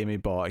tie that Amy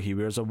bought, he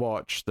wears a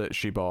watch that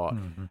she bought,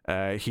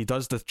 he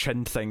does the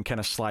chin thing kind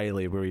of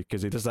slyly,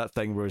 because he does that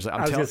thing where he's like,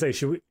 I was gonna say,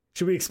 should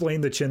we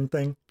explain the chin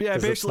thing? Yeah,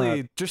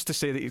 basically just to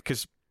say that,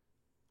 because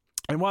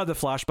in one of the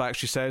flashbacks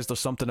she says there's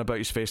something about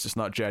his face that's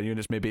not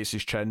genuine, maybe it's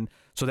his chin,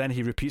 so then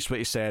he repeats what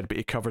he said, but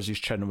he covers his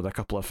chin with a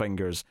couple of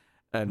fingers.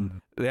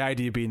 And the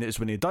idea being is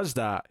when he does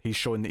that, he's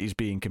showing that he's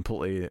being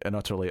completely and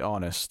utterly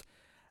honest.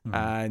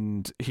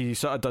 And he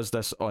sort of does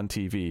this on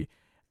TV.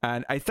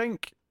 And I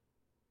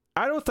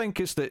don't think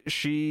it's that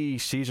she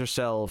sees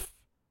herself...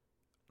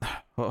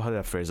 How do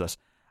I phrase this?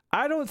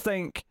 I don't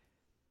think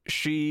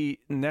she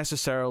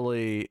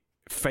necessarily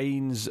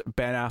finds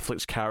Ben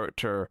Affleck's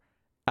character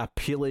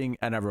appealing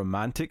in a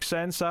romantic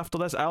sense after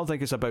this. I don't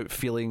think it's about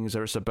feelings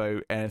or it's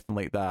about anything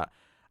like that.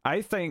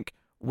 I think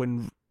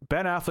when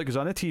Ben Affleck is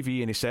on the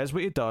TV and he says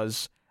what he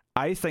does,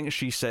 I think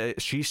she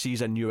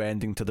sees a new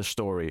ending to the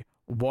story.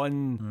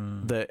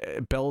 One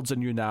that builds a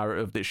new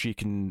narrative that she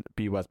can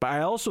be with. But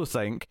I also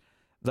think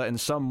that in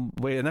some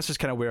way, and this is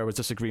kind of where I was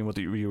disagreeing with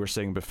what you were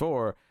saying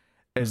before,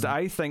 is that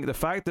I think the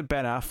fact that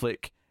Ben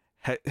Affleck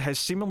has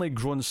seemingly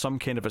grown some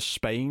kind of a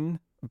spine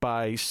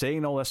by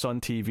saying all this on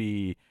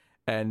TV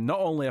and not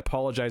only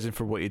apologizing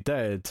for what he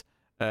did,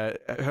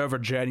 however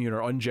genuine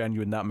or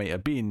ungenuine that might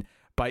have been,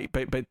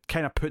 but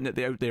kind of putting it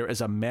out there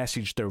as a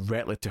message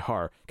directly to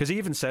her. Because he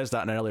even says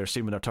that in an earlier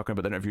scene when they're talking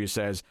about the interview. He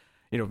says,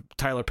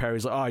 Tyler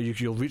Perry's like,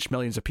 you'll reach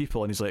millions of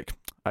people, and he's like,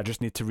 I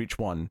just need to reach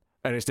one.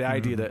 And it's the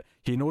idea that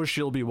he knows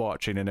she'll be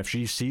watching, and if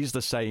she sees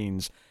the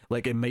signs,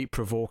 like, it might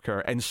provoke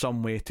her in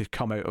some way to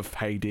come out of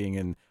hiding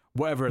and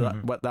whatever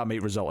what that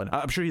might result in.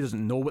 I'm sure he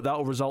doesn't know what that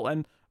will result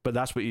in, but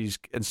that's what he's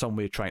in some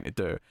way trying to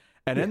do.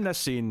 And in this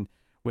scene,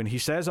 when he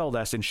says all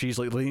this and she's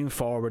like leaning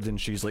forward and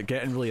she's like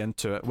getting really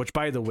into it, which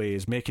by the way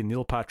is making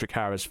Neil Patrick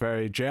Harris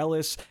very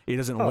jealous. He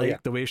doesn't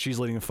the way she's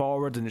leaning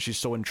forward and she's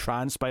so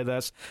entranced by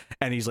this,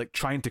 and he's like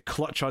trying to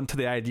clutch onto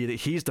the idea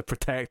that he's the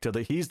protector,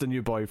 that he's the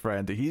new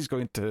boyfriend, that he's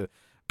going to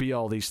be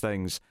all these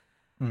things.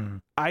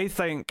 I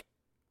think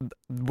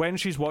when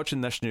she's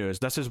watching this news,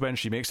 this is when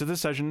she makes a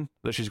decision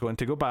that she's going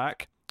to go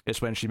back.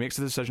 It's when she makes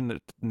the decision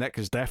that Nick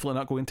is definitely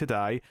not going to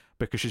die,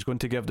 because she's going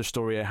to give the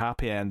story a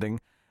happy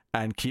ending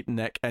and keep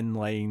Nick in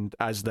line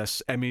as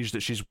this image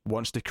that she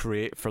wants to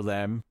create for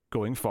them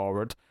going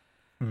forward.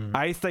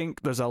 I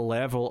think there's a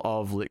level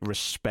of like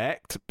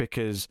respect,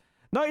 because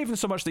not even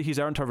so much that he's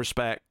earned her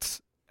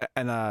respect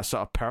in a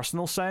sort of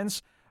personal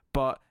sense,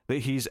 but that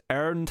he's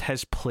earned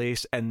his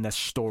place in this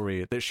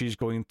story that she's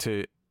going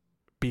to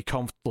be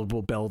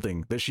comfortable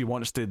building, that she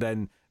wants to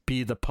then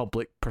be the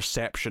public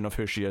perception of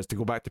who she is, to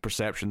go back to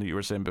perception that you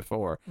were saying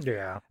before.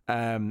 Yeah.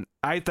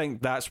 I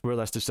think that's where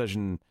this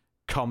decision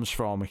comes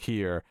from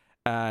here.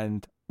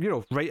 And,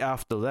 right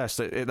after this,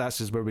 that's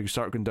is where we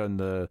start going down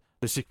the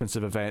sequence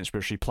of events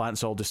where she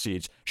plants all the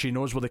seeds. She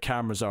knows where the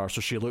cameras are,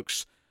 so she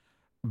looks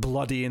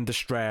bloody and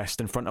distressed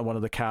in front of one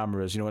of the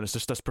cameras, and it's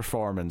just this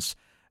performance.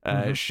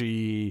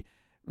 She,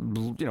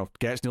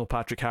 gets Neil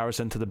Patrick Harris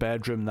into the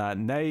bedroom that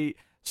night,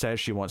 says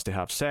she wants to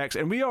have sex,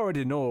 and we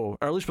already know,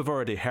 or at least we've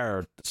already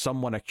heard,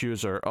 someone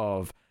accuse her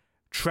of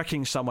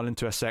tricking someone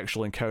into a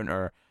sexual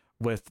encounter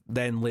with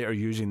then later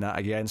using that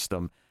against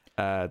them.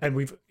 And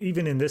we've,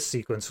 even in this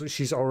sequence,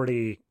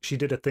 she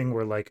did a thing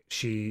where like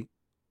she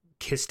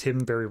kissed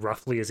him very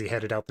roughly as he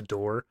headed out the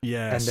door.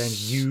 Yes. And then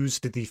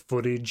used the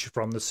footage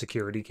from the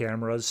security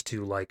cameras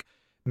to like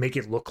make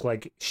it look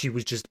like she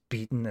was just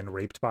beaten and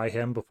raped by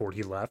him before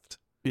he left.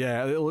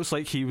 Yeah, it looks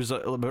like he was a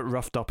little bit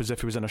roughed up, as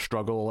if he was in a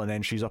struggle, and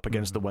then she's up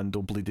against the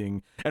window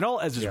bleeding. And all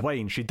it is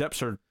wine. She dips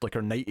her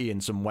nightie in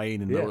some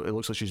wine, and it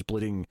looks like she's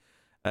bleeding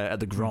at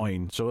the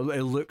groin. So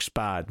it looks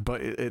bad,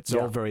 but it's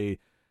all very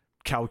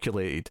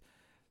calculated.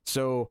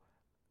 So,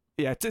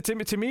 yeah,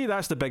 to me,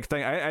 that's the big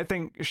thing. I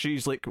think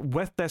she's like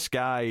with this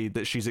guy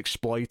that she's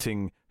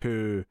exploiting,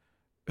 who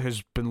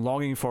has been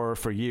longing for her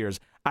for years.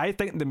 I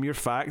think the mere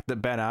fact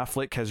that Ben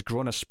Affleck has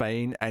grown a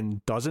spine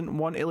and doesn't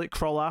want to like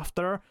crawl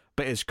after her,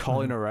 but is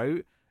calling her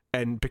out,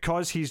 and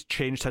because he's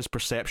changed his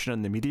perception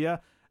in the media,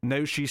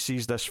 now she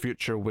sees this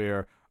future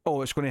where,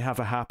 it's going to have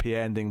a happy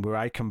ending where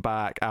I come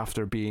back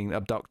after being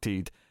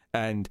abducted,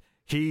 and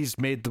he's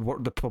made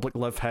the public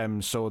love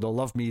him, so they'll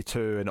love me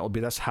too, and it'll be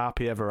this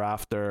happy ever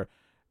after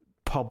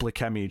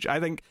public image. I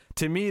think,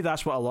 to me,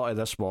 that's what a lot of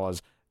this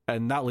was,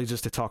 and that leads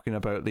us to talking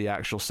about the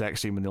actual sex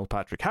scene with Neil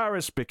Patrick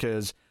Harris,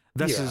 because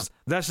this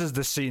is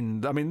the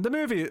scene. I mean, the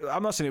movie,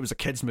 I'm not saying it was a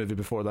kid's movie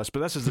before this, but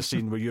this is the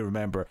scene where you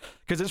remember,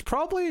 because it's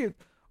probably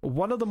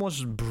one of the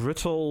most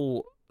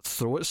brutal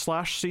throat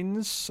slash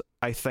scenes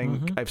I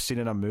think I've seen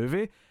in a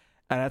movie.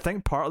 And I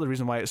think part of the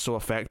reason why it's so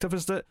effective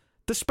is that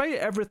despite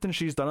everything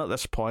she's done at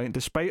this point,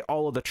 despite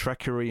all of the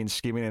trickery and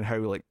scheming and how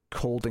like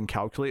cold and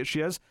calculated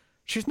she is,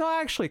 she's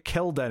not actually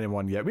killed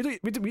anyone yet. We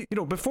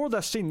before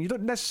this scene, you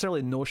don't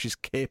necessarily know she's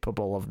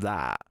capable of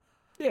that.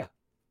 Yeah.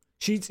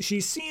 She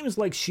seems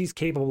like she's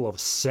capable of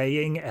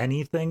saying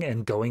anything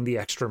and going the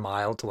extra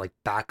mile to like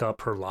back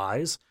up her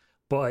lies,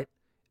 but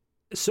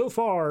so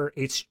far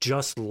it's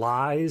just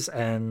lies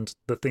and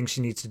the things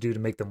she needs to do to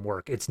make them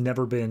work. It's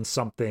never been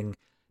something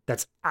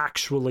that's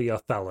actually a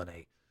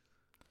felony.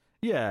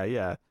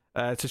 Yeah.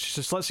 So she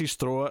just lets his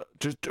throw it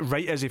just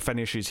right as he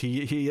finishes.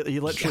 He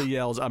literally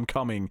yells, "I'm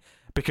coming,"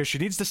 because she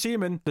needs the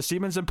semen. The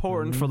semen's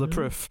important for the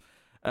proof.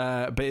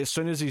 But as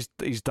soon as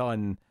he's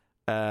done,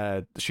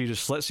 she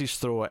just slits his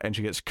throat and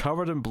she gets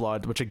covered in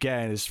blood, which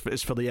again is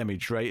for the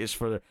image, right? It's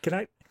for. Can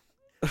I?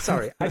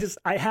 Sorry,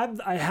 I have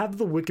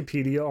the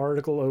Wikipedia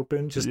article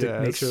open just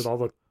to make sure that all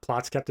the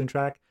plot's kept in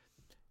track.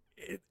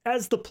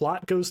 As the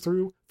plot goes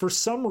through, for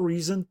some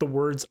reason, the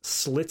words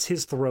 "slits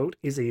his throat"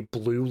 is a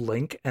blue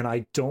link, and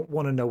I don't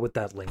want to know what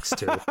that links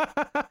to.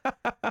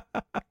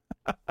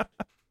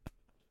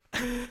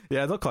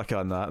 Yeah, don't click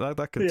on that.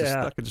 That could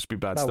just be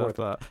bad stuff.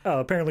 That.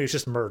 Apparently it's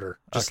just murder.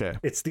 Okay.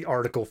 It's the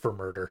article for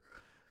murder.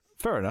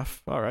 Fair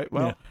enough. All right.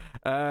 Well,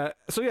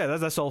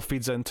 this all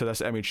feeds into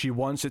this image. She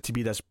wants it to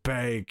be this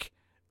big,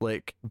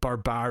 like,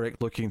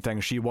 barbaric looking thing.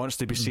 She wants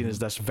to be seen as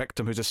this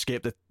victim who's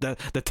escaped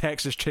the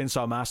Texas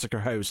Chainsaw Massacre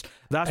house.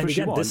 That's what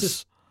she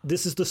wants.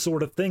 This is the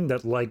sort of thing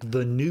that, like,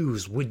 the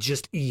news would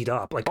just eat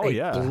up. Like,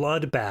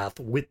 bloodbath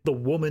with the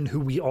woman who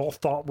we all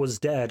thought was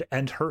dead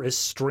and her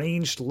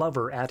estranged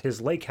lover at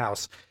his lake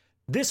house.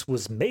 this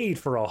was made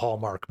for a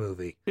Hallmark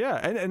movie. Yeah,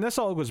 and this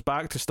all goes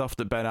back to stuff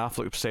that Ben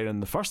Affleck was saying in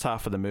the first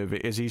half of the movie,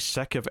 is he's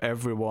sick of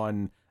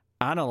everyone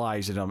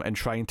analysing him and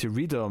trying to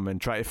read him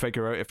and try to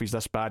figure out if he's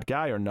this bad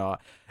guy or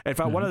not. In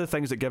fact, one of the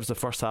things that gives the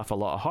first half a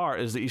lot of heart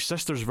is that his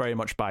sister's very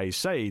much by his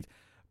side,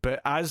 but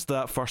as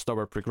that first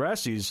hour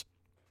progresses,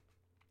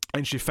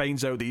 and she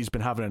finds out that he's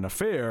been having an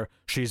affair,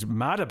 she's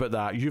mad about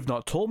that. You've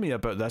not told me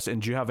about this,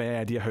 and do you have any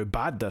idea how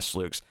bad this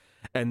looks?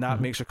 And that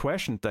makes her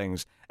question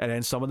things. And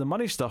then some of the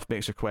money stuff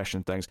makes her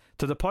question things,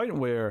 to the point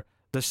where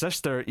the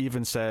sister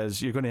even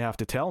says, you're going to have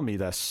to tell me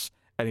this.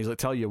 And he's like,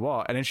 tell you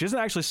what? And then she doesn't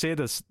actually say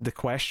the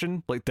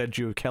question, like, did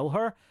you kill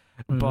her?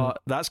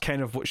 But that's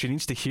kind of what she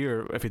needs to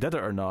hear, if he did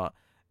it or not.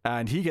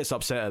 And he gets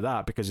upset at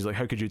that, because he's like,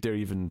 how could you dare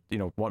even,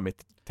 want me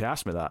to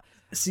ask me that?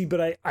 See,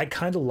 but I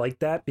kind of like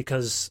that,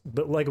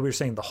 but like we were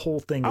saying, the whole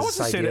thing is I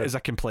wasn't saying it as a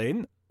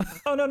complaint.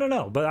 Oh,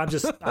 no. But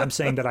I'm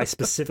saying that I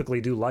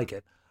specifically do like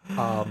it.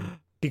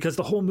 Because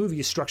the whole movie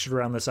is structured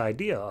around this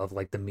idea of,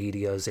 like, the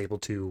media is able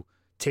to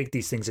take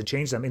these things and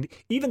change them. And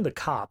even the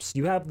cops,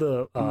 you have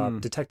the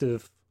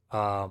detective,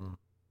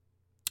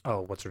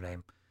 what's her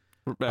name?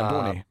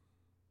 Boney.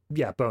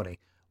 Yeah, Boney.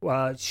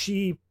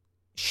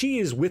 She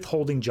is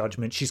withholding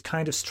judgment. She's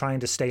kind of trying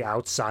to stay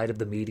outside of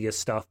the media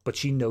stuff, but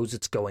she knows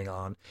it's going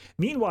on.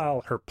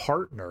 Meanwhile, her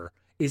partner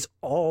is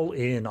all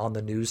in on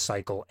the news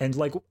cycle. And,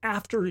 like,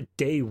 after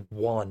day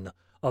one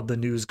of the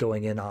news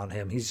going in on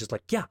him, he's just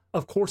like, yeah,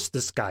 of course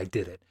this guy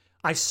did it.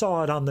 I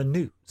saw it on the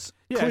news.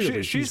 Yeah,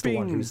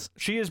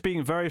 she is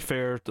being very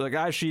fair. Like,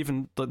 as she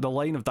even, the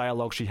line of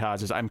dialogue she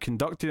has is, I'm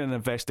conducting an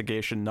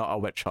investigation, not a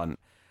witch hunt.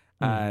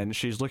 And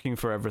she's looking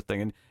for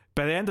everything. And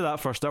by the end of that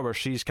first hour,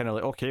 she's kind of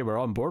like, okay, we're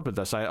on board with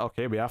this.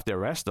 Okay, we have to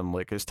arrest him.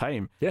 Like, it's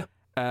time. Yeah.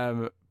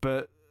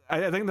 But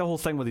I think the whole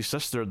thing with his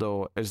sister,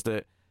 though, is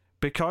that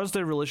because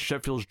their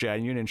relationship feels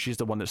genuine and she's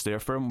the one that's there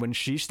for him, when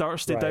she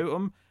starts to doubt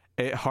him,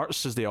 it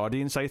hurts as the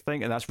audience, I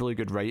think, and that's really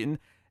good writing.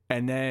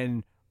 And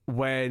then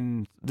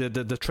when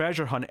the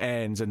treasure hunt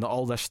ends and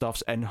all this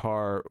stuff's in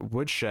her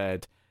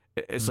woodshed,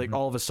 it's like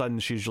all of a sudden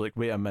she's like,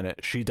 wait a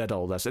minute, she did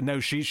all this. And now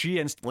she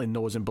instantly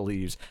knows and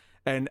believes.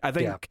 And I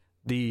think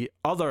the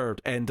other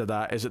end of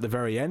that is at the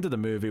very end of the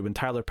movie when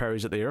Tyler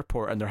Perry's at the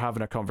airport and they're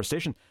having a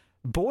conversation.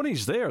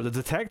 Boney's there, the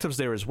detective's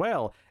there as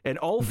well, and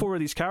all four of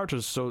these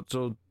characters, so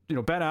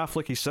Ben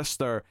Affleck, his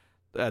sister,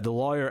 the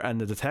lawyer,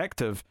 and the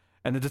detective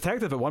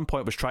at one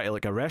point was trying to,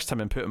 like, arrest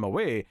him and put him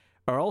away,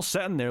 are all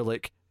sitting there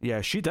like, yeah,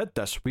 she did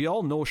this. We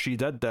all know she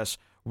did this.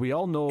 We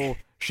all know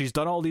she's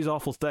done all these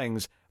awful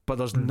things, but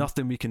there's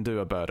nothing we can do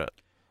about it.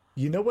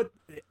 You know what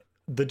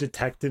the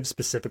detective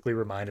specifically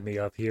reminded me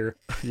of here?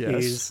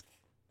 Yes. Is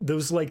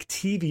those, like,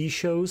 TV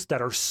shows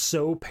that are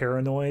so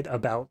paranoid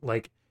about,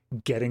 like,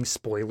 getting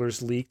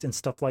spoilers leaked and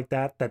stuff like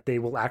that they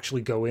will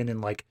actually go in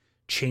and, like,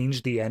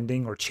 change the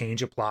ending or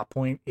change a plot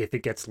point if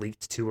it gets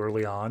leaked too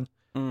early on.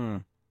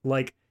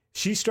 Like,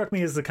 she struck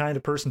me as the kind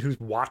of person who's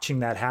watching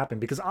that happen,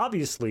 because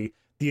obviously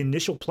the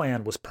initial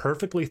plan was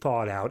perfectly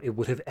thought out. It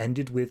would have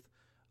ended with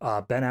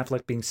Ben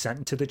Affleck being sent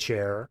into the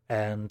chair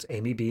and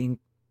Amy being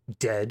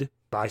dead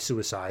by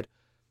suicide.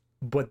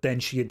 But then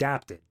she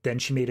adapted. Then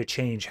she made a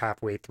change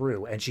halfway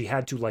through, and she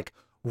had to, like,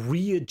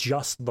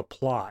 readjust the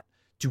plot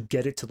to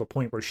get it to the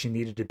point where she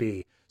needed to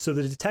be. So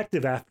the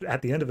detective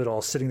at the end of it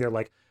all sitting there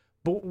like,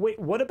 but wait,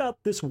 what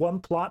about this one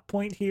plot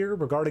point here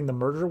regarding the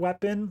murder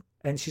weapon?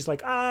 And she's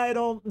like, I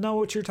don't know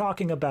what you're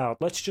talking about.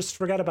 Let's just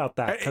forget about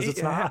that, because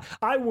it's not.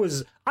 I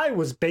was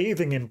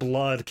bathing in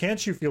blood.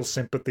 Can't you feel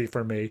sympathy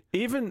for me?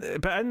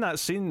 But in that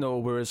scene though,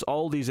 where it's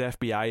all these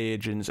FBI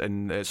agents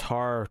and it's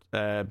her,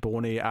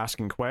 Boney,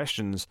 asking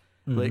questions,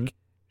 like,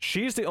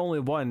 she's the only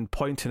one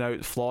pointing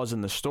out flaws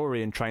in the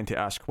story and trying to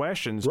ask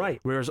questions. Right.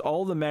 Whereas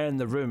all the men in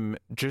the room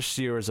just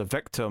see her as a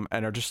victim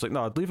and are just like,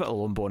 no, leave it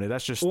alone, Boney.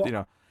 That's just,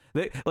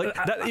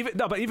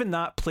 but even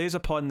that plays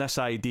upon this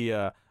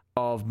idea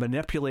of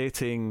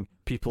manipulating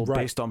people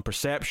based on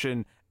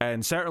perception.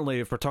 And certainly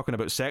if we're talking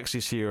about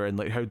sexes here and,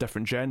 like, how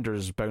different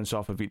genders bounce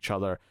off of each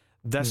other,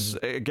 this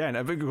again,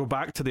 if we go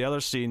back to the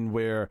other scene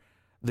where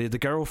the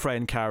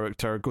girlfriend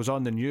character goes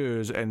on the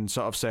news and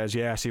sort of says,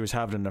 yes, he was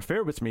having an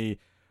affair with me,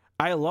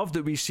 I love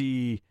that we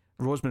see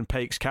Rosamund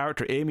Pike's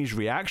character Amy's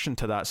reaction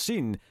to that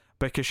scene,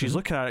 because she's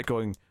looking at it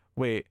going,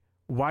 wait,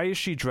 why is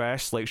she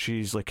dressed like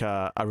she's like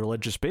a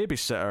religious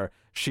babysitter?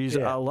 She's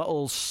a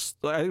little,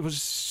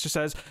 she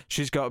says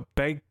she's got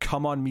big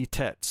come on me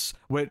tits,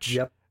 which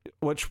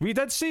we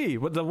did see.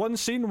 With the one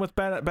scene with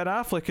Ben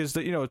Affleck is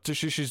that,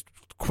 she's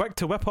quick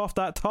to whip off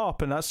that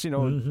top, and that's,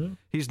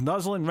 he's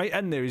nuzzling right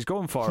in there, he's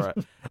going for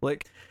it.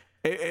 Like,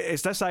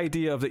 it's this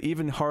idea of that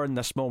even her in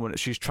this moment,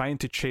 she's trying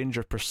to change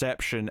her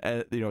perception,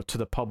 to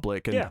the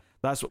public, and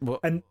that's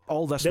what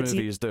all this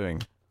movie is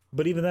doing.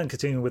 But even then,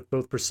 continuing with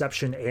both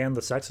perception and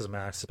the sexism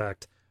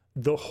aspect,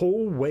 the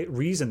whole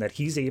reason that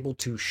he's able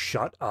to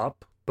shut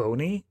up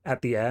Boney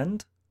at the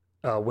end,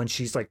 when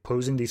she's, like,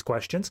 posing these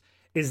questions,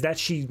 is that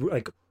she,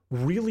 like,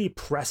 really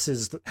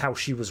presses how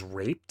she was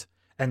raped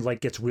and,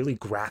 like, gets really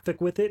graphic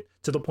with it,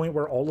 to the point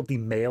where all of the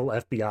male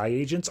FBI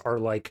agents are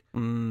like,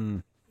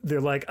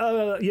 they're like,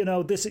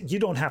 this, you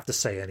don't have to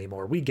say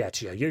anymore. We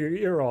get you.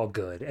 You're all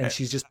good. And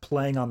she's just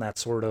playing on that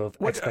sort of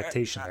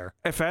expectation there.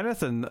 If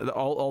anything,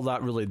 all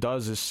that really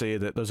does is say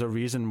that there's a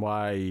reason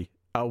why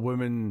a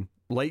woman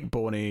like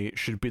Bonnie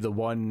should be the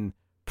one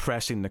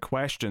pressing the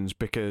questions,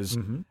 because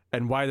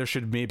and why there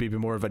should maybe be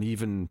more of an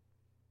even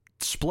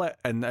split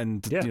and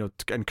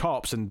and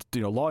cops and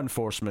law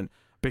enforcement,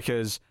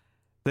 because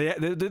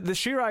the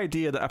sheer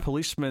idea that a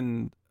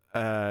policeman,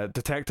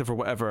 detective or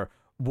whatever,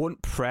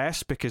 won't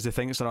press because they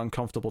think it's an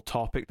uncomfortable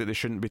topic that they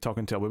shouldn't be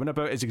talking to a woman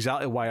about is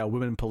exactly why a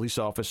woman police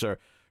officer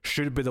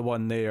should be the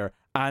one there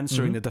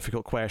answering the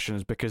difficult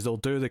questions, because they'll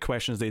do the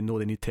questions they know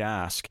they need to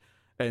ask.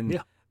 And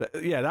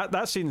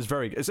that scene is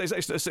very,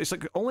 it's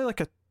like only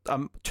like a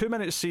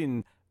 2-minute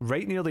scene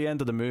right near the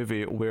end of the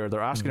movie where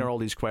they're asking her all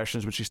these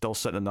questions when she's still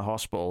sitting in the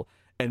hospital.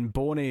 And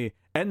Bonnie,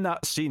 in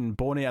that scene,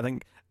 I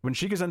think when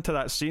she gets into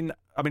that scene,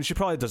 I mean, she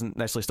probably doesn't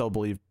necessarily still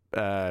believe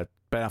Ben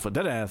Affleck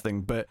did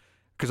anything, but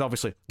because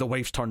obviously the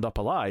wife's turned up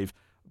alive.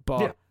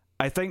 But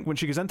I think when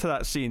she gets into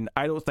that scene,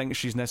 I don't think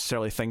she's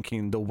necessarily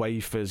thinking the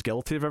wife is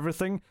guilty of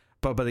everything.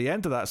 But by the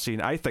end of that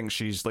scene, I think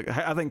she's like,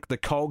 I think the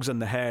cogs in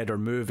the head are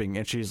moving,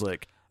 and she's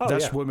like,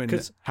 this woman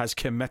has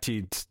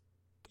committed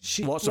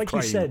lots of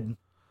crime.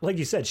 Like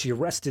you said, she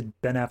arrested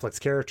Ben Affleck's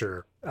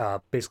character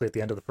basically at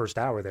the end of the first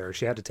hour there.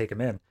 She had to take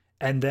him in.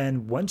 And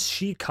then once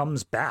she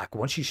comes back,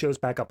 once she shows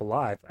back up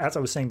alive, as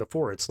I was saying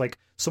before, it's like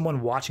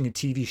someone watching a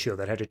TV show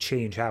that had to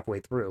change halfway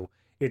through.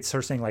 It's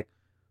her saying like,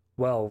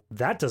 well,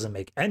 that doesn't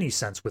make any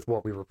sense with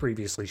what we were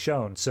previously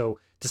shown. So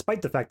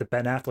despite the fact that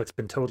Ben Affleck's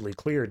been totally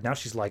cleared, now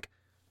she's like,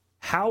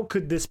 how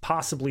could this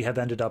possibly have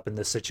ended up in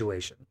this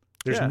situation?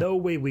 There's no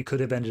way we could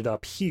have ended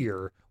up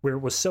here, where it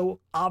was so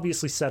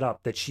obviously set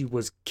up that she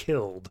was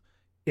killed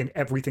in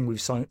everything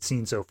we've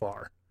seen so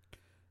far.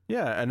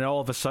 Yeah, and all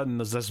of a sudden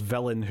there's this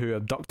villain who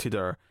abducted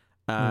her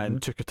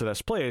and took her to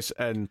this place,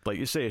 and like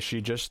you say,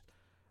 she just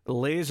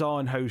lays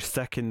on how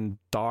thick and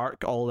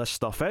dark all this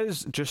stuff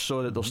is, just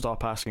so that they'll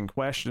stop asking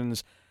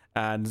questions,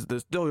 and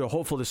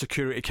hopefully the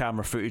security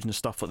camera footage and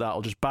stuff like that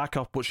will just back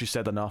up what she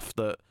said enough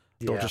that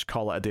they'll just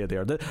call it a day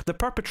there. The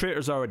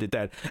perpetrator's already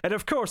dead. And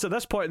of course, at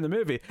this point in the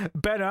movie,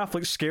 Ben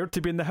Affleck's scared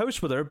to be in the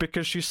house with her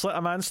because she slit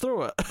a man's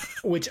throat.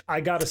 Which, I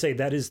gotta say,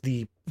 that is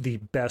the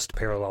best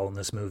parallel in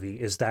this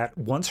movie, is that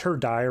once her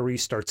diary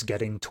starts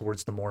getting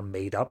towards the more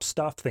made-up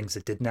stuff, things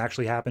that didn't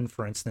actually happen.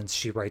 For instance,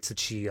 she writes that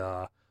she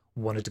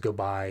wanted to go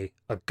buy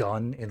a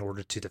gun in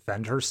order to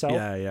defend herself.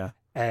 Yeah.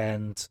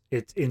 And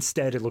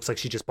instead, it looks like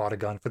she just bought a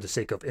gun for the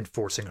sake of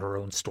enforcing her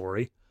own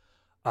story.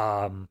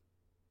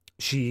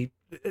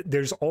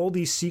 There's all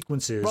these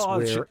sequences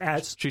where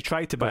she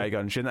tried to buy a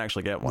gun, she didn't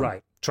actually get one.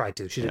 Right, tried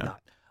to, she did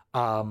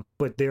not.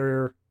 But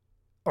there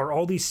are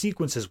all these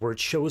sequences where it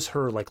shows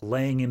her like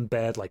laying in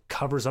bed, like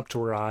covers up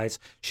to her eyes.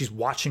 She's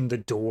watching the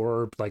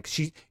door, like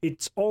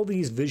it's all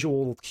these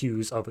visual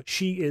cues of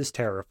she is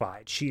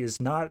terrified. She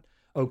is not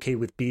okay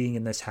with being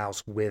in this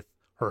house with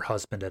her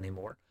husband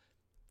anymore.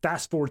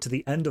 Fast forward to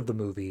the end of the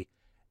movie,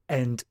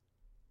 and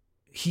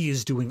he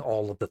is doing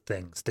all of the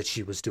things that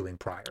she was doing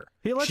prior.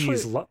 He locks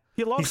he's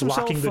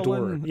locking the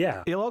door.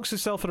 He locks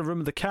himself in a room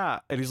with the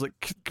cat, and he's like,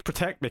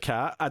 protect the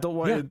cat. I don't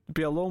want to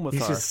be alone with her.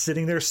 He's just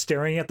sitting there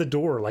staring at the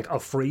door, like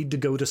afraid to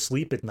go to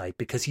sleep at night,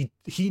 because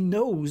he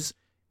knows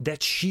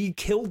that she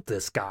killed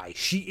this guy.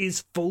 She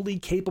is fully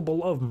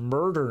capable of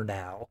murder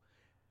now.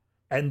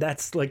 And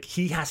that's like,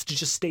 he has to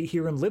just stay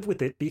here and live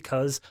with it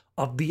because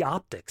of the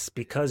optics,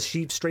 because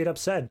she straight up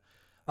said,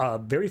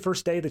 very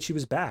first day that she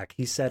was back,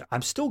 he said,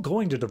 I'm still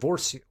going to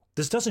divorce you.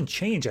 This doesn't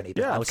change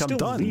anything. I'm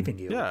still leaving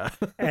you. Yeah.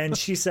 And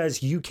she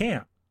says, you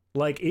can't.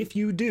 Like, if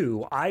you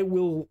do, I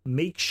will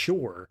make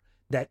sure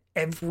that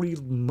every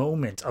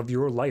moment of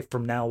your life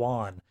from now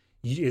on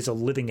is a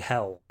living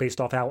hell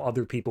based off how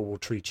other people will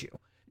treat you,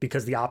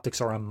 because the optics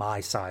are on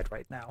my side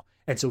right now.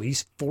 And so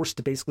he's forced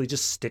to basically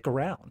just stick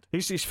around.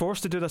 He's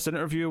forced to do this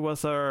interview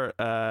with her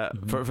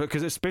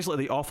because it's basically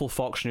the awful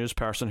Fox News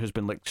person who's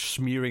been like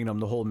smearing him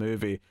the whole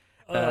movie.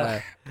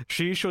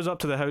 She shows up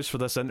to the house for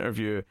this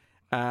interview,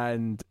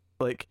 and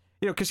like,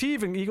 because he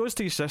goes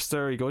to his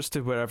sister, he goes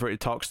to wherever, he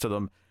talks to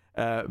them,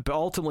 but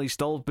ultimately he's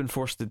still been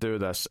forced to do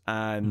this,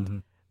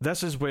 and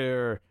this is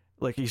where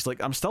like he's like,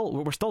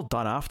 we're still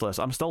done after this.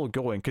 I'm still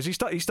going, because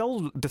he's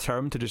still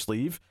determined to just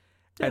leave.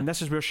 Yeah. And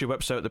this is where she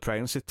whips out the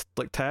pregnancy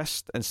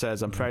test and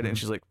says, I'm pregnant. And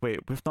she's like,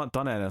 wait, we've not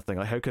done anything.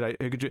 Like, how could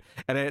you?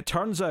 And then it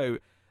turns out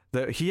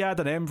that he had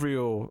an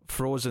embryo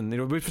frozen. They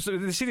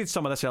did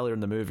some of this earlier in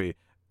the movie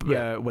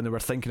when they were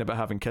thinking about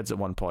having kids at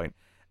one point.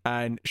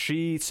 And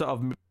she sort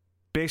of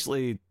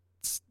basically,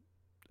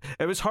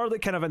 it was her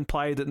that kind of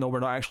implied that no, we're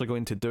not actually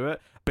going to do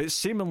it. But it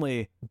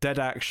seemingly did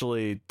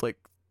actually like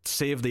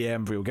save the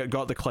embryo,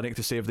 got the clinic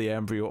to save the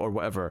embryo or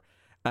whatever.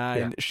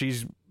 And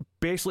she's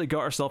basically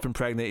got herself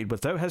impregnated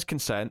without his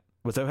consent,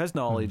 without his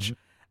knowledge,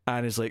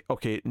 and is like,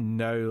 okay,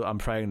 now I'm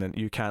pregnant,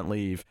 you can't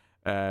leave,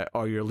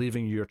 or you're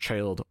leaving your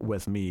child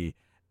with me.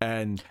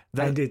 And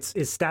it's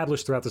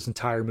established throughout this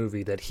entire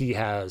movie that he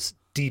has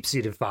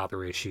deep-seated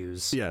father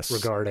issues Yes.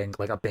 regarding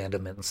like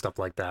abandonment and stuff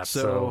like that.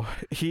 So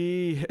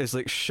he is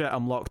like, shit,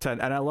 I'm locked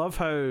in. And I love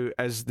how,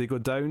 as they go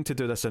down to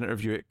do this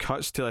interview, it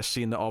cuts to a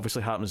scene that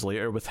obviously happens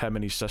later with him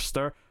and his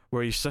sister,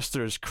 where his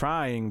sister is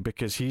crying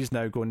because he's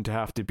now going to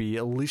have to be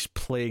at least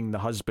playing the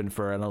husband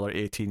for another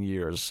 18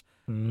 years.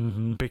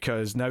 Mm-hmm.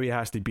 Because now he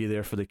has to be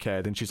there for the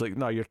kid. And she's like,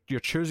 no, you're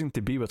choosing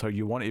to be with her.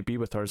 You want to be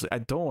with her. It's like, I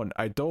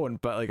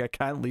don't, but like, I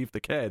can't leave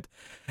the kid.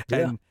 Yeah.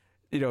 And,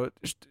 you know,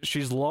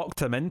 she's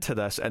locked him into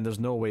this and there's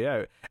no way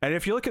out. And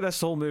if you look at this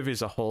whole movie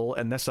as a whole,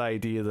 and this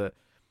idea that,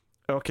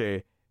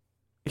 okay,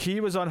 he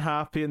was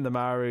unhappy in the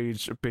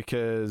marriage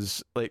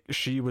because like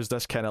she was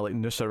this kind of like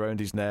noose around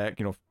his neck,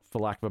 you know, for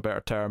lack of a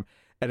better term,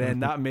 and then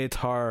that made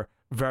her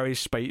very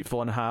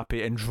spiteful and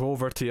unhappy and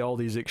drove her to all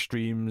these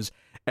extremes,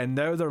 and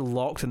now they're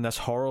locked in this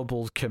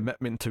horrible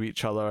commitment to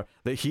each other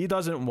that he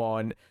doesn't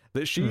want,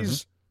 that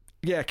she's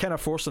kind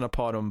of forcing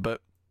upon him. But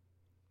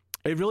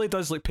it really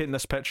does like paint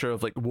this picture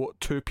of like what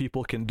two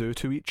people can do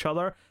to each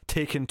other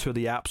taken to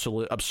the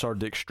absolute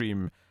absurd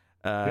extreme.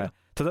 And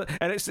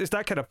it's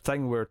that kind of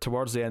thing where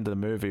towards the end of the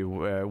movie,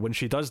 when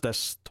she does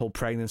this whole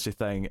pregnancy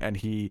thing, and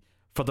he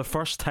for the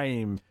first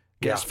time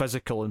gets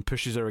physical and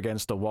pushes her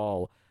against the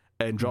wall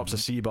and drops a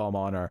C-bomb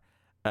on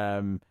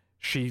her,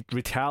 she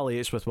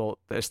retaliates with, well,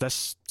 it's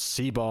this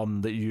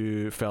C-bomb that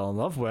you fell in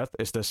love with,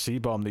 it's this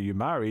C-bomb that you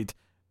married,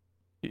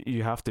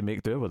 you have to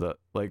make do with it.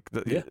 Like,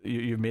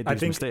 you made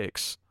these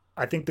mistakes.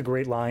 I think the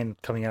great line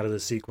coming out of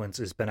this sequence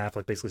is Ben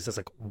Affleck basically says,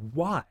 like,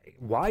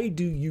 why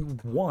do you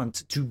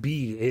want to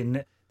be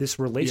in this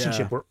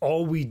relationship where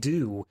all we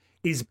do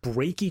is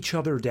break each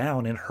other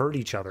down and hurt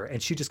each other?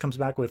 And she just comes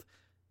back with,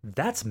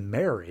 that's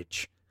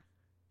marriage.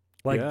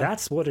 Like,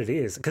 that's what it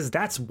is. Because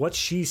that's what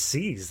she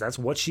sees. That's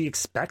what she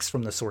expects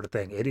from this sort of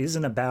thing. It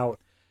isn't about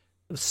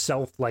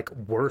self, like,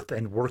 worth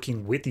and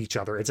working with each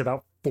other. It's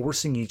about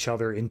forcing each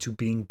other into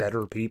being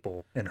better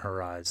people in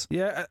her eyes.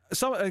 Yeah,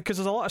 because there's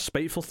a lot of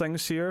spiteful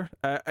things here.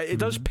 It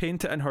does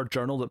paint it in her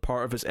journal that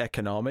part of it's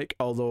economic,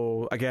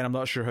 although, again, I'm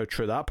not sure how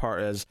true that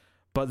part is.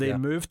 But they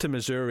moved to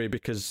Missouri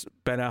because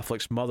Ben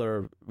Affleck's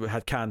mother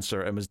had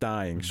cancer and was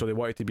dying, so they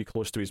wanted to be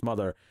close to his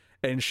mother.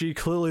 And she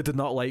clearly did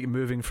not like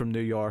moving from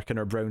New York in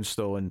her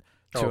brownstone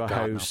to a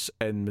house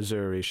in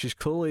Missouri. She's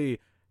clearly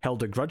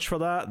held a grudge for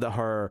that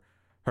her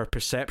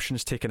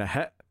perception's taken a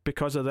hit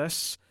because of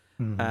this.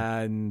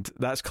 And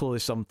that's clearly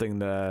something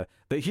that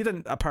he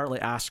didn't apparently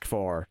ask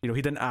for. You know,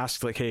 he didn't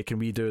ask, like, hey, can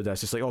we do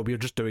this? It's like, oh, we're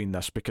just doing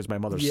this because my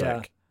mother's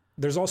sick.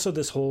 There's also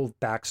this whole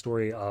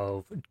backstory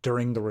of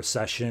during the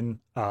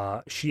recession,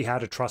 she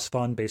had a trust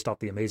fund based off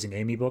the Amazing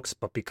Amy books,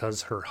 but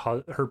because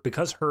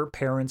her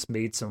parents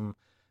made some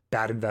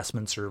bad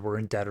investments or were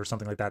in debt or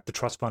something like that, the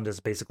trust fund is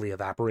basically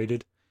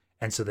evaporated,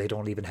 and so they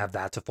don't even have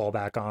that to fall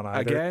back on either.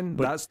 Again,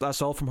 but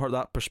that's all from her,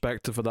 that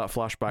perspective of that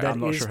flashback.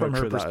 I'm not sure how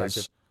true that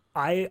is.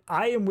 I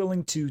am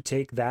willing to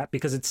take that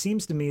because it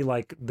seems to me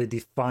like the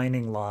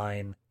defining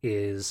line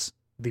is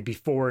the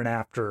before and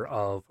after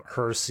of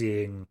her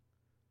seeing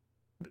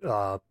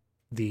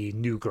the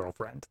new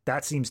girlfriend.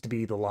 That seems to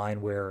be the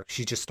line where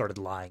she just started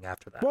lying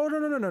after that. Well,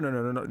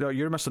 no,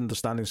 you're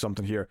misunderstanding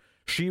something here.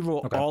 She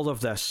wrote all of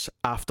this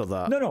after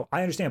that. No,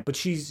 I understand, but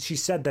she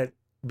said that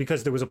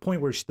because there was a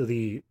point where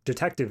the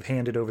detective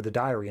handed over the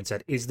diary and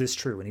said, "Is this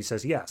true?" And he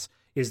says, "Yes."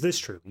 "Is this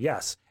true?"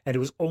 "Yes." And it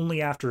was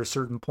only after a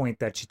certain point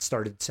that she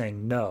started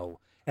saying no.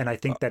 And I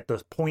think that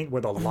the point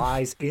where the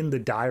lies in the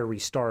diary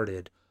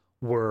started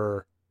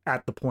were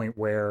at the point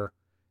where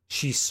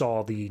she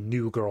saw the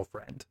new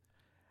girlfriend.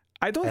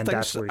 I don't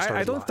think so.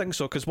 I don't think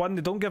so, because one,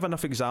 they don't give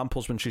enough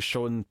examples when she's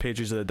showing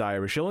pages of the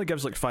diary. She only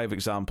gives like 5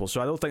 examples,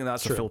 so I don't think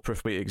that's a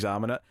foolproof way to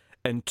examine it.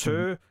 And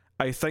 2,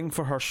 I think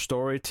for her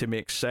story to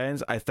make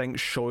sense, I think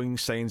showing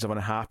signs of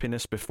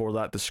unhappiness before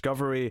that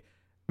discovery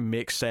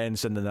makes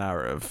sense in the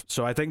narrative.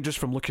 So I think just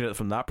from looking at it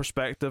from that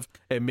perspective,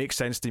 it makes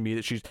sense to me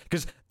that she's...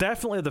 Because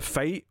definitely the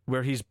fight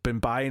where he's been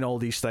buying all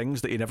these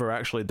things that he never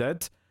actually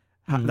did,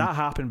 that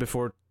happened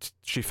before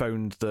she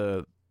found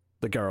the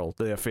girl,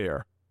 the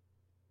affair.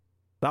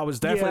 That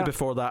was definitely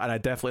before that, and I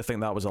definitely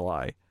think that was a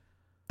lie.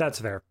 That's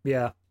fair.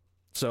 Yeah.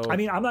 So I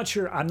mean, I'm not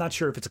sure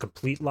if it's a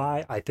complete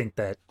lie. I think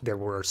that there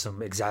were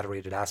some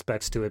exaggerated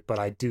aspects to it, but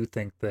I do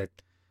think that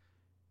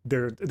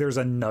there's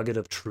a nugget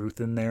of truth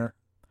in there.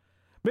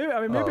 Maybe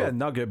a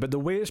nugget, but the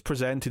way it's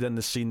presented in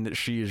the scene that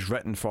she is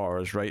written for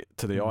us, right,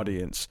 to the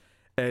audience,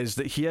 is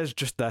that he is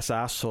just this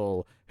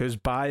asshole who's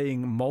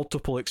buying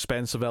multiple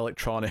expensive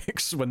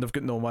electronics when they've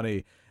got no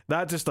money.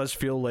 That just does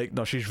feel like,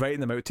 no, she's writing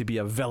them out to be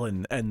a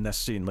villain in this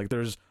scene. Like,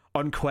 there's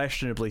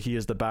unquestionably, he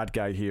is the bad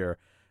guy here.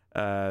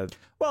 Well,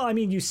 I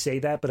mean, you say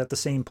that, but at the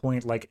same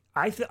point, like,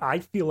 I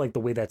feel like the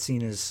way that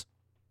scene is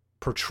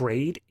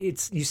portrayed,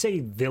 you say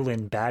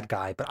villain, bad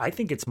guy, but I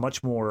think it's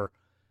much more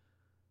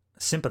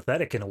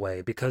sympathetic in a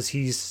way, because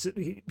he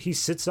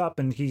sits up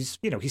and he's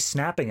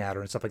snapping at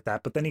her and stuff like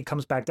that, but then he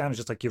comes back down and is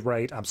just like, you're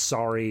right, I'm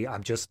sorry,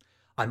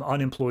 I'm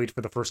unemployed for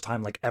the first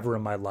time like ever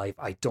in my life.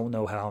 I don't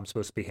know how I'm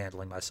supposed to be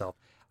handling myself.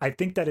 I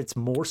think that it's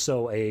more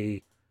so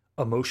a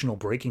emotional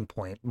breaking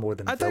point more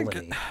than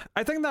villainy.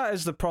 I think that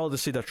is probably the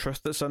seed of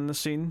truth that's in the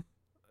scene.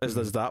 is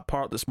there's that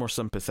part that's more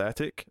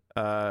sympathetic.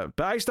 But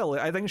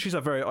I think she's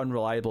a very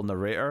unreliable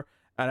narrator.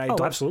 And I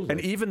don't, absolutely.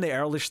 and even the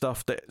early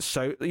stuff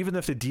even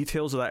if the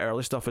details of that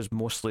early stuff is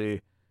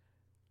mostly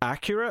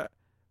accurate,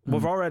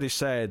 we've already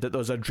said that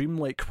there's a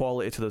dreamlike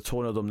quality to the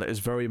tone of them that is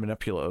very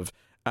manipulative.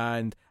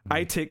 And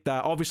I take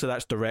that, obviously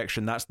that's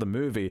direction, that's the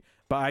movie,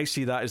 but I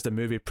see that as the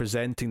movie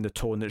presenting the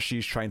tone that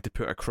she's trying to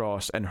put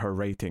across in her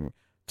writing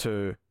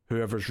to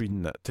whoever's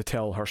reading it, to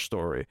tell her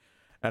story.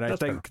 And I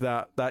think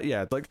that I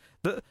think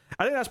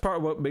that's part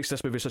of what makes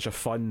this movie such a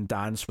fun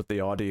dance with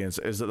the audience,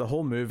 is that the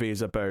whole movie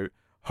is about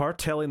her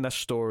telling this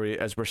story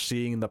as we're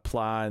seeing the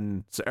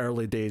plan's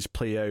early days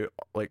play out,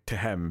 like, to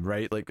him,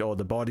 right? Like, oh,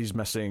 the body's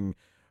missing.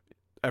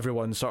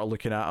 Everyone's sort of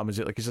looking at him as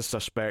like he's a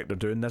suspect. They're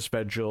doing this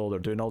vigil. They're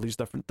doing all these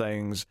different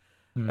things.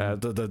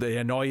 The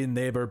annoying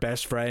neighbor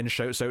best friend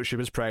shouts out she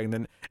was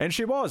pregnant, and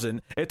she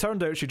wasn't. It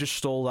turned out she just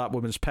stole that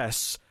woman's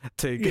piss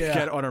to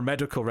get on her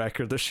medical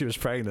record that she was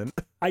pregnant.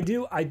 I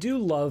do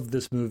love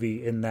this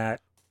movie in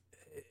that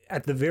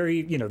at the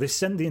very, they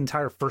spend the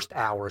entire first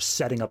hour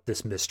setting up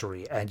this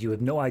mystery, and you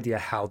have no idea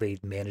how they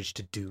managed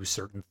to do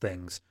certain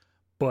things.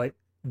 But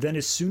then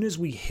as soon as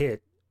we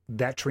hit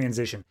that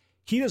transition,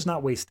 he does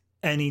not waste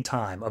any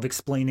time of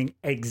explaining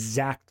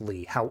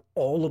exactly how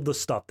all of the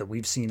stuff that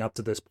we've seen up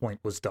to this point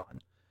was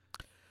done.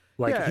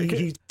 Like,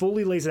 he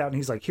fully lays it out, and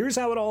he's like, here's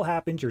how it all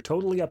happened. You're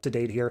totally up to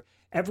date here.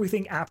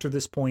 Everything after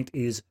this point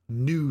is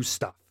new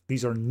stuff.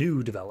 These are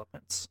new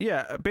developments.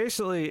 Yeah,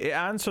 basically, it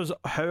answers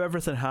how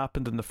everything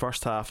happened in the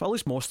first half, at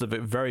least most of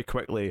it, very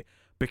quickly,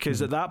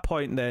 because at that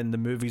point, then, the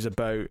movie's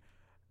about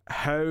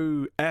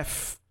how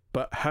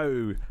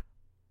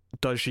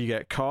does she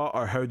get caught,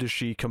 or how does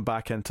she come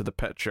back into the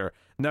picture?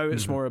 Now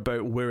it's more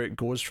about where it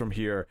goes from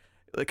here.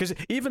 Because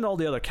even all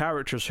the other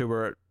characters who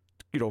were,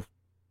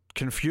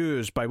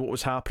 confused by what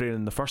was happening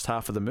in the first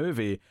half of the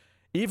movie,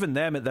 even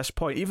them at this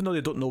point, even though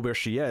they don't know where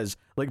she is,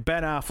 like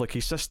Ben Affleck,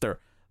 his sister,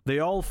 they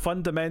all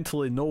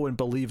fundamentally know and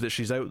believe that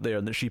she's out there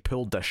and that she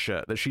pulled this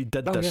shit, that she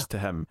did this to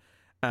him.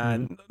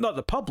 And not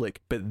the public,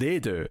 but they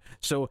do.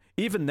 So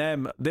even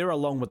them, they're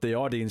along with the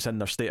audience in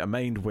their state of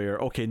mind where,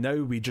 okay, now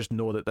we just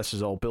know that this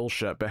is all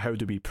bullshit, but how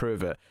do we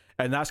prove it?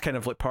 And that's kind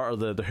of like part of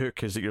the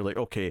hook, is that you're like,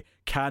 okay,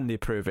 can they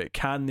prove it?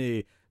 Can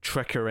they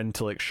trick her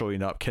into like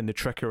showing up? Can they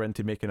trick her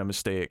into making a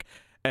mistake?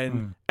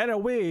 And in a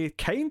way,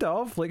 kind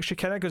of, like, she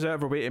kind of goes out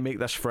of her way to make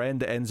this friend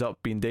that ends up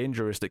being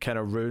dangerous, that kind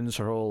of ruins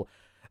her whole...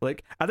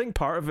 Like, I think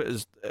part of it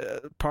is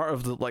part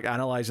of the, like,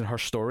 analyzing her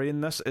story in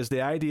this is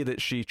the idea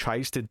that she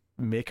tries to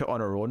make it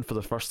on her own for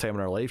the first time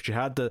in her life. She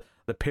had the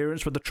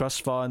parents with the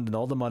trust fund and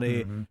all the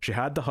money. She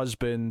had the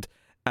husband,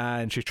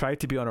 and she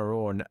tried to be on her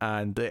own,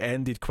 and it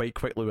ended quite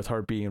quickly with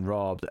her being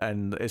robbed.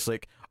 And it's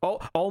like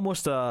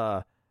almost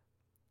a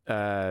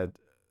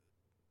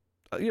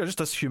just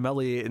this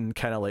humiliating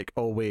kind of like,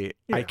 oh wait,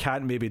 I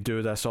can't maybe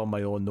do this on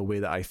my own the way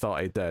that I thought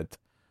I did.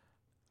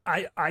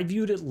 I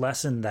viewed it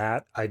less in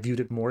that. I viewed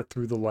it more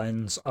through the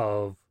lens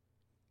of,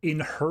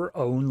 in her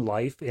own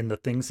life, in the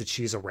things that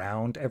she's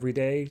around every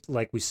day.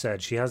 Like we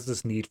said, she has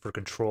this need for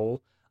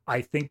control.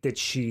 I think that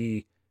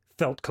she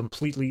felt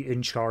completely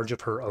in charge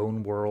of her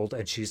own world,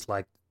 and she's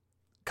like,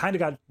 kind of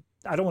got,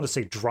 I don't want to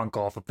say drunk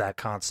off of that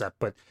concept,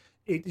 but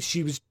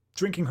she was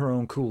drinking her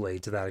own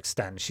Kool-Aid to that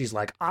extent. She's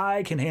like,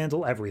 I can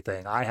handle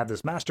everything. I have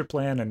this master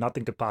plan, and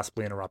nothing could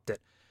possibly interrupt it.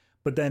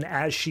 But then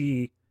as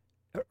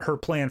her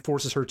plan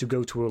forces her to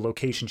go to a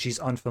location she's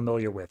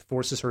unfamiliar with,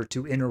 forces her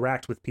to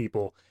interact with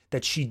people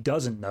that she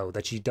doesn't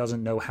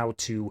know how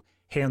to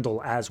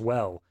handle as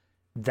well.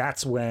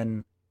 That's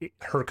when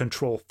her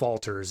control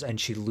falters and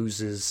she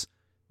loses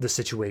the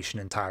situation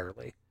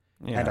entirely.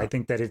 Yeah. And I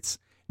think that it's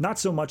not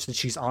so much that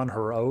she's on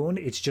her own,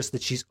 it's just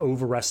that she's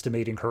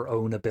overestimating her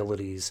own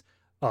abilities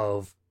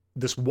of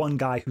this one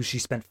guy who she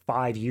spent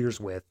 5 years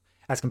with,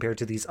 as compared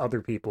to these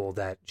other people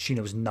that she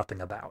knows nothing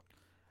about.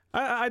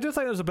 I do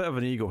think there's a bit of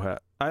an ego hit.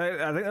 I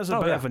think there's a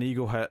bit of an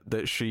ego hit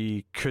that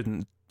she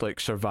couldn't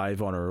like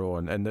survive on her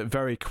own, and that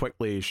very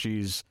quickly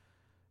she's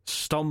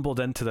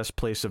stumbled into this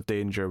place of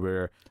danger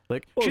where,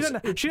 like, she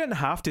didn't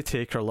have to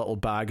take her little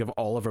bag of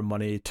all of her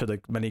money to the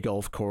mini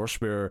golf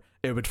course where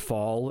it would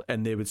fall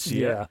and they would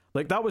see it.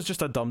 Like, that was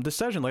just a dumb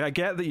decision. Like, I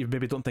get that you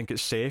maybe don't think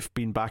it's safe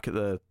being back at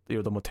the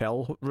the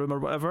motel room or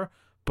whatever,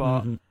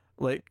 but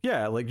like,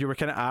 yeah, like, you were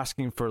kind of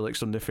asking for like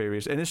some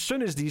nefarious, and as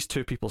soon as these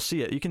two people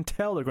see it, you can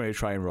tell they're going to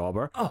try and rob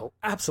her. Oh,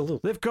 absolutely.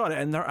 They've got it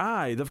in their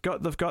eye. They've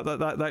got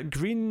that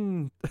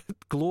green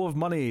glow of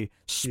money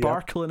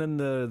sparkling in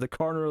the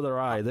corner of their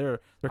eye. They're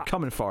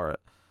coming for it.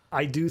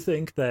 I do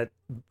think that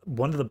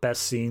one of the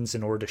best scenes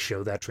in order to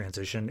show that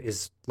transition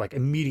is like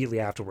immediately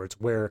afterwards,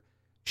 where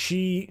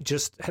she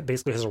just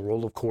basically has a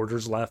roll of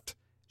quarters left.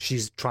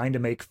 She's trying to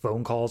make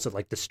phone calls at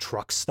like this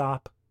truck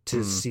stop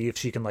to see if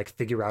she can like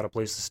figure out a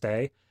place to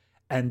stay.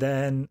 And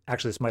then,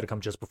 actually, this might have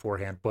come just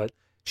beforehand, but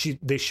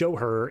they show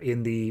her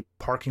in the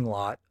parking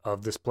lot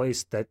of this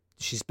place that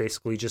she's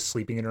basically just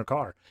sleeping in her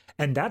car.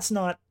 And that's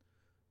not,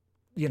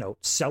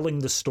 selling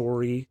the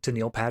story to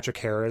Neil Patrick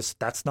Harris.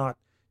 That's not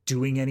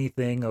doing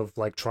anything of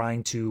like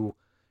trying to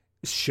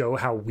show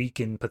how weak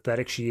and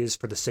pathetic she is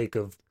for the sake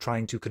of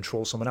trying to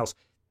control someone else.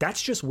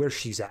 That's just where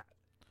she's at.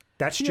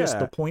 That's just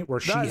the point where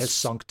she has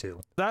sunk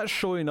to. That's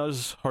showing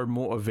us her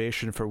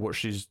motivation for what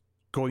she's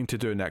going to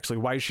do next. Like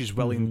why she's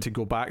willing to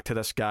go back to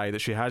this guy that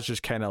she has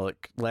just kind of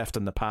like left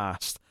in the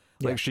past.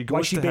 Like she goes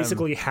why she to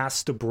basically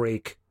has to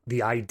break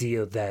the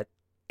idea that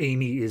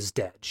Amy is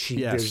dead.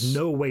 There's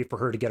no way for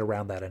her to get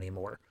around that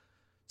anymore.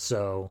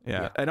 So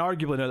yeah, and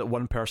arguably now that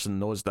one person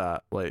knows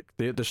that, like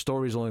the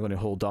story's only going to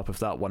hold up if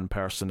that one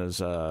person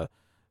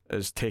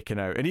is taken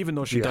out. And even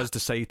though she does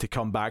decide to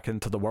come back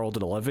into the world of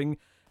the living,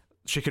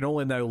 she can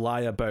only now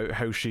lie about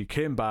how she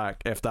came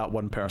back if that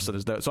one person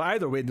is dead. So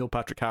either way, Neil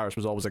Patrick Harris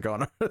was always a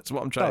goner. That's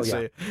what I'm trying to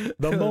say.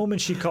 The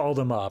moment she called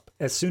him up,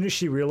 as soon as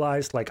she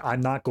realized, like,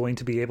 I'm not going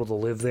to be able to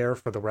live there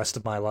for the rest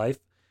of my life,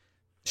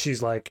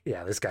 she's like,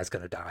 yeah, this guy's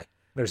going to die.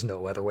 There's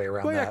no other way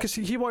around that. Yeah, because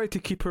he wanted to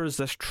keep her as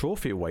this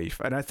trophy wife.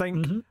 And I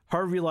think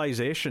her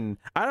realization,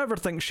 I never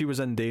think she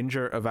was in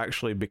danger of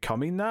actually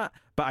becoming that.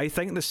 But I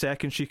think the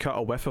second she cut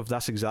a whiff of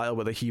that's exactly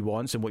what he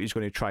wants and what he's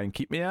going to try and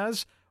keep me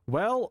as,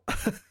 well...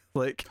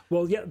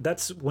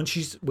 that's when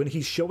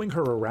he's showing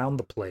her around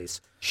the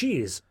place.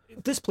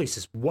 This place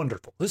is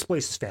wonderful. This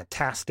place is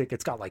fantastic.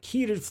 It's got like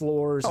heated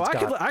floors.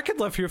 I could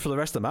live here for the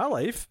rest of my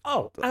life.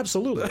 Oh,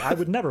 absolutely. I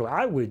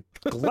would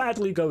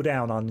gladly go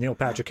down on Neil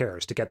Patrick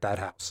Harris to get that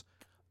house.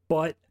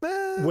 But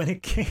when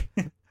it came,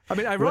 I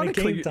mean,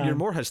 ironically, you're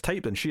more his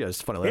type than she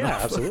is. Funnily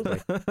enough.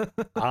 Absolutely.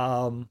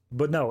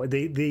 But no,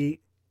 the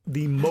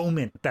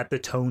moment that the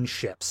tone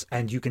shifts,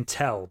 and you can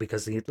tell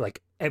because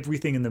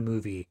everything in the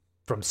movie,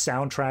 from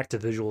soundtrack to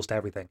visuals to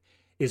everything,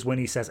 is when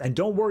he says, and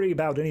don't worry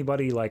about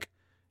anybody like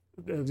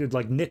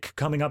Nick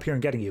coming up here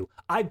and getting you.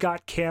 I've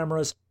got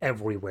cameras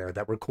everywhere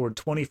that record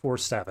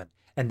 24/7.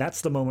 And that's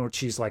the moment where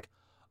she's like,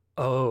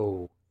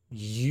 oh,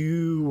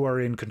 you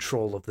are in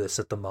control of this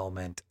at the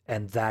moment,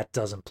 and that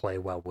doesn't play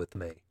well with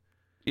me.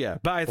 Yeah,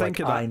 but I think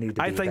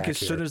as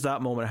soon as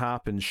that moment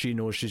happens, she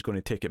knows she's going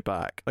to take it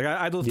back. Like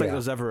I don't think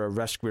there's ever a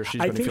risk where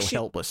she's going to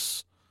feel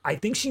helpless. I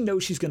think she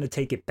knows she's going to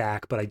take it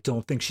back, but I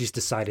don't think she's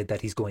decided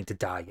that he's going to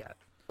die yet.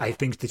 I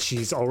think that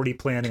she's already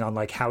planning on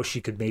like how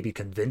she could maybe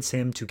convince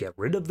him to get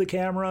rid of the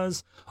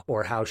cameras,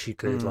 or how she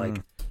could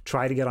like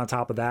try to get on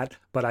top of that.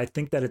 But I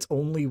think that it's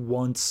only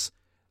once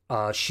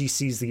she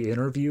sees the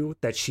interview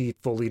that she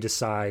fully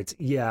decides,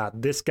 yeah,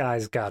 this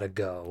guy's got to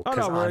go. Oh,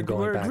 no,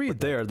 we're agreed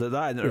there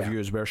that interview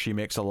is where she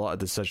makes a lot of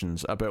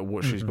decisions about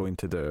what she's going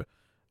to do.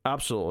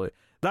 Absolutely.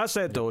 That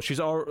said, though, she's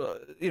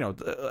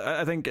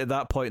I think at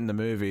that point in the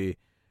movie,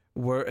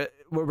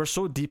 we're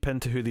so deep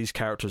into who these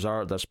characters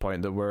are at this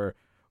point that we're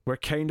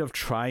kind of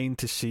trying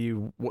to see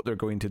what they're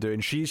going to do,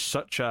 and she's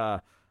such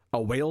a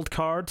wild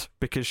card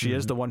because she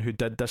is the one who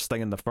did this thing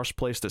in the first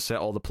place that set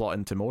all the plot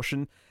into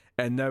motion.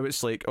 And now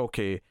it's like,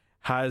 okay,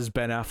 has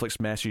Ben Affleck's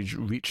message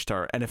reached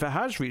her? And if it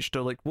has reached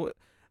her, like what,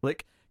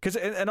 like, because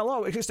in a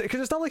lot, because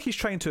it's not like he's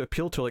trying to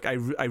appeal to like I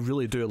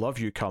really do love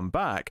you, come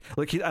back.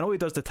 Like I know he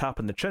does the tap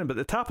on the chin, but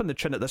the tap on the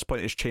chin at this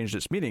point has changed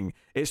its meaning.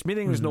 Its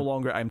meaning is no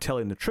longer I'm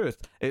telling the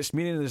truth. Its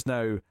meaning is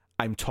now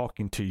I'm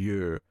talking to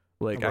you.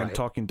 Like I'm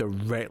talking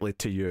directly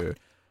to you.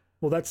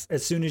 Well, that's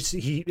as soon as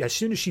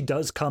she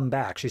does come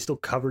back, she's still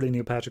covered in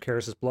Neil Patrick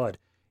Harris's blood.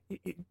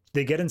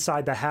 They get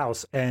inside the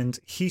house, and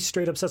he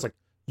straight up says, like,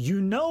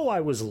 you know,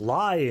 I was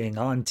lying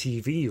on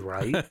TV,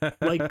 right?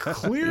 Like,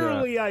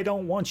 clearly I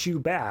don't want you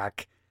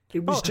back.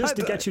 It was just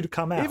to get you to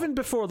come out. Even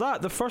before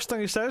that, the first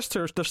thing he says to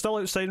her, they're still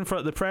outside in front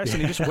of the press,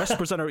 and he just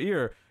whispers in her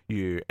ear,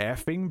 you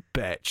effing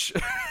bitch.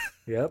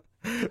 Yep.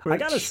 I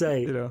gotta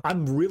say,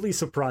 I'm really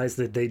surprised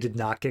that they did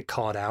not get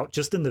caught out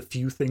just in the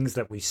few things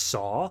that we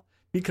saw,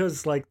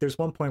 because like there's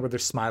one point where they're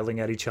smiling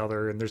at each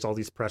other and there's all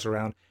these press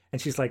around,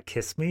 and she's like,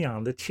 kiss me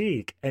on the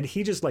cheek, and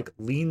he just like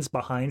leans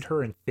behind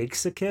her and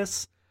fakes a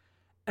kiss.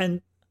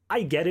 And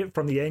I get it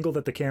from the angle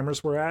that the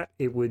cameras were at,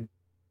 it would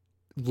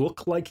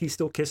look like he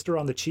still kissed her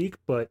on the cheek,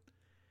 but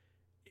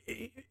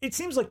it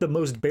seems like the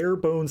most bare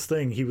bones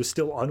thing he was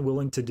still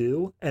unwilling to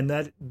do, and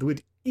that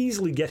would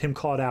easily get him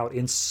caught out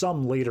in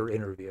some later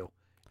interview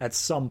at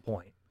some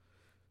point.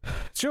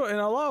 So in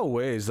a lot of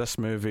ways, this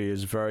movie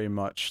is very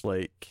much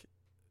like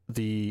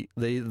the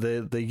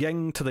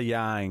yin to the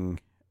yang,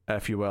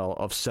 if you will,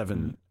 of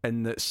Seven.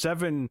 And that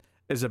Seven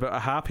is about a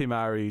happy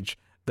marriage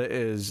that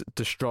is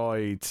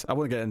destroyed. I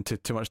won't get into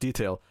too much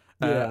detail,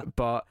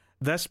 but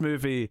this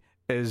movie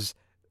is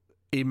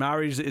a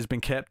marriage that has been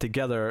kept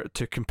together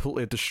to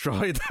completely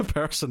destroy the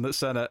person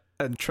that's in it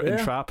and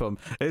trap him.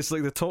 It's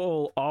like the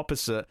total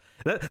opposite.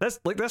 That's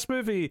like this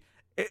movie.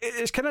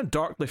 It's kind of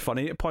darkly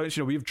funny at points.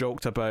 You know, we've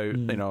joked about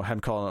him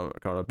calling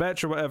her a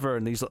bitch or whatever,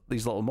 and these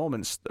little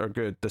moments are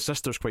good. The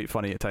sister's quite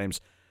funny at times,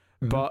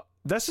 but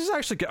this has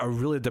actually got a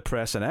really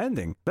depressing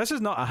ending. This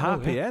is not a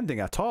happy ending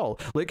at all.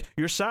 Like,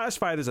 you're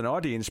satisfied as an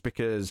audience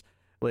because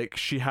like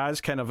she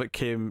has kind of like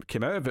came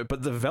out of it,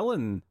 but the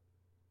villain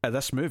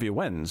this movie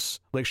wins.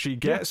 Like, she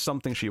gets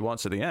something she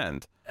wants at the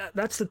end.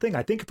 That's the thing.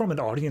 I think from an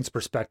audience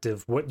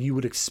perspective, what you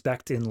would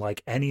expect in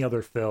like any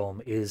other film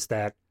is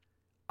that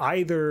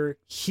either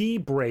he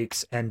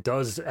breaks and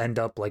does end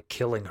up like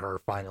killing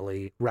her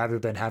finally rather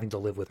than having to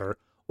live with her,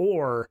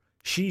 or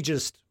she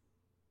just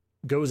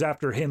goes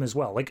after him as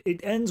well. Like, it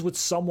ends with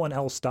someone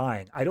else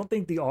dying. I don't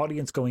think the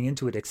audience going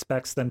into it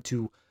expects them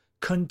to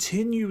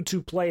continue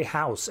to play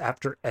house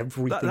after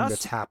everything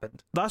that's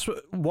happened. That's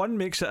what one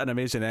makes it an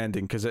amazing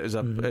ending, because it is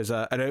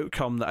an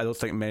outcome that I don't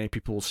think many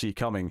people will see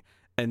coming.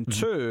 And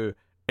two,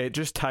 it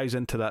just ties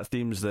into that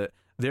themes that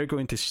they're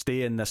going to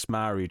stay in this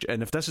marriage,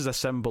 and if this is a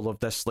symbol of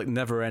this like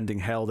never-ending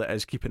hell that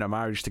is keeping a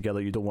marriage together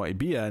you don't want to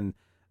be in,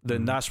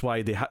 then that's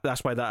why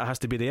that's why that has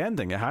to be the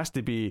ending. It has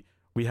to be,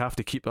 we have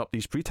to keep up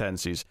these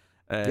pretenses,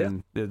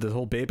 and the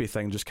whole baby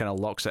thing just kind of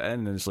locks it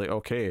in, and it's like,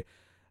 okay.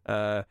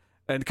 And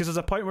because there's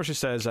a point where she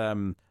says,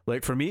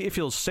 like, for me to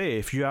feel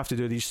safe, you have to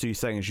do these three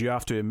things. You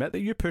have to admit that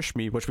you pushed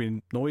me, which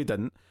we know he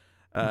didn't.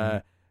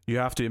 You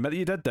have to admit that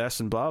you did this,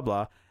 and blah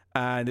blah.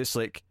 And it's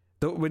like,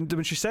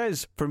 when she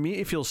says, for me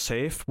to feel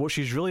safe, what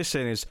she's really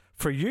saying is,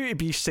 for you to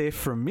be safe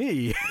from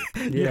me,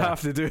 you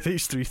have to do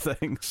these three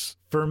things.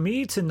 For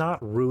me to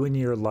not ruin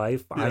your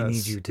life, I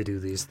need you to do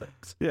these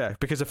things. Yeah,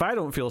 because if I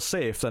don't feel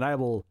safe, then I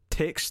will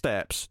take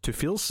steps to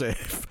feel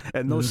safe.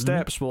 And those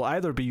steps will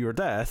either be your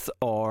death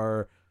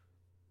or,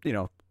 you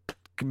know,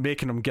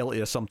 making them guilty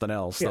of something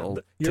else. That'll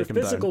your take them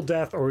physical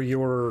down. Death or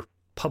your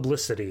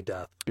publicity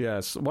death.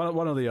 Yes, one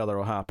or the other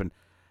will happen.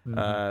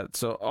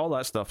 So all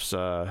that stuff's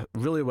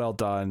really well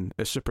done.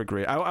 It's super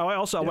great. I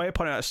want to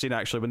point out a scene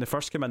actually when they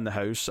first come in the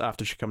house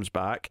after she comes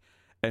back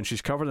and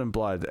she's covered in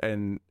blood,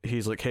 and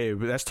he's like, "Hey,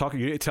 let's talk.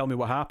 You need to tell me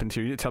what happened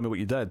here. You need to tell me what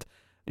you did.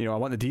 You know, I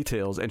want the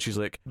details." And she's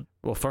like,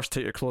 "Well, first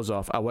take your clothes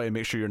off. I want to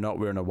make sure you're not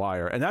wearing a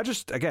wire." And that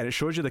just, again, it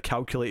shows you the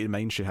calculated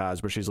mind she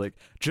has, where she's like,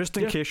 just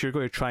in case you're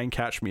going to try and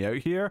catch me out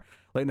here,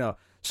 like, no.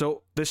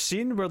 So the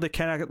scene where they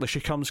kind of like, she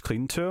comes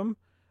clean to him,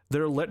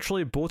 they're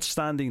literally both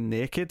standing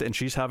naked and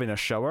she's having a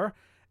shower.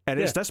 And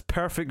it's this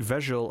perfect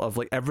visual of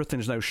like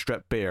everything's now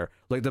stripped bare.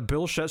 Like the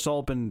bullshit's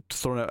all been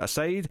thrown out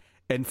aside.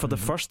 And for the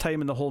first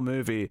time in the whole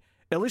movie,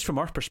 at least from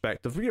our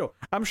perspective, you know,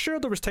 I'm sure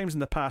there was times in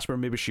the past where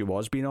maybe she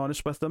was being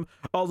honest with them.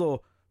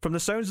 Although, from the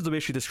sounds of the way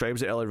she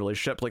describes the early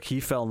relationship, like he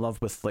fell in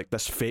love with like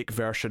this fake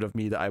version of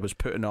me that I was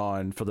putting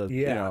on for the,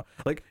 you know,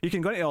 like you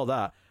can go into all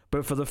that.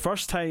 But for the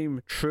first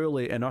time,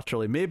 truly and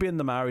utterly, maybe in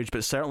the marriage,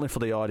 but certainly for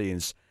the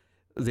audience,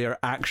 they're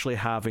actually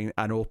having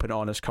an open,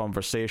 honest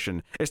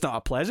conversation. It's not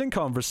a pleasant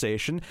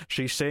conversation.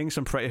 She's saying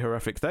some pretty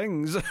horrific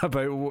things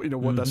about, you know,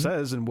 what this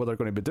is and what they're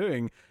going to be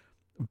doing,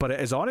 but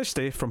it is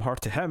honesty from her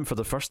to him for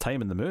the first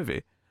time in the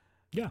movie.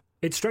 Yeah,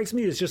 it strikes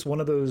me as just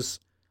one of those.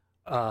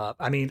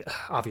 I mean,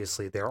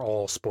 obviously they're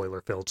all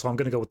spoiler filled, so I'm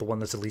going to go with the one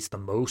that's at least the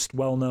most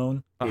well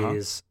known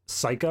is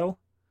Psycho,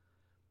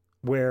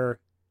 where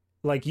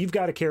like you've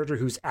got a character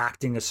who's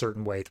acting a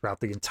certain way throughout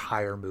the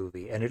entire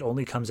movie, and it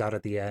only comes out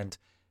at the end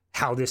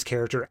how this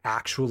character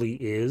actually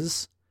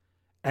is.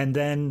 And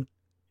then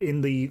in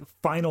the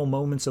final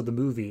moments of the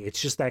movie,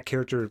 it's just that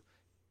character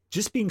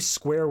just being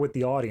square with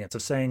the audience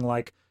of saying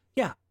like,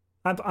 yeah,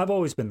 I've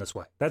always been this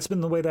way. That's been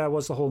the way that I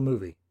was the whole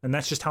movie. And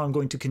that's just how I'm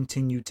going to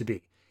continue to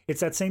be. It's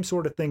that same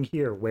sort of thing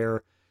here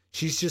where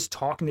she's just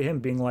talking to him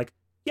being like,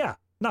 yeah,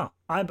 no,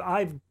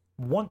 I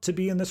want to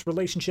be in this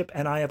relationship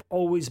and I have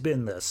always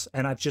been this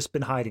and I've just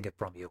been hiding it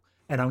from you.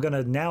 And I'm going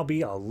to now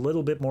be a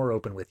little bit more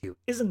open with you.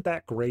 Isn't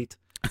that great?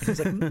 And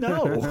he's like,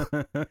 no,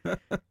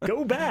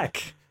 go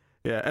back.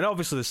 Yeah, and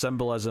obviously the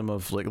symbolism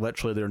of like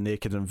literally they're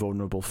naked and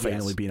vulnerable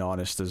finally being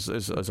honest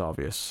is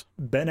obvious.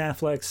 Ben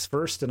Affleck's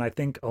first and I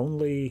think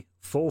only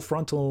full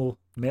frontal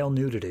male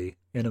nudity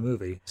in a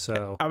movie.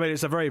 So I mean,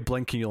 it's a very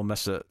blink and you'll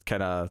miss it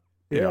kind of.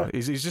 You know,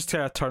 he's just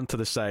kind of turned to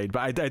the side,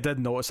 but I did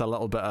notice a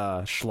little bit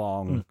of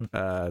schlong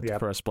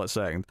for a split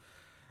second.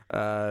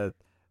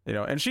 You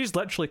know, and she's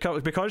literally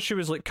covered because she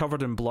was like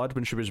covered in blood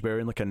when she was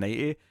wearing like a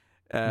nightie.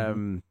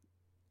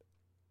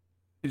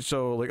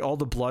 So like all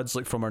the blood's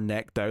like from her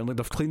neck down, like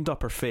they've cleaned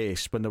up her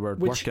face when they were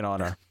working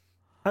on her.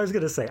 I was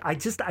gonna say, I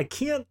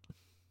can't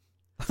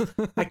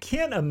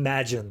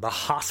imagine the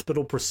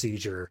hospital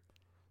procedure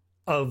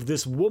of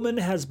this woman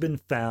has been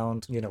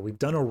found. You know, we've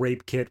done a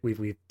rape kit,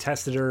 we've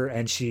tested her,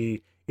 and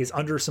she is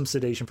under some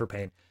sedation for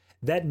pain.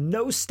 That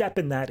no step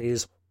in that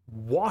is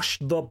wash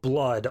the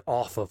blood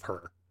off of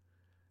her.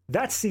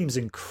 That seems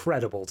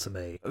incredible to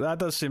me. That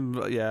does seem,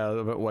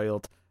 a bit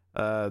wild.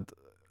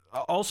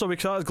 Also, we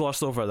kind of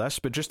glossed over this,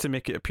 but just to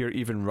make it appear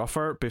even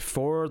rougher,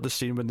 before the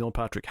scene with Neil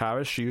Patrick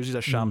Harris, she uses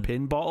a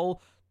champagne bottle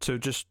to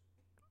just,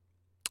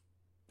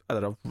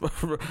 I don't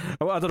know,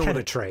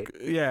 penetrate.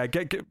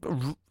 Get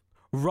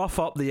rough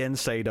up the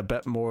inside a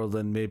bit more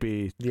than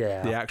maybe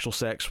the actual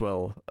sex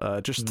will,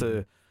 just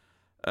to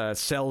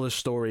sell the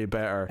story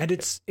better. And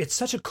it's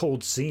such a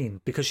cold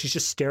scene because she's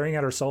just staring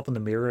at herself in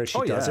the mirror as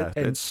she does it,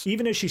 and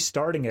even as she's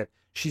starting it,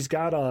 she's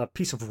got a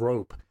piece of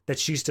rope that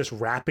she's just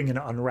wrapping and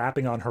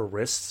unwrapping on her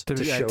wrists to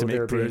show to make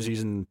there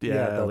bruises and the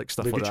like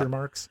stuff like that. ligature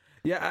marks.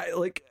 Yeah,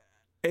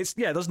 it's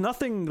there's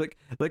nothing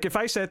like if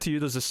I said to you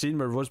there's a scene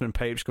where Rosamund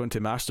Pike's going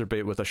to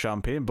masturbate with a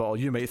champagne bottle,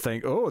 you might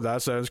think, oh,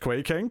 that sounds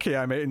quite kinky,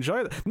 I might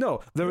enjoy it.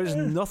 No, there is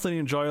nothing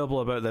enjoyable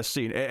about this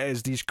scene. It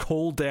is these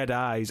cold dead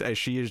eyes as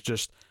she is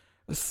just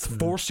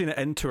forcing it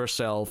into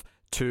herself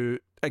to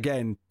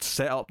again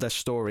set up this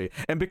story.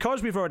 And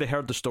because we've already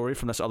heard the story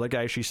from this other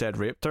guy she said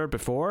raped her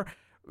before,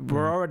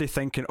 we're already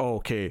thinking, oh,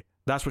 okay,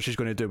 that's what she's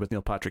going to do with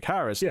Neil Patrick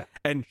Harris. Yeah.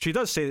 And she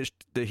does say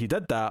that he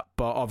did that,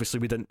 but obviously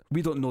we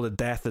don't know the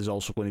death is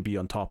also going to be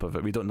on top of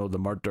it. We don't know the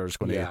murder is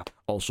going to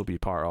also be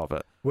part of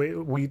it.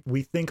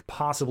 We think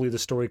possibly the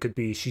story could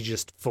be she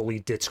just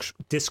fully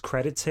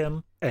discredits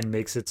him and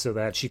makes it so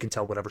that she can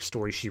tell whatever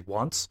story she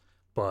wants,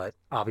 but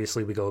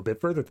obviously we go a bit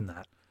further than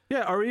that.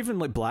 Yeah, or even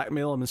like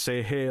blackmail him and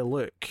say, hey,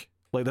 look,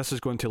 like this is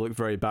going to look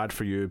very bad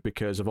for you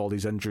because of all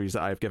these injuries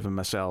that I've given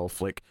myself,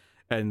 like,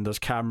 and there's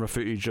camera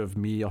footage of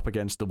me up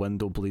against the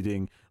window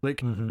bleeding.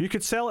 Like, you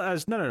could sell it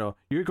as, no,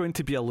 you're going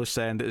to be a loose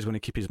end that is going to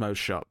keep his mouth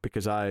shut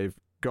because I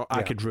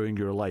could ruin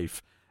your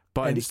life.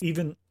 But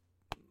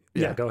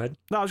go ahead.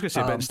 No, I was going to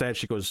say, but instead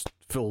she goes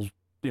full,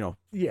 full and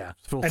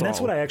throttle. That's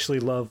what I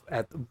actually love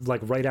at, like,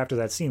 right after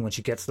that scene when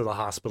she gets to the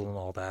hospital and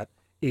all that,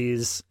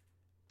 is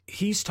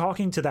he's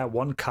talking to that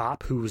one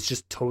cop who was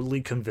just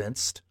totally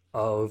convinced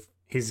of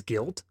his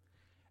guilt.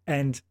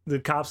 And the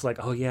cop's like,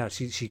 oh yeah,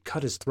 she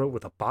cut his throat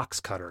with a box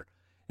cutter.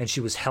 And she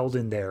was held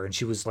in there, and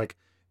she was like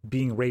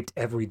being raped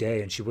every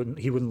day, and he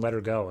wouldn't let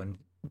her go. And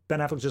Ben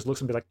Affleck just looks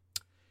and be like,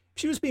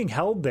 if she was being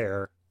held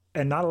there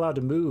and not allowed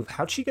to move,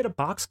 how'd she get a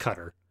box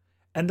cutter?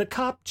 And the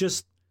cop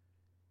just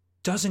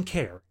doesn't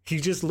care. He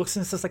just looks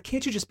and says, like,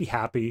 can't you just be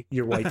happy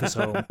your wife is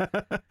home?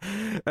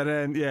 And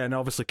then and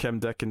obviously Kim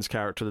Dickens'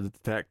 character, the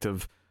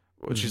detective,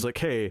 she's like,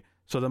 hey,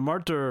 so the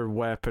murder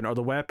weapon or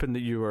the weapon that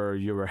you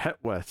were hit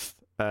with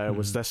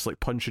was this like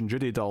Punch and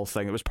Judy doll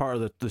thing. It was part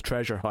of the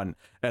treasure hunt,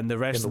 and the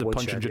rest of the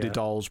Punch and Judy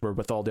dolls were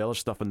with all the other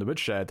stuff in the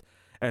woodshed.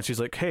 And she's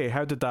like, hey,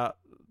 how did that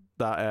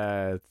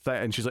thing?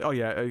 And she's like, oh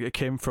yeah, it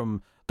came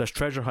from this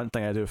treasure hunt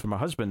thing I do for my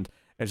husband.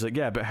 And she's like,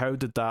 yeah, but how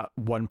did that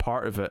one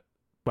part of it,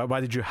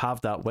 why did you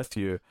have that with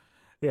you?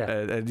 Yeah.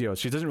 And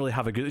she doesn't really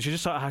have a good, she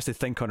just sort of has to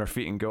think on her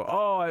feet and go,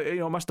 oh,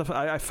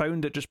 I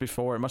found it just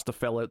before, it must have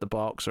fell out the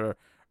box or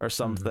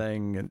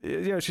something.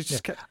 And she's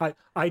just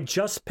I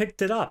just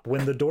picked it up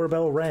when the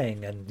doorbell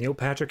rang and Neil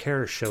Patrick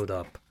Harris showed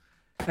up.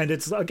 And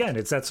it's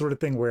that sort of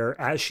thing where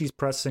as she's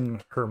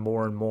pressing her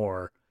more and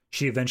more,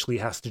 she eventually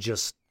has to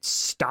just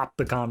stop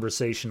the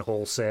conversation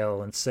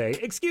wholesale and say,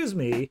 excuse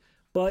me,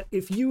 but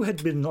if you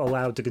had been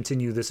allowed to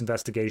continue this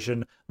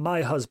investigation,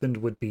 my husband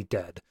would be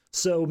dead.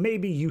 So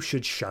maybe you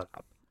should shut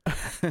up.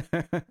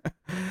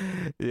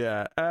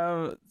 Yeah.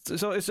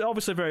 So it's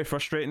obviously very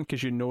frustrating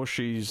because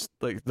she's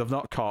like, they've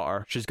not caught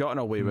her. She's gotten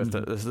away with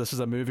it. This is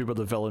a movie where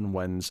the villain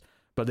wins.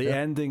 But the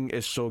ending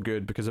is so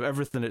good because of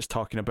everything it's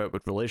talking about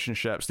with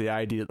relationships. The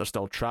idea that they're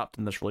still trapped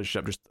in this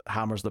relationship just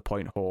hammers the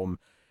point home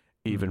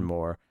even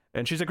more.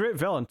 And she's a great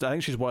villain. I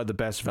think she's one of the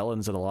best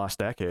villains of the last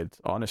decade,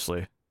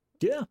 honestly.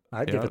 Yeah,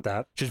 I'd give it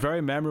that. She's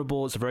very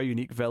memorable. It's a very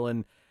unique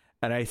villain.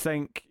 And I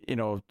think,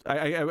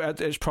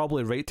 it's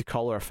probably right to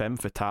call her a femme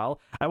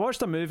fatale. I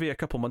watched a movie a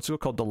couple months ago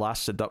called The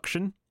Last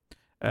Seduction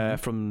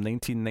from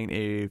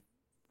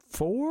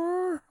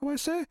 1994, I want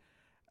to say. Okay.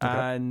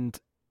 And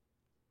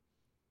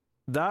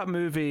that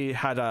movie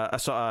had a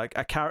sort of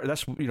a character,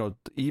 this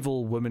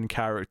evil woman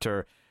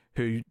character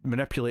who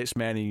manipulates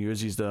men and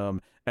uses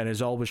them and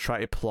is always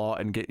trying to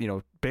plot and get,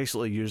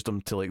 basically use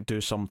them to like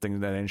do something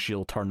and then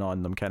she'll turn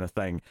on them kind of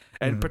thing.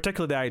 And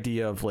particularly the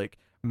idea of like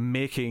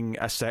making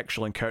a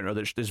sexual encounter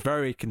that is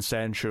very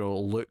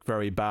consensual look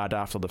very bad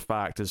after the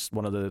fact is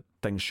one of the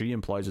things she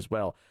employs as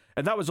well.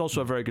 And that was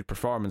also a very good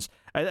performance.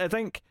 I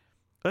think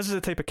this is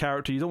the type of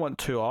character you don't want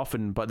too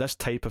often, but this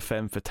type of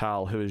femme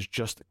fatale who is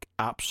just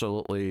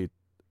absolutely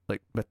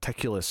like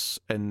meticulous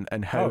in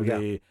how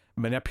they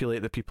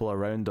manipulate the people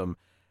around them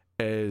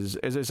is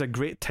a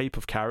great type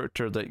of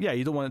character that,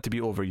 you don't want it to be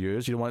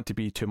overused. You don't want it to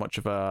be too much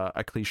of a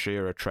cliche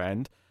or a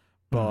trend.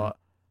 But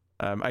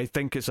I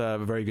think it's a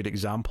very good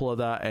example of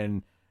that.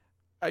 And,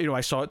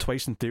 I saw it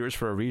twice in theaters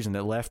for a reason.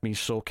 It left me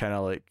so kind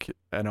of like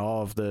in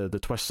awe of the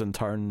twists and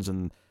turns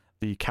and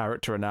the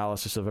character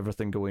analysis of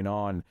everything going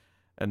on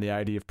and the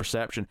idea of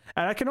perception.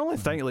 And I can only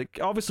think, like,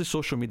 obviously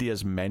social media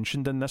is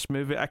mentioned in this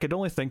movie. I could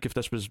only think if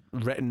this was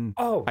written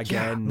now,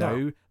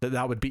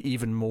 that would be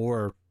even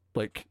more,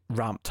 like,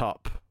 ramped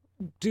up.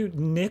 Dude,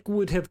 Nick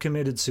would have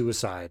committed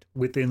suicide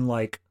within,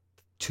 like,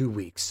 2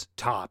 weeks,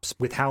 tops,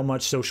 with how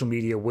much social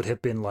media would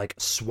have been, like,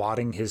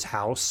 swatting his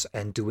house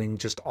and doing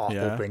just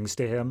awful things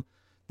to him.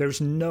 There's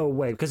no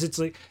way, because it's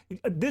like,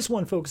 this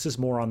one focuses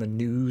more on the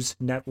news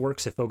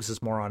networks. It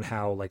focuses more on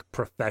how, like,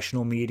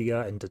 professional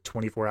media and the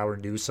 24-hour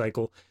news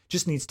cycle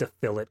just needs to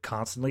fill it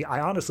constantly.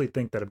 I honestly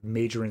think that a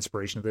major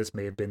inspiration of this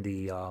may have been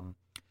the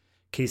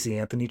Casey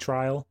Anthony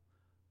trial,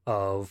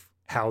 of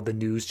how the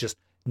news just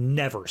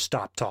never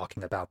stopped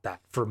talking about that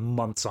for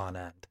months on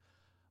end.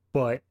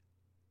 But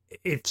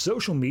if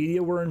social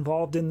media were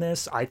involved in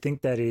this, I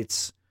think that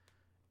it's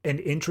an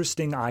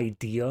interesting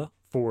idea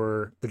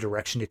for the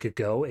direction it could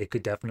go, it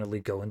could definitely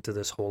go into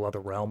this whole other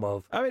realm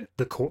of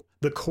the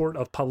court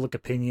of public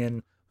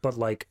opinion, but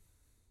like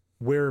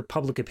where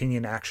public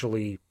opinion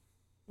actually,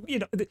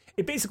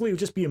 it basically would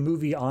just be a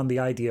movie on the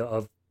idea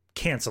of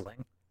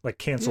canceling, like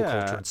cancel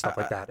culture and stuff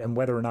like that, and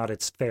whether or not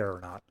it's fair or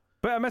not.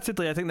 But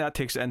admittedly, I think that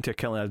takes it into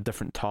account a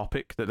different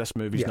topic that this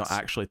movie's not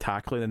actually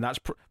tackling, and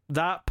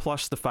that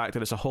plus the fact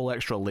that it's a whole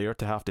extra layer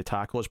to have to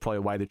tackle is probably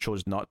why they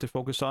chose not to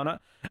focus on it.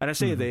 And I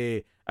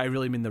say I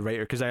really mean the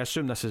writer, because I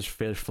assume this is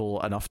faithful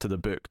enough to the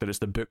book that it's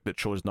the book that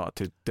chose not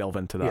to delve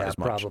into that as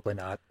much. Yeah, probably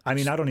not. I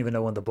mean, I don't even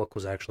know when the book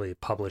was actually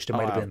published. It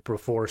might have been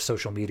before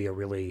social media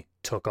really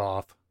took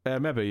off.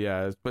 Maybe,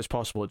 yeah. It's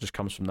possible it just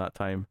comes from that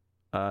time.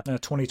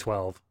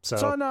 2012.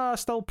 So no,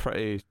 still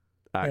pretty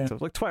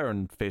active. Like Twitter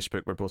and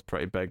Facebook were both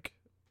pretty big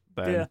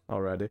then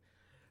already.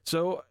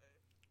 So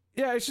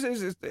yeah, it's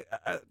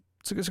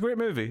a great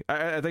movie.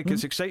 I think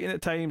it's exciting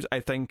at times. I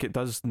think it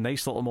does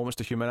nice little moments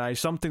to humanize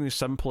something as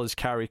simple as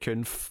Carrie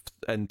Coon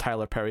and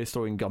Tyler Perry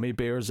throwing gummy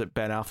bears at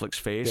Ben Affleck's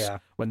face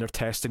when they're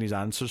testing his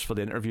answers for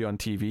the interview on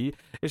TV.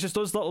 It's just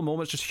those little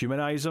moments just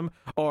humanize him.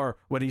 Or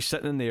when he's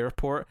sitting in the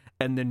airport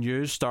and the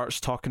news starts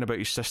talking about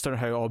his sister and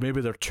how maybe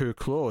they're too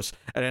close,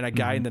 and then a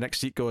guy in the next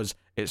seat goes,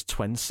 "It's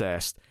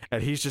twincest,"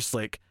 and he's just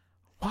like,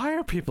 why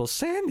are people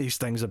saying these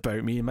things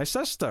about me and my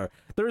sister?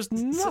 There's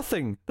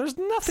nothing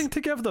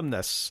to give them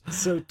this.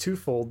 So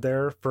twofold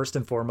there. First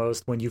and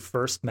foremost, when you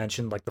first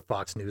mentioned like the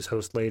Fox News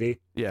host lady,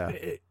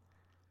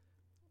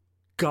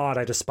 God,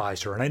 I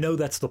despise her, and I know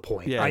that's the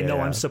point. I know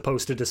I'm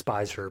supposed to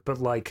despise her, but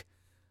like,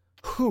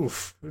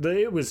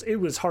 it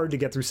was hard to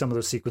get through some of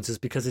those sequences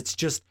because it's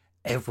just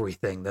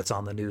everything that's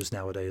on the news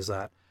nowadays.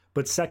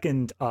 But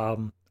second,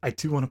 I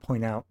do want to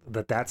point out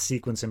that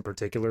sequence in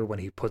particular, when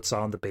he puts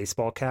on the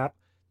baseball cap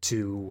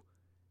to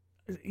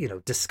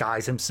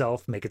disguise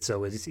himself, make it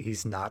so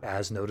he's not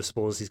as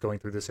noticeable as he's going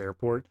through this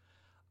airport.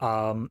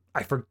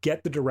 I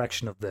forget the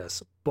direction of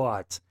this,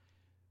 but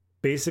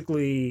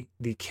basically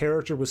the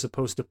character was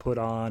supposed to put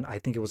on, I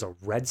think it was a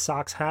Red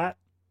Sox hat,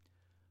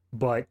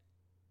 but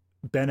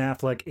Ben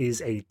Affleck is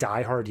a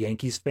diehard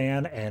Yankees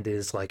fan and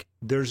is like,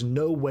 there's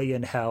no way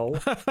in hell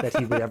that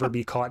he would ever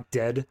be caught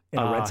dead in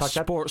a Red Sox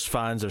hat. Sports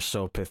fans are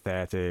so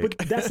pathetic.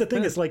 But that's the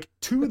thing, is like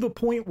to the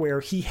point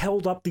where he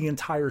held up the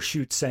entire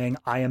shoot saying,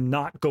 I am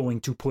not going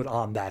to put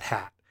on that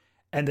hat.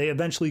 And they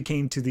eventually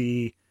came to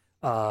the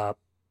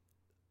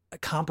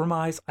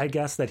compromise, I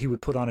guess, that he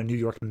would put on a New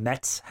York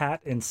Mets hat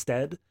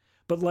instead.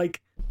 But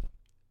like,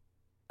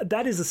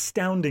 that is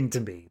astounding to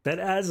me, that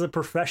as a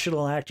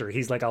professional actor,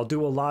 he's like, I'll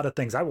do a lot of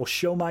things. I will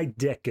show my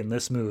dick in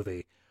this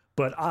movie,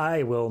 but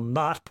I will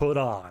not put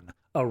on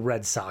a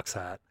Red Sox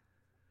hat.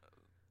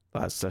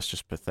 That's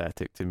just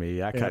pathetic to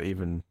me. I can't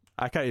even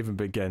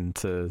begin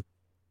to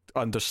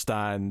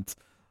understand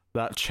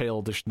that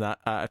childish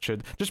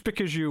attitude. Just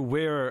because you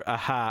wear a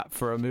hat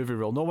for a movie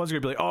role, no one's gonna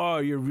be like, oh,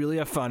 you're really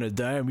a fan of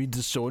that, and we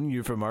disown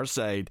you from our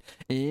side.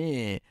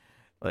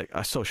 Like,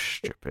 that's so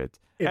stupid.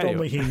 If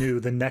only he knew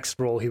the next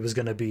role he was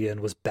going to be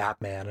in was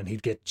Batman, and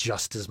he'd get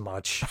just as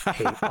much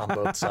hate on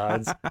both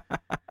sides.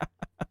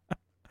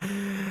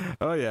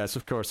 Oh yes,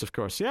 of course.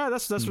 Yeah,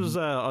 this was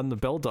on the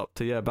build-up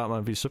to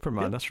Batman v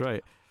Superman. Yep. That's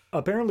right.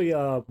 Apparently,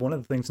 one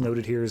of the things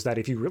noted here is that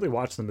if you really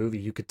watch the movie,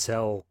 you could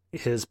tell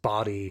his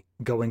body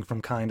going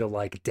from kind of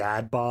like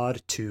dad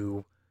bod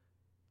to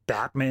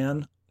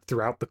Batman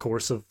throughout the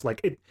course of,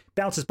 like, it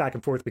bounces back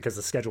and forth because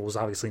the schedule was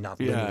obviously not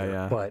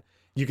linear, but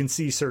you can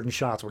see certain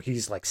shots where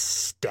he's like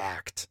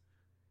stacked.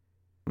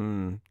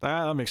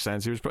 That makes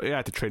sense. He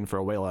had to train for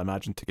a while, I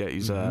imagine, to get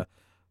his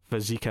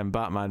physique in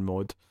Batman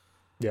mode.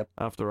 Yep.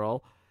 After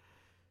all,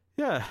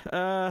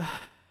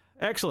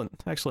 excellent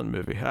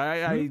movie.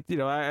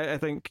 I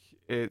think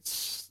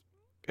it's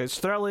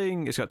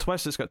thrilling. It's got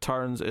twists. It's got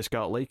turns. It's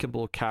got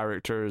likable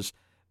characters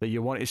that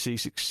you want to see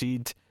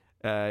succeed.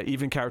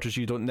 Even characters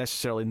you don't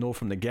necessarily know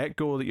from the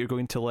get-go that you're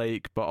going to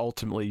like, but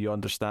ultimately you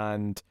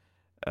understand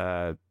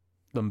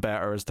them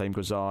better as time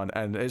goes on,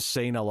 and it's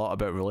saying a lot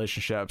about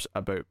relationships,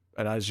 and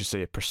as you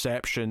say,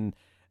 perception,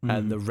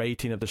 and the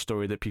writing of the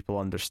story that people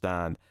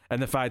understand,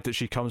 and the fact that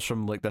she comes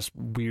from like this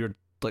weird,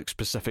 like,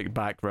 specific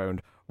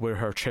background where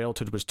her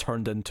childhood was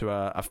turned into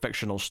a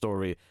fictional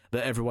story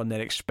that everyone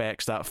then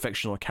expects that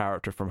fictional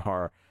character from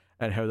her,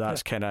 and how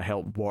that's kind of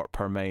helped warp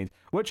her mind.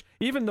 Which,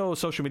 even though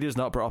social media is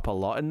not brought up a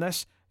lot in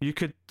this, you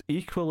could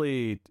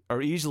equally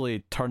or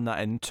easily turn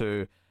that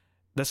into,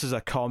 this is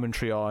a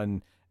commentary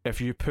on, if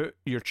you put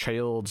your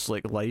child's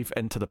like life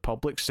into the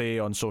public, say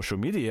on social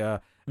media,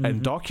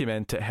 and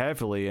document it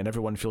heavily, and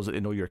everyone feels that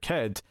they know your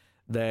kid,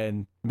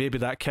 then maybe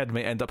that kid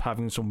might end up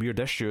having some weird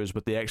issues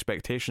with the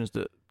expectations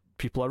that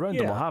people around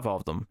them will have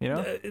of them.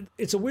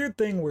 It's a weird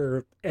thing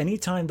where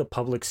anytime the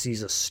public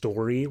sees a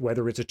story,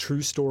 whether it's a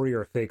true story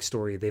or a fake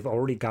story, they've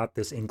already got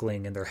this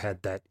inkling in their head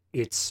that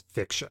it's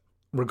fiction.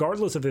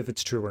 Regardless of if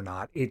it's true or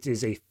not, it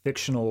is a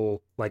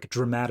fictional, like,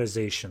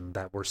 dramatization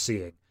that we're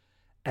seeing.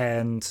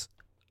 And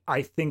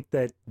I think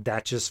that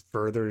just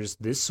furthers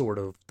this sort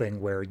of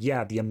thing where,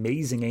 the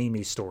Amazing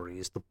Amy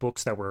stories, the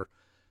books that were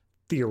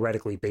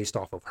theoretically based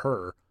off of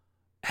her,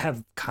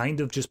 have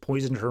kind of just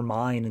poisoned her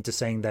mind into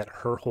saying that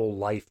her whole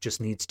life just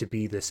needs to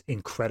be this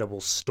incredible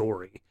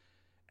story.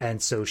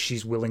 And so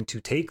she's willing to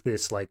take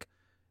this like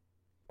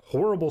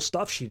horrible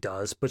stuff she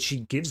does, but she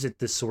gives it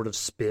this sort of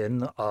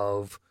spin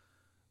of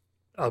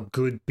a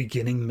good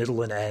beginning,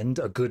 middle, and end,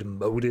 a good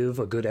motive,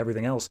 a good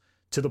everything else,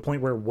 to the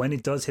point where when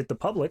it does hit the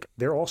public,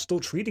 they're all still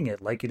treating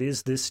it like it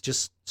is this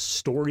just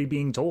story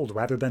being told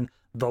rather than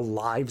the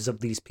lives of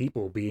these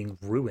people being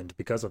ruined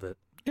because of it.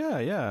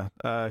 Yeah.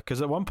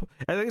 Because at one point,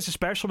 I think it's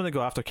especially when they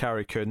go after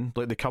Carrie Coon,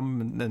 like they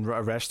come and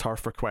arrest her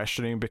for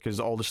questioning because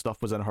all the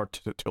stuff was in her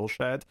tool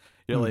shed.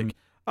 You're like,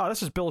 oh,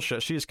 this is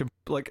bullshit. She is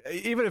like,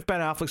 even if Ben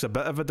Affleck's a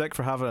bit of a dick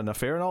for having an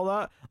affair and all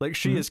that, like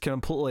she is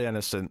completely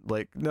innocent.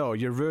 Like, no,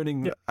 you're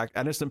ruining an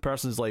innocent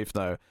person's life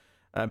now.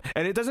 And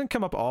it doesn't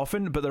come up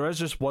often, but there is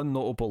just one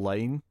notable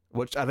line,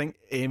 which I think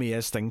Amy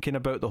is thinking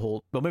about the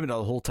whole, well, maybe not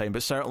the whole time,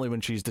 but certainly when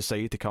she's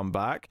decided to come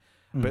back.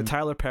 But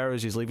Tyler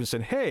Perez is leaving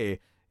saying, hey,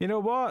 you know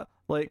what?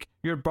 Like,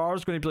 your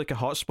bar's going to be like a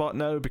hotspot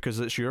now because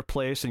it's your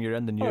place and you're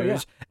in the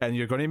news, and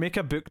you're going to make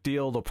a book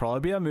deal. There'll probably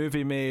be a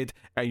movie made,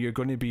 and you're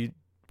going to be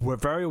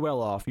very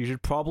well off. You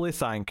should probably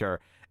thank her.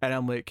 And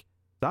I'm like,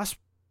 that's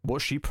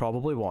what she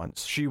probably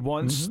wants. She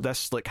wants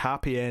this like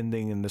happy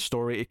ending and the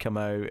story to come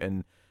out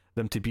and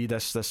them to be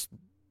this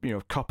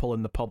couple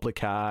in the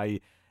public eye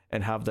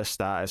and have this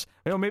status.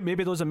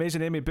 Maybe those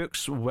Amazing Amy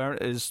books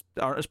aren't as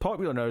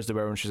popular now as they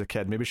were when she was a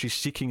kid. Maybe she's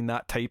seeking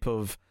that type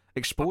of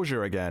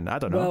exposure again. I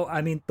don't know. Well,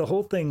 I mean, the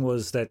whole thing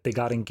was that they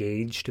got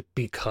engaged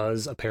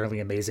because apparently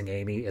Amazing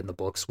Amy in the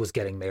books was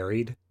getting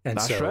married, and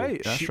That's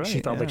right. She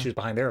felt like she was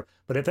behind there.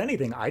 But if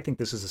anything, I think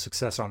this is a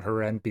success on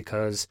her end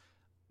because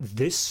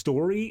this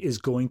story is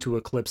going to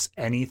eclipse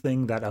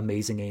anything that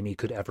Amazing Amy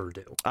could ever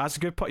do. That's a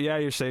good point. Yeah,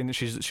 you're saying that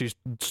she's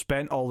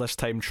spent all this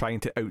time trying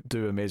to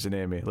outdo Amazing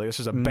Amy. Like, this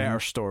is a better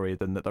story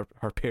than that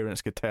her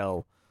parents could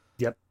tell.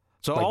 Yep.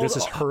 So this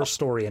is her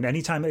story, and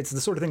anytime it's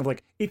the sort of thing of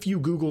like, if you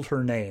Googled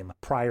her name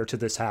prior to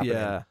this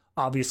happening,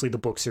 obviously the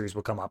book series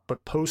will come up,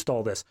 but post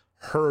all this,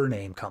 her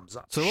name comes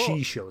up. So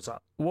she shows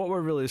up. What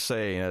we're really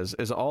saying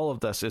is all of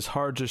this is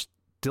her just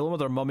dealing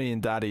with her mummy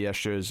and daddy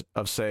issues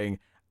of saying,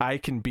 I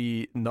can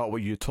be not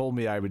what you told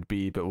me I would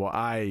be, but what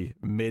I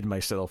made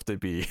myself to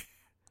be.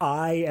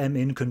 I am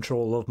in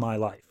control of my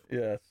life.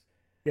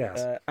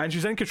 Yes. And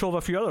she's in control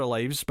of a few other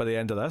lives by the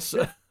end of this.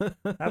 Yeah,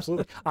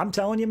 absolutely. I'm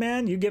telling you,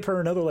 man, you give her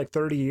another like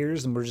 30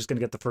 years and we're just going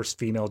to get the first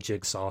female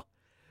Jigsaw.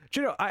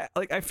 Do you know,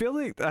 I feel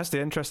like that's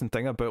the interesting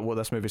thing about what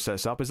this movie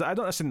sets up, is that I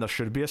don't assume there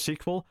should be a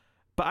sequel,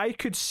 but I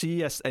could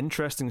see an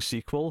interesting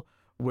sequel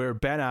where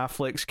Ben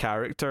Affleck's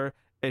character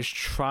is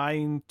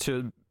trying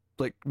to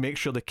like make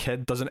sure the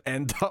kid doesn't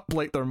end up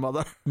like their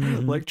mother,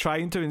 like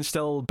trying to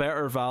instill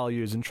better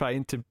values and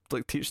trying to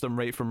like teach them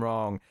right from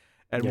wrong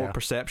and what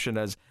perception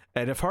is.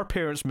 And if her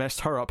parents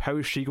messed her up, how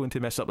is she going to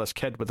mess up this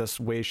kid with this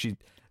way she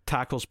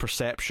tackles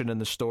perception in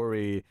the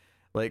story?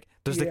 Like,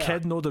 does the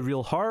kid know the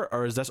real her,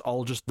 or is this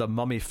all just the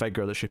mummy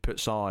figure that she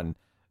puts on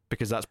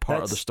because that's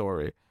part of the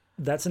story?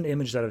 That's an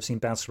image that I've seen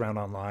bounced around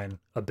online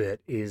a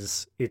bit.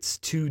 Is it's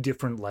two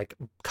different like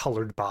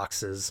colored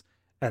boxes,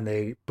 and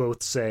they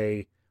both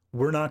say,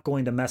 we're not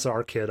going to mess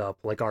our kid up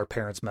like our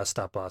parents messed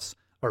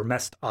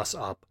us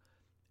up.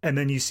 And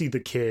then you see the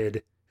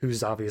kid,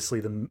 who's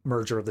obviously the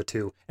merger of the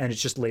two, and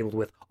it's just labeled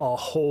with a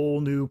whole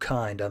new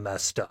kind of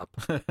messed up.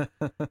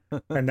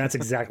 And that's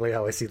exactly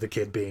how I see the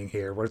kid being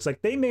here, where it's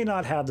like they may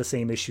not have the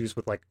same issues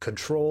with like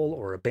control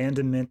or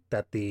abandonment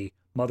that the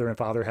mother and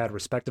father had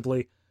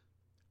respectively,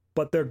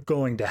 but they're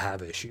going to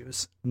have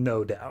issues,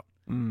 no doubt.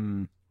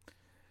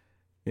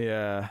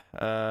 Yeah.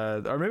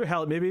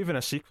 Or maybe even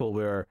a sequel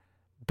where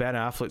Ben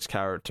Affleck's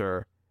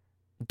character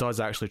does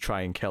actually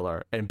try and kill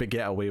her but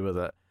get away with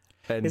it.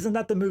 And isn't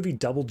that the movie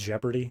Double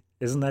Jeopardy?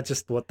 Isn't that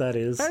just what that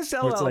is? It's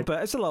a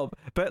little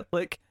bit. But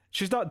like,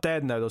 she's not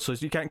dead now though, so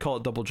you can't call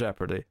it Double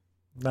Jeopardy.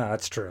 No,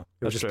 that's true.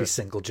 It would just be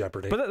Single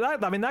Jeopardy. But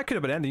that could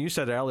have been ending. You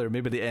said earlier,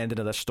 maybe the ending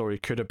of this story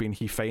could have been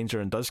he finds her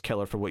and does kill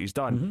her for what he's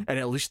done, and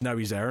at least now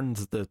he's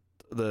earned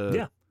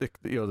the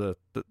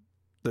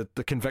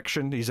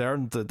conviction. He's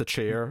earned the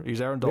chair.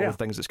 He's earned all the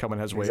things that's coming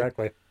his way.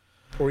 Exactly.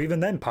 Or even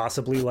then,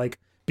 possibly like,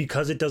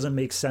 because it doesn't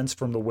make sense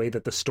from the way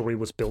that the story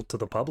was built to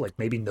the public,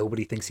 maybe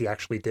nobody thinks he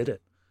actually did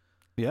it.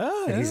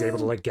 And he's able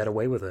to like get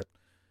away with it.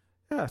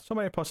 Yeah, so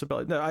many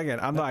possibilities. Now, again,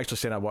 I'm not actually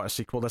saying I want a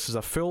sequel. This is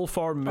a full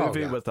form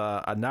movie with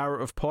a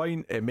narrative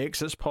point. It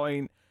makes its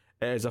point.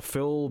 It is a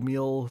full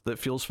meal that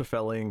feels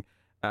fulfilling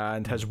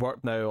and has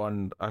worked now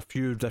on a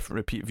few different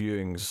repeat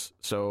viewings.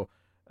 So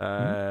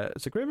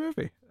it's a great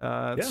movie.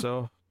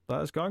 So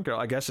that is Gone Girl.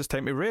 I guess it's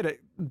time to rate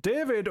it.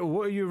 David,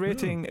 what are you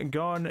rating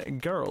Gone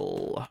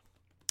Girl?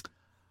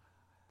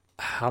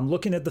 I'm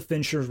looking at the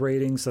Fincher's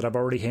ratings that I've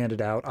already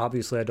handed out.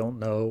 Obviously, I don't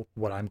know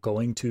what I'm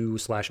going to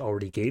 /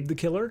 already gave the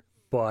killer,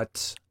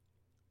 but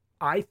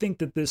I think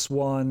that this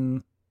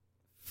one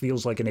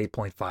feels like an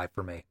 8.5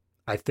 for me.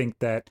 I think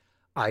that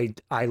I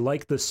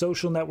like The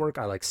Social Network.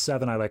 I like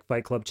Seven. I like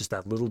Fight Club. Just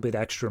that little bit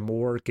extra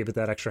more. Give it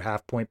that extra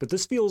half point. But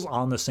this feels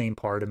on the same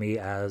par to me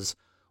as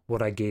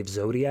what I gave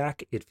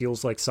Zodiac. It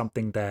feels like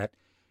something that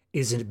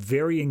is a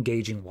very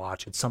engaging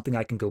watch. It's something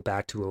I can go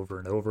back to over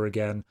and over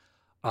again.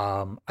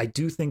 I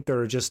do think there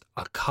are just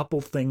a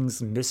couple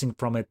things missing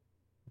from it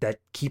that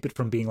keep it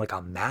from being like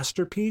a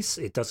masterpiece.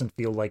 It doesn't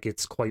feel like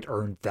it's quite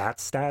earned that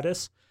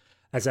status,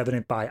 as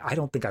evident by, I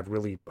don't think I've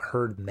really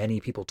heard many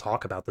people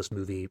talk about this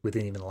movie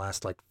within even the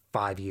last like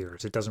 5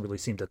 years. It doesn't really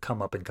seem to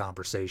come up in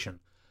conversation.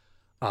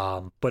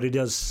 But it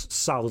does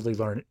solidly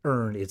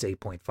earn its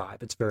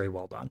 8.5. It's very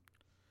well done.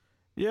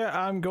 Yeah,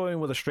 I'm going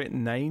with a straight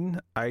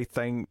 9. I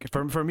think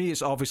for me,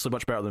 it's obviously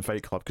much better than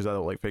Fight Club because I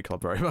don't like Fight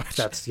Club very much.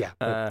 That's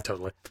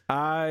totally.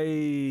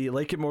 I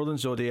like it more than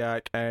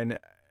Zodiac, and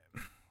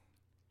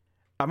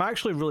I'm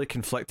actually really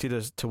conflicted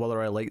as to whether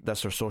I like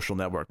this or Social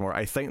Network more.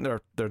 I think they're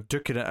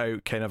duking it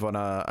out kind of on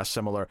a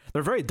similar.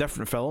 They're very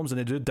different films and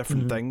they do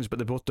different things, but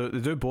they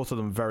do both of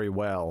them very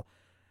well.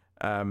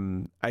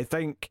 I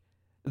think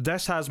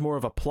this has more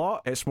of a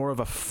plot. It's more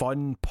of a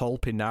fun,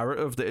 pulpy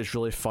narrative that is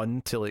really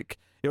fun to like.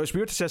 You know, it's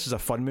weird to say this is a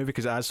fun movie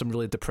because it has some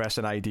really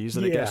depressing ideas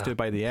that it gets to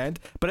by the end,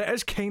 but it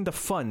is kind of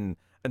fun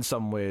in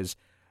some ways.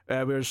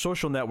 Whereas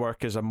Social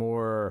Network is a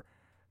more,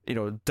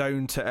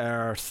 down to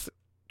earth,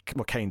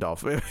 well, kind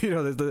of.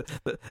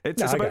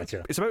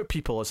 It's about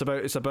people.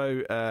 It's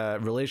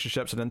about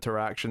relationships and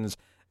interactions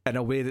in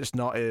a way that's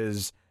not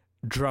as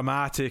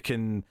dramatic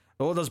and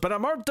there's been a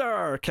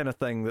murder kind of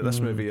thing that this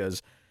movie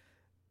is.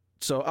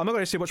 So I'm not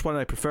going to say which one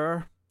I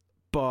prefer.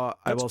 But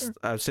I'm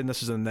saying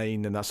this is a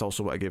 9, and that's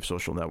also what I gave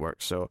Social Network.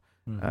 So,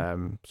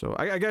 so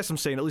I guess I'm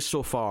saying at least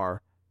so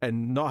far,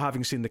 and not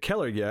having seen The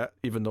Killer yet,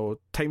 even though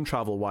time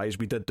travel wise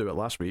we did do it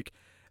last week.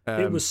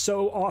 It was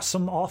so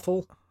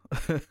awful.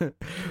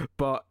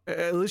 But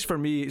at least for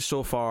me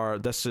so far,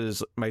 this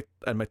is my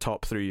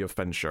top 3 of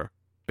Fincher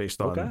based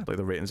on like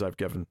the ratings I've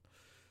given.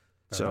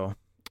 So,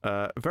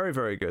 very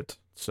very good.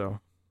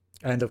 So,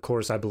 and of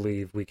course, I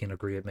believe we can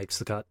agree it makes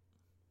the cut.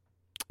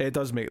 It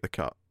does make the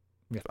cut.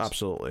 Yes.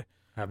 Absolutely.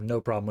 I have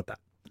no problem with that.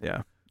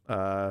 Yeah.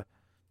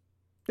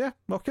 Yeah,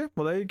 okay.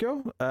 Well, there you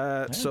go.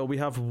 So we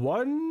have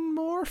one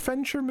more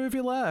Fincher movie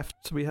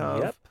left. We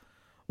have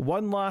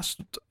one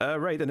last...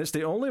 right, and it's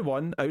the only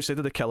one outside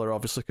of The Killer,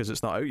 obviously, because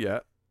it's not out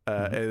yet,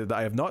 that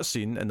I have not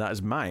seen, and that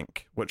is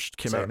Mank, which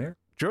came out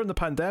during the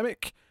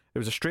pandemic. It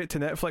was a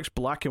straight-to-Netflix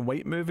black and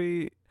white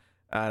movie,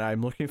 and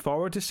I'm looking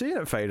forward to seeing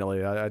it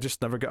finally. I just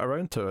never got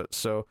around to it,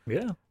 so...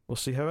 Yeah. We'll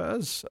see how it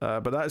is.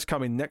 But that is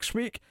coming next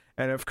week.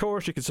 And of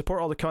course, you can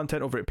support all the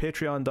content over at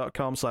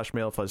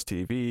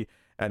patreon.com/MailFuzzTV.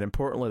 And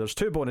importantly, there's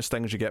 2 bonus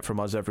things you get from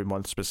us every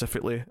month,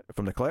 specifically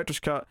from the Collector's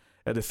Cut.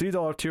 At the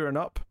 $3 tier and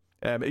up,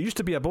 it used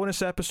to be a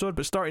bonus episode,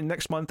 but starting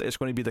next month, it's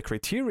going to be the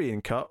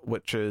Criterion Cut,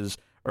 which is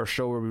our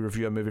show where we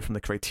review a movie from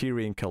the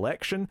Criterion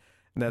Collection.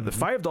 And at the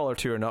 $5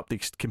 tier and up,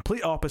 the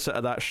complete opposite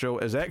of that show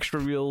is Extra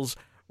Reels,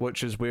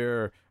 which is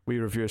where we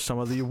review some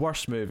of the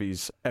worst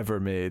movies ever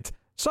made.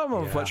 Some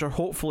of which are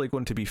hopefully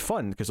going to be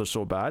fun because they're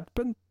so bad,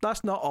 but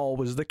that's not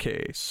always the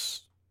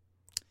case.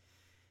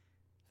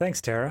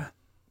 Thanks, Tara.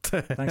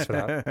 Thanks for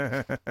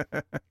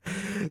that.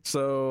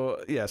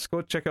 So, yes,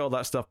 go check out all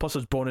that stuff. Plus,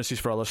 there's bonuses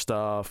for other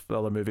stuff,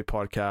 other movie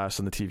podcasts,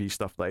 and the TV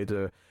stuff that I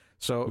do.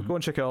 So, go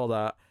and check out all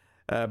that.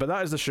 But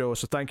that is the show,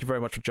 so thank you very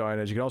much for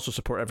joining us. You can also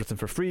support everything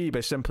for free by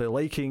simply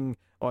liking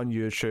on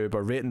YouTube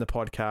or rating the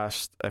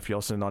podcast if you're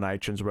listening on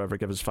iTunes or wherever.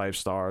 Give us 5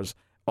 stars.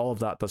 All of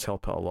that does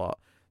help out a lot.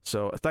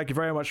 So thank you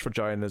very much for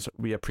joining us.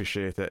 We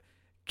appreciate it.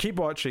 Keep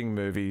watching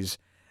movies.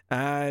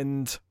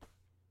 And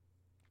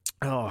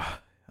I don't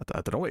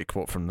know what to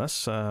quote from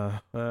this. I'm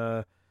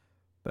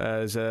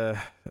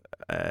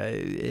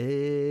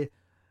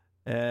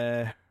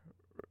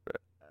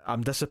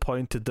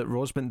disappointed that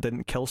Rosamund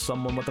didn't kill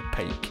someone with a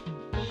pike.